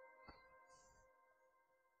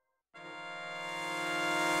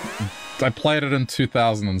 I played it in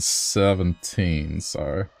 2017,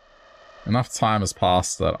 so enough time has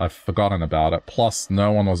passed that I've forgotten about it. Plus,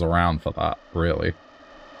 no one was around for that, really.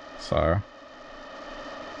 So...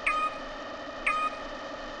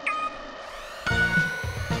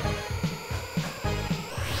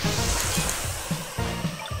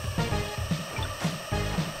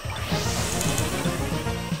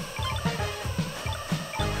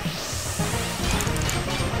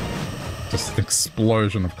 just an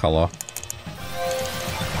explosion of color.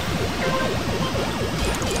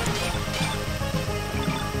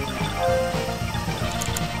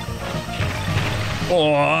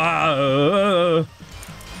 Oh,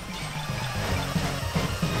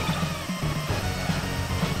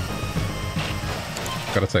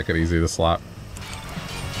 gotta take it easy this lap.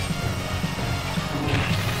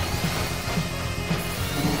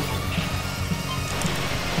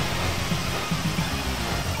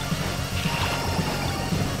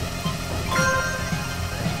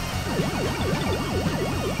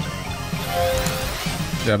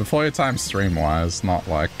 Yeah, before your time stream-wise, not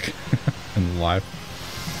like in life.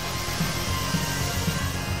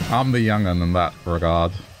 I'm the young'un in that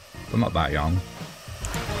regard. I'm not that young.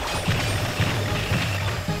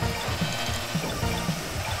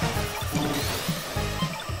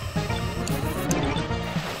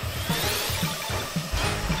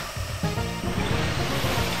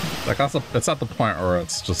 Like, it's at the point where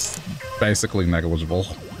it's just basically negligible.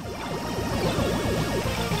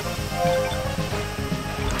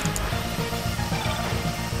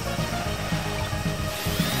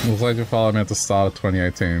 Looks like you followed me at the start of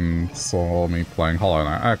 2018, saw me playing Hollow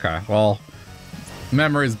Knight. Okay, well,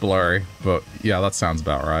 memory's blurry, but yeah, that sounds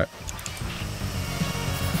about right.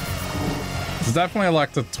 It's definitely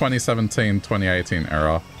like the 2017, 2018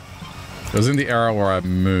 era. It was in the era where I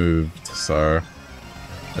moved, so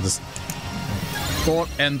I just thought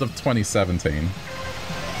end of 2017.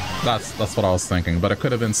 That's what I was thinking, but it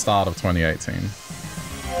could have been start of 2018.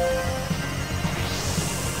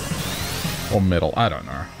 Or middle, I don't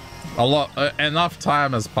know. Enough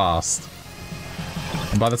time has passed.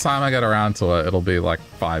 And by the time I get around to it, it'll be like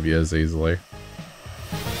 5 years easily.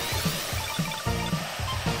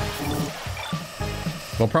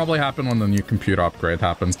 It'll probably happen when the new computer upgrade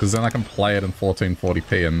happens, because then I can play it in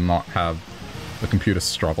 1440p and not have the computer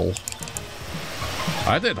struggle.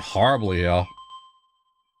 I did horribly here.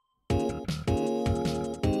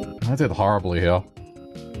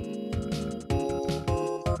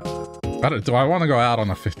 Do I want to go out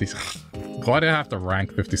on a 50? Why do I have to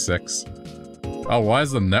rank 56? Oh, why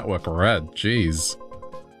is the network red? Jeez.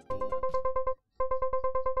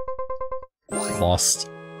 Lost.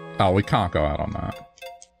 Oh, we can't go out on that.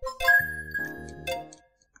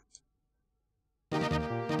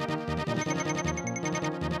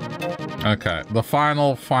 Okay, the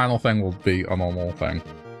final thing will be a normal thing.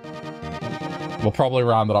 We'll probably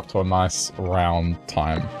round it up to a nice round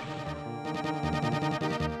time.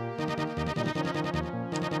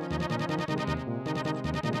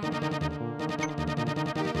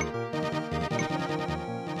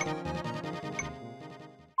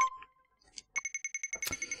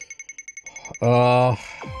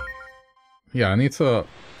 Yeah, I need to...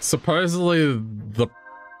 Supposedly, the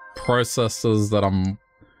processors that I'm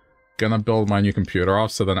gonna build my new computer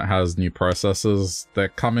off, so then it has new processors, they're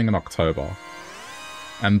coming in October.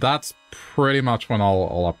 And that's pretty much when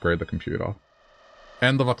I'll upgrade the computer.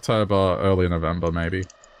 End of October, early November, maybe.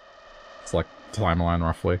 It's like timeline,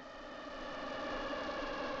 roughly.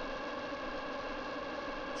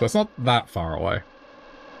 So it's not that far away.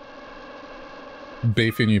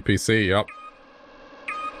 Beefy new PC, yep.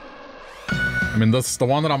 I mean, the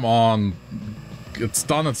one that I'm on, it's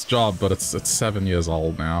done its job, but it's 7 years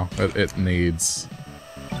old now. It needs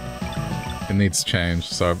change.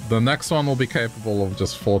 So the next one will be capable of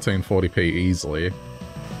just 1440p easily.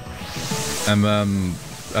 And then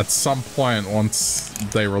at some point, once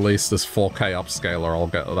they release this 4K upscaler, I'll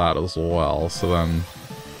get that as well. So then,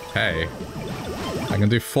 hey, I can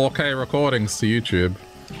do 4K recordings to YouTube.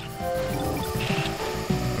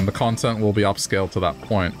 and the content will be upscaled to that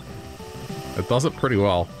point. It does it pretty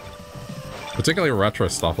well. Particularly retro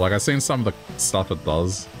stuff. Like, I've seen some of the stuff it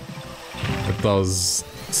does. It does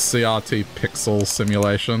CRT pixel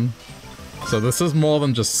simulation. So this is more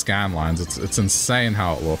than just scan lines. It's insane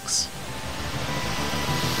how it looks.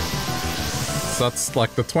 So that's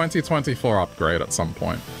like the 2024 upgrade at some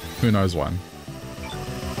point. Who knows when.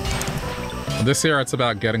 This year it's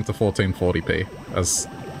about getting to 1440p as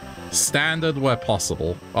standard where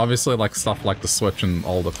possible. Obviously, like stuff like the Switch and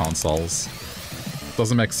older consoles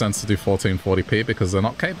doesn't make sense to do 1440p because they're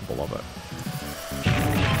not capable of it.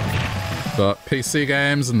 But PC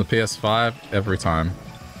games and the PS5, every time.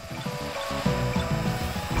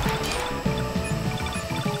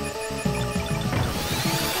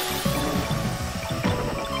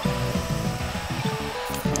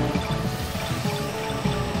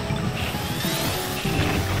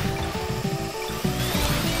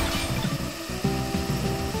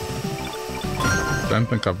 I don't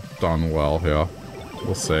think I've done well here.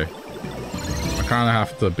 We'll see. I kind of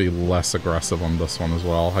have to be less aggressive on this one as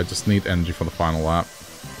well. I just need energy for the final lap.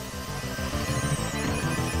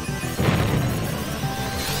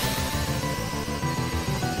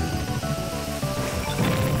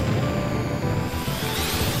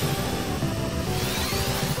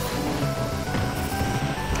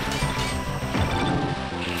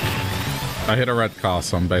 I hit a red car,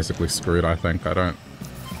 so I'm basically screwed, I think. I don't...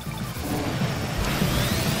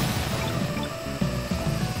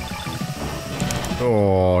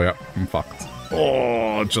 Oh, yep, I'm fucked.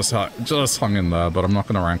 Oh, just hung in there, but I'm not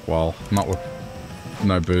gonna rank well. Not with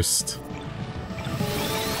no boost.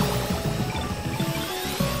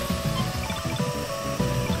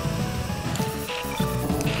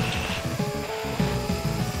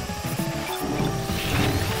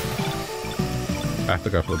 I have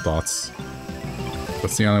to go for the dots.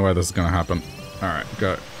 That's the only way this is gonna happen. Alright,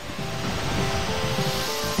 go.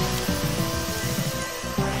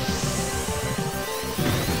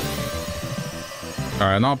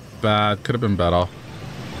 Alright, not bad. Could have been better.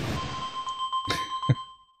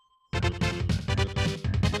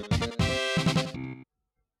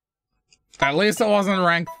 At least it wasn't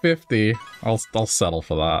rank 50. I'll settle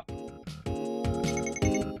for that.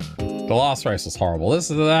 The last race was horrible. This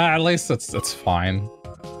is at least it's fine.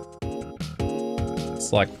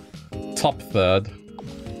 It's like top third.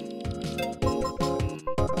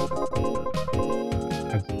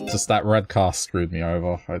 Just that red car screwed me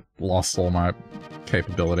over. I lost all my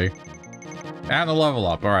capability. And a level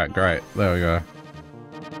up. Alright, great. There we go.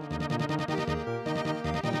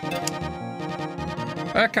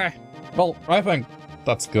 Okay. Well, I think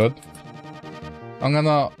that's good. I'm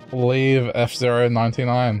gonna leave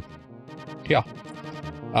F099 here.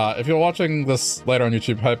 If you're watching this later on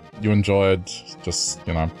YouTube, hope you enjoyed just,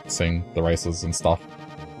 you know, seeing the races and stuff.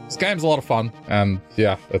 This game's a lot of fun, and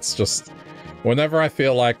yeah, it's just... Whenever I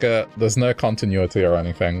feel like it, there's no continuity or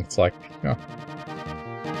anything. It's like, yeah.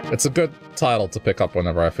 It's a good title to pick up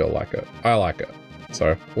whenever I feel like it. I like it.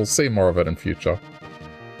 So, we'll see more of it in future.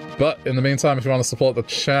 But, in the meantime, if you want to support the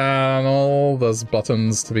channel, there's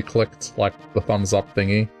buttons to be clicked, like the thumbs up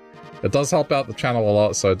thingy. It does help out the channel a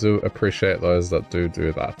lot, so I do appreciate those that do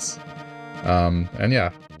that. And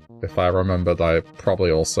yeah, if I remembered, I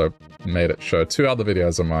probably also made it show 2 other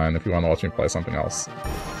videos of mine if you want to watch me play something else.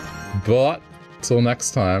 But, till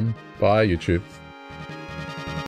next time, bye YouTube.